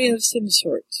memory of some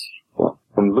sort. Yeah.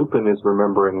 And Lupin is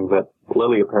remembering that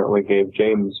Lily apparently gave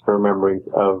James her memories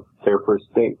of their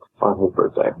first date on his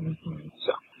birthday. Mm-hmm.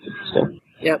 So, interesting.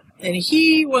 Yep. And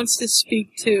he wants to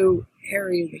speak to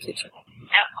Harry in the kitchen.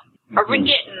 Yep. Are we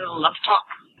getting enough talk?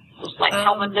 Just like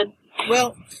Calvin did?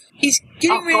 Well, he's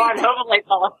getting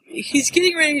He's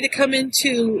getting ready to come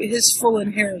into his full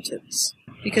inheritance.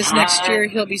 Because next year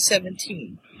he'll be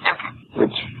 17.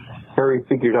 Which Harry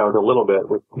figured out a little bit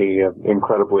with the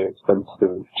incredibly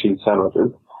expensive cheese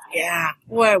sandwiches. Yeah.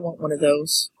 Boy, I want one of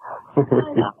those. Oh,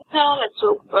 that's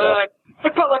so good.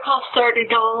 It probably cost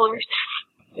 $30.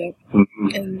 Yep. Mm-hmm.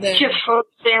 And then Just for a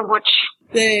sandwich.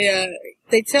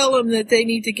 they tell him that they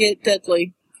need to get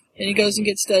Dudley. And he goes and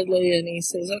gets Dudley, and he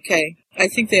says, okay, I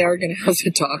think they are going to have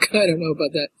to talk. I don't know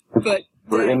about that. But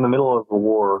we're in the middle of a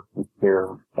war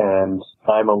here, and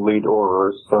I'm a lead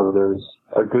orer, so there's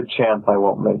a good chance I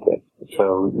won't make it.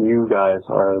 So you guys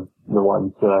are the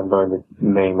ones that I'm going to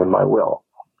name in my will.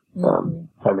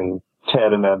 I mean,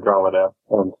 Ted and Andromeda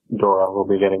and Dora will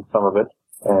be getting some of it,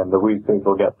 and the Weasleys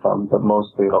will get some, but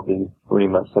mostly it'll be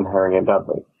Remus and Harry and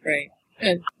Dudley. Right.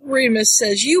 And Remus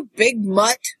says, you big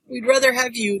mutt, we'd rather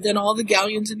have you than all the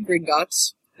Galleons and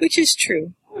Gringotts. Which is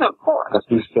true. Of course.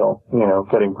 He's still,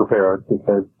 getting prepared,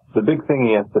 because the big thing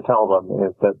he has to tell them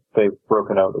is that they've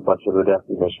broken out a bunch of the Death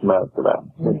Eaters from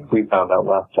Azkaban. We found out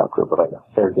last chapter, but I guess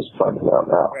they're just finding out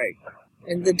now. Right.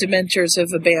 And the Dementors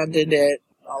have abandoned it,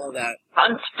 all of that.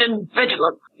 Constant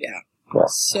vigilance. Yeah.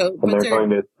 So, and they're going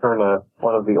to turn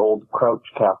one of the old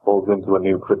Crouch castles into a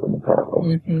new prison,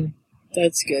 apparently. Mm-hmm.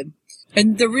 That's good.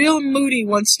 And the real Moody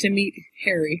wants to meet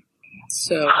Harry.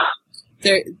 So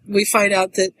we find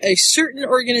out that a certain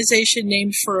organization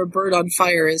named for a bird on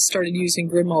fire has started using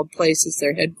Grimmauld Place as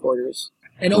their headquarters.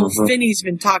 And old Finney's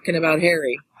been talking about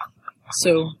Harry.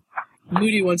 So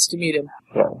Moody wants to meet him.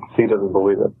 Yeah, he doesn't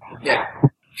believe it. Yeah.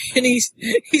 And he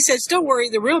says, don't worry,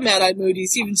 the real Mad-Eye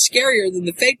Moody's even scarier than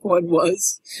the fake one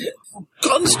was.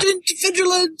 Constant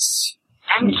vigilance!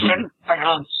 Constant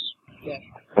vigilance. Yeah.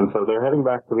 And so they're heading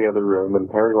back to the other room, and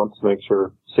Harry wants to make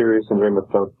sure Sirius and Remus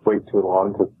don't wait too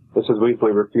long, because Mrs.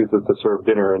 Weasley refuses to serve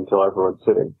dinner until everyone's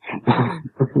sitting.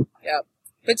 Yeah.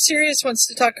 But Sirius wants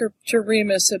to talk to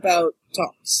Remus about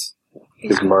Tonks.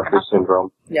 His Marker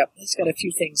syndrome. Yep, he's got a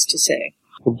few things to say.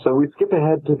 And so we skip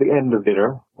ahead to the end of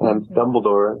dinner, and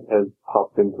Dumbledore has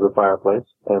popped into the fireplace,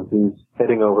 and he's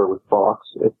heading over with Fawkes,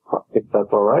 if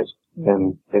that's all right.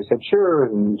 And they said, sure,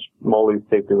 and Molly's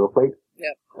taped him a plate.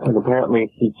 Yep. And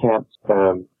apparently he can't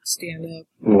stand up.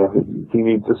 Yeah, he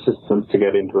needs assistance to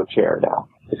get into a chair now.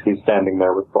 If he's standing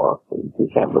there with Fawkes, and he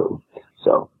can't move.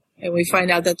 So. And we find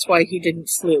out that's why he didn't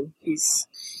flew. He's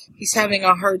having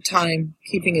a hard time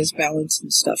keeping his balance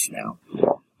and stuff now.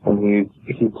 Yeah. And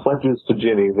he pledges to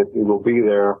Ginny that he will be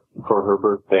there for her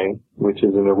birthday, which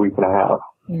is in a week and a half.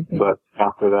 Mm-hmm. But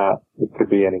after that, it could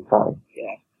be any time.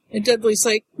 Yeah. And Dudley's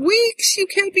like, weeks? You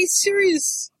can't be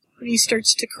serious. And he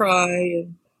starts to cry.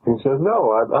 And he says,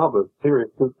 no, I'll be serious.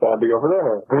 It's standing over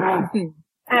there. I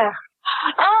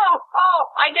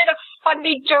did a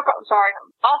funny joke. I'm sorry.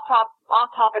 Off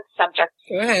topic subject.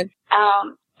 Go ahead.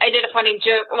 I did a funny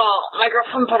joke. Well, my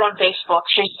girlfriend put on Facebook.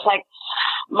 She's like,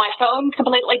 my phone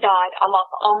completely died. I lost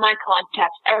all my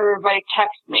contacts. Everybody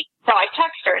text me. So I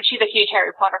text her, and she's a huge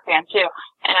Harry Potter fan, too.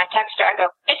 And I text her. I go,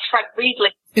 it's Fred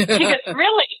Weasley. She goes,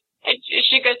 really? And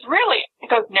she goes, really? I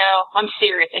go, no, I'm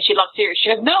serious. And she loves serious. She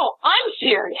goes, no, I'm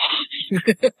serious.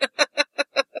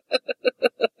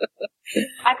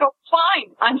 I go,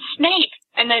 fine, I'm Snape.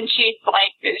 And then she's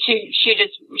like,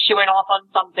 she went off on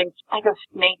something. I go,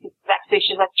 Snape is sexy.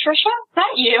 She's like, Trisha, is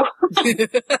that you?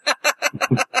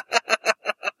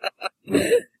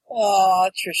 Oh,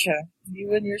 Trisha,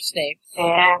 you and your Snape.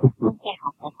 Yeah.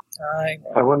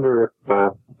 I wonder if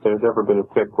there's ever been a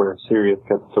fic where Sirius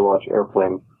gets to watch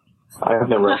Airplane. I have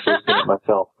never actually seen it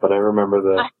myself, but I remember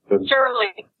the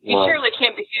Shirley. You surely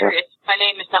can't be serious. My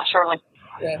name is not Shirley.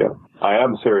 Yeah. I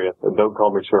am serious, and don't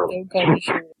call me Shirley. Don't call me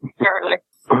Shirley. Shirley.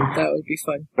 That would be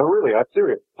fun. No, really, I'm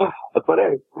serious. That's my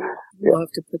name. We'll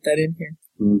have to put that in here.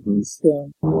 Mm-hmm.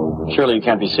 So. Surely you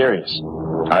can't be serious.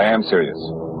 I am serious.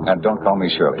 And don't call me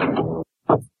Shirley.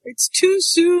 It's too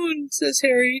soon, says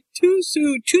Harry. Too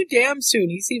soon. Too damn soon.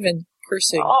 He's even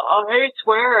cursing. Uh-oh, he's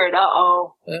swearing.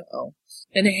 Uh-oh. Uh-oh.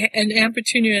 And Aunt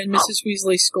Petunia and Mrs.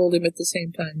 Weasley scold him at the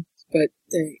same time. But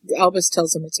Albus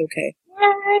tells him it's okay.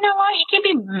 You know what? You can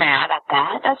be mad at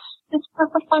that. That's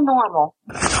perfectly normal.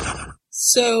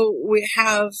 So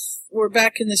we're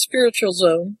back in the spiritual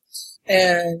zone,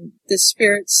 and the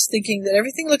spirit's thinking that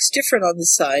everything looks different on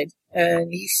this side,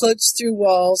 and he floats through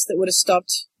walls that would have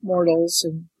stopped mortals,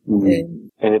 and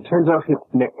it turns out it's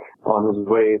Nick on his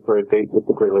way for a date with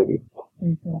the Grey Lady.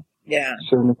 Mm-hmm. Yeah.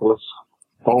 Sir Nicholas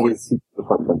always seeks the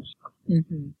front bench.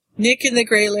 Mm-hmm. Nick and the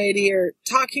Grey Lady are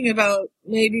talking about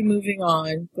maybe moving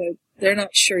on, but they're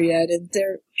not sure yet, and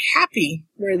they're happy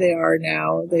where they are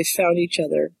now. They found each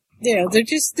other. Yeah, they're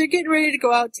getting ready to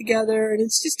go out together, and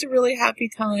it's just a really happy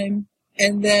time.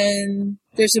 And then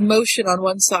there's emotion on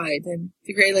one side, and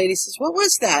the Grey Lady says, what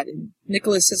was that? And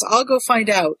Nicholas says, I'll go find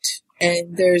out.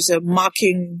 And there's a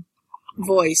mocking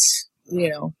voice,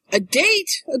 a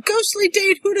date? A ghostly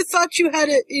date? Who'd have thought you had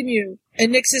it in you?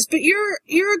 And Nick says, but you're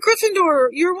a Gryffindor.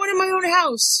 You're one in my own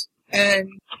house. And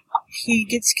he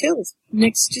gets killed.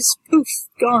 Nick's just poof,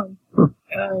 gone.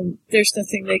 There's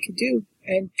nothing they could do.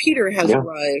 And Peter has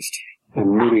arrived. And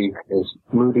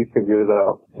Moody figures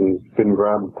out he's been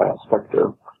grabbed by a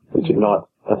specter, which is not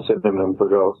a synonym for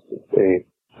ghost.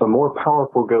 It's a more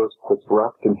powerful ghost that's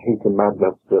wrapped in hate and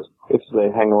madness that, if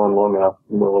they hang on long enough,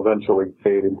 will eventually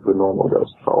fade into a normal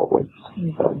ghost, probably.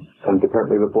 Mm-hmm. And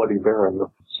apparently the Bloody Baron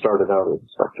started out as a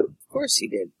specter. Of course he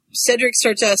did. Cedric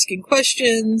starts asking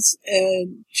questions,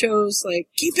 and Cho's like,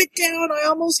 keep it down, I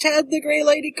almost had the Grey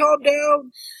Lady calm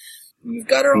down. You've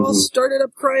got her all started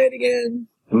up crying again.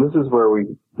 And this is where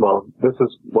this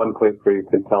is one place where you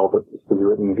can tell that this was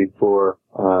written before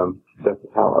Deathly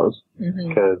Hallows,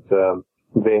 because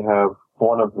they have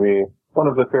one of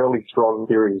the fairly strong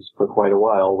theories for quite a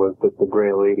while was that the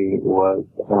Grey Lady was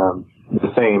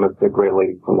the same as the Grey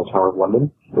Lady from the Tower of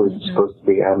London. It was supposed to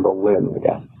be Anne Boleyn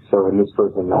again. So in this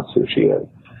version, that's who she is.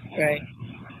 Right.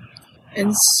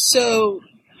 And so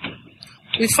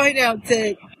we find out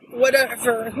that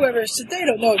whoever, so they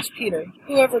don't know it's Peter,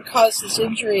 whoever caused this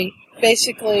injury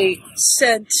basically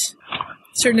sent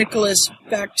Sir Nicholas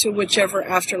back to whichever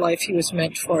afterlife he was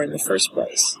meant for in the first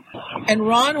place. And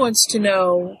Ron wants to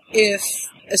know, if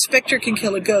a specter can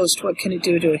kill a ghost, what can it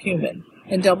do to a human?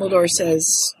 And Dumbledore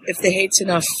says, if the hate's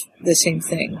enough, the same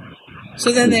thing.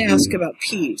 So then they ask about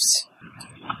Peeves.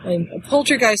 And a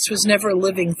poltergeist was never a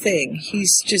living thing.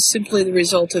 He's just simply the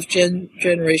result of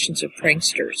generations of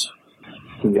pranksters.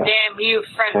 Yeah. Damn you,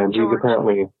 Fred And George.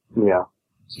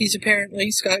 he's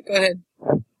apparently, Scott, go ahead.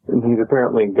 And he's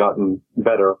apparently gotten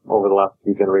better over the last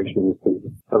few generations.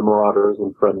 The Marauders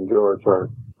and Fred and George are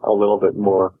a little bit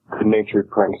more natured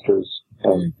pranksters.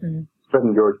 And Fred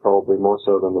and George probably more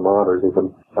so than the Marauders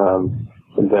even,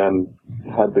 than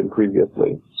had been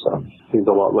previously. So he's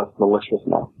a lot less malicious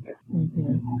now.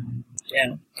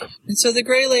 Yeah. And so the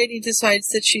Grey Lady decides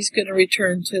that she's going to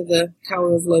return to the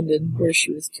Tower of London where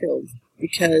she was killed,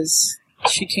 because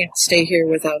she can't stay here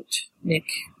without Nick.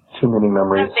 Too many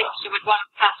memories. I don't think she would want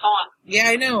to pass on. Yeah,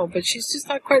 I know, but she's just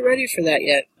not quite ready for that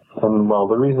yet. And,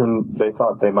 the reason they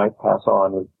thought they might pass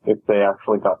on is if they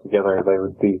actually got together, they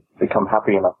would become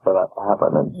happy enough for that to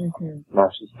happen. And now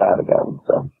she's sad again,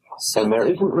 so. And there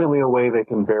isn't really a way they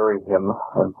can bury him,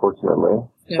 unfortunately.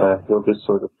 Yeah. He'll just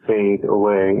sort of fade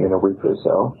away in a week or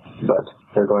so. But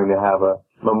they're going to have a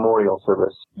memorial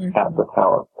service at the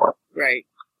tower for him. Right.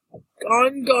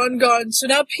 Gone. So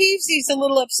now Peevesy's a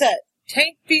little upset.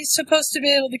 Tank be supposed to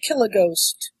be able to kill a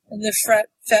ghost. And the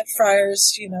fat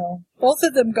friars, both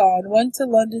of them gone. One to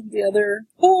London, the other,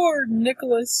 poor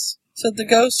Nicholas. So the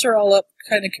ghosts are all up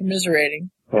kind of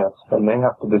commiserating. Yes, and they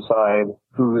have to decide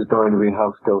who is going to be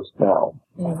house ghost now.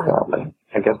 Mm-hmm. Apparently.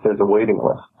 I guess there's a waiting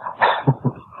list.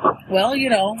 Well,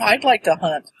 I'd like to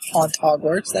haunt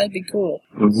Hogwarts. That'd be cool.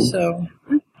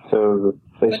 Mm-hmm. So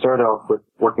they start off with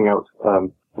working out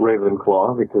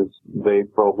Ravenclaw because they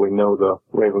probably know the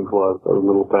Ravenclaws a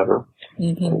little better.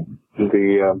 Mm-hmm.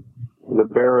 The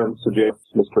Baron suggests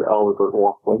Mr. Albert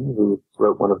Waffling, who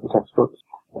wrote one of the textbooks,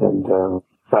 and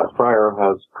Fat Friar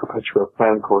has Perpetua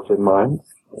Fancourt in mind.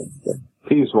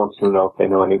 Peeves wants to know if they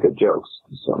know any good jokes.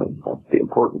 So that's the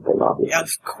important thing, obviously. Yeah,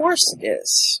 of course it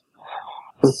is.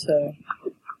 So,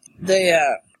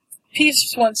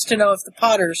 Peeves wants to know if the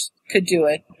Potters could do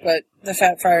it, but the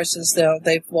Fat Friar says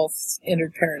they've both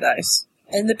entered paradise.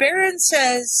 And the Baron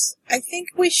says, I think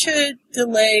we should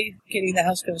delay getting the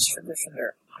house ghost for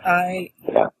Gryffindor.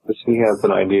 Yeah, because he has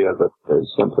an idea that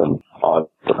there's something odd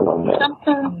going on there.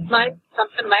 Something might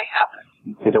happen.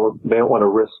 They don't want to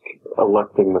risk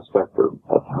electing the Spectre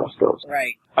as house ghost.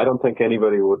 Right. I don't think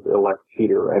anybody would elect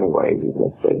Peter anyway,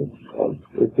 even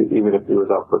if he was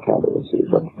up for candidacy,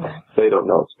 but they don't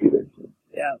know it's Peter.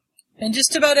 Yeah. And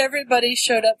just about everybody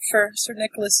showed up for Sir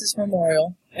Nicholas's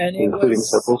memorial, and it including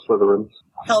was several Slytherins.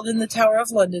 Held in the Tower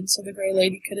of London, so the Grey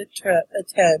Lady could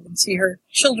attend and see her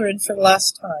children for the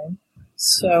last time.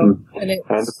 So, and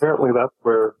apparently that's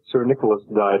where Sir Nicholas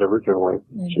died originally,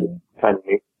 which is kind of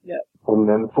neat. Yep. And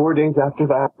then 4 days after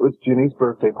that was Ginny's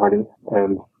birthday party,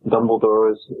 and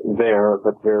Dumbledore is there,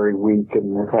 but very weak,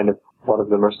 and one of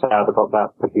them are sad about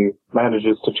that, but he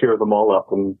manages to cheer them all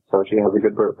up, and so she has a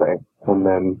good birthday. And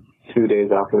then 2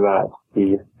 days after that,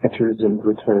 he enters into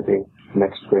eternity,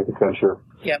 next great adventure.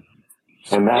 Yep.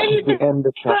 And that's the end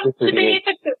of chapter 38.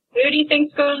 Who do you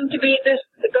think's going to be the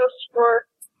ghost for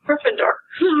Gryffindor?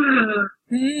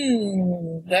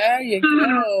 There you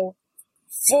go.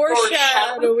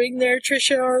 Foreshadowing there,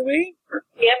 Tricia, are we?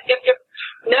 Yep.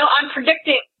 No, I'm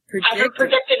predicting. I've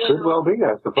predicted it. Could well be,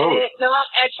 I suppose.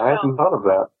 I hadn't thought of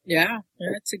that. Yeah,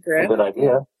 that's a great good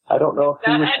idea. I don't know if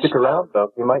he would stick around,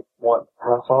 though. He might want to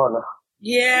pass on.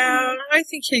 Yeah, I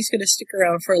think he's going to stick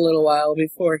around for a little while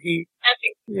before he...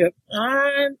 Yep.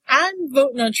 I'm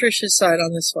voting on Tricia's side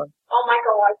on this one. Oh my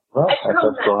God. Well, I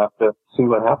guess we'll have to see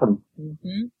what happens.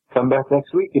 Mm-hmm. Come back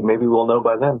next week and maybe we'll know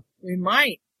by then. We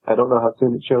might. I don't know how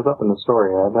soon it shows up in the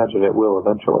story. I imagine it will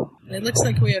eventually. It looks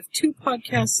like we have 2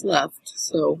 podcasts left,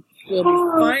 so we'll be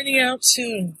finding out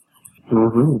soon.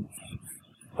 Mm-hmm.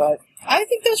 But I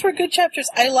think those were good chapters.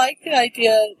 I like the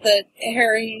idea that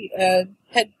Harry and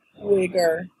Hedwig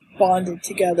are bonded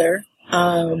together.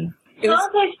 Once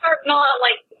they start not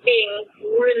being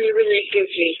really, really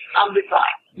goofy, I'll be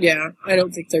fine. Yeah, I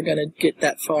don't think they're going to get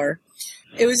that far.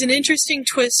 It was an interesting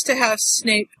twist to have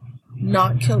Snape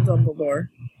not kill Dumbledore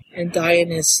and die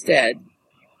in his stead.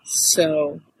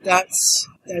 So that's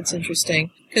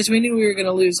interesting, because we knew we were going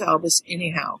to lose Albus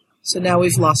anyhow. So now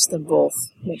we've lost them both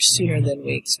much sooner than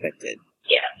we expected.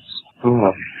 Yes.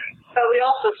 Mm-hmm. But we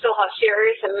also still have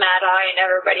Sirius and Mad-Eye and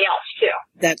everybody else too.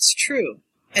 That's true.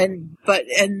 And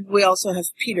we also have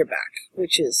Peter back,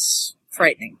 which is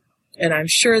frightening. And I'm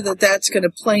sure that that's going to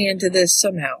play into this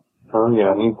somehow. Oh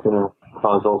yeah, he's going to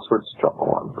cause all sorts of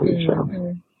trouble, I'm pretty sure.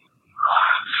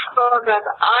 Oh God,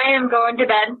 I am going to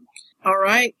bed. All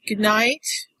right. Good night.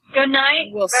 Good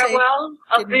night. Farewell.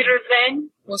 Auf Wiedersehen.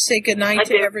 We'll say good night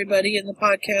to everybody in the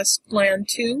podcast land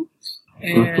too.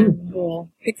 And we'll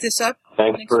pick this up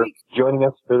Thanks next for week. joining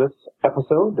us for this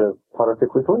episode of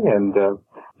Potterfic Weekly, and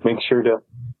make sure to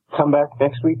come back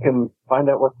next week and find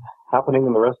out what's happening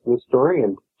in the rest of the story,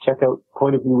 and check out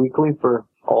Point of View Weekly for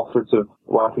all sorts of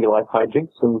wacky life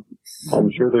hijinks, and I'm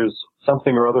sure there's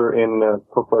something or other in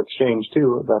Cocoa Exchange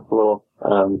too. That's a little,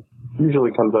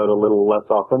 usually comes out a little less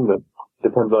often, but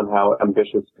depends on how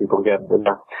ambitious people get in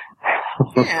there.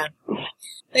 Yeah.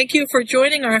 Thank you for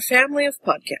joining our family of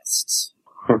podcasts.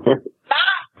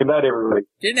 Good night, everybody.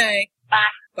 Good night.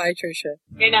 Bye. Bye, Tricia.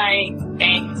 Good night.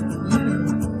 Thanks.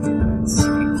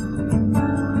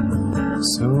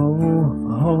 So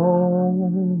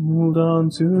hold on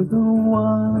to the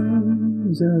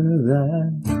wonder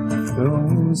that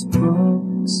those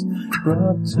books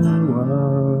brought to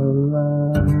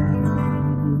our lives.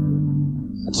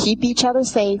 Keep each other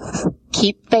safe.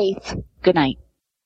 Keep faith. Good night.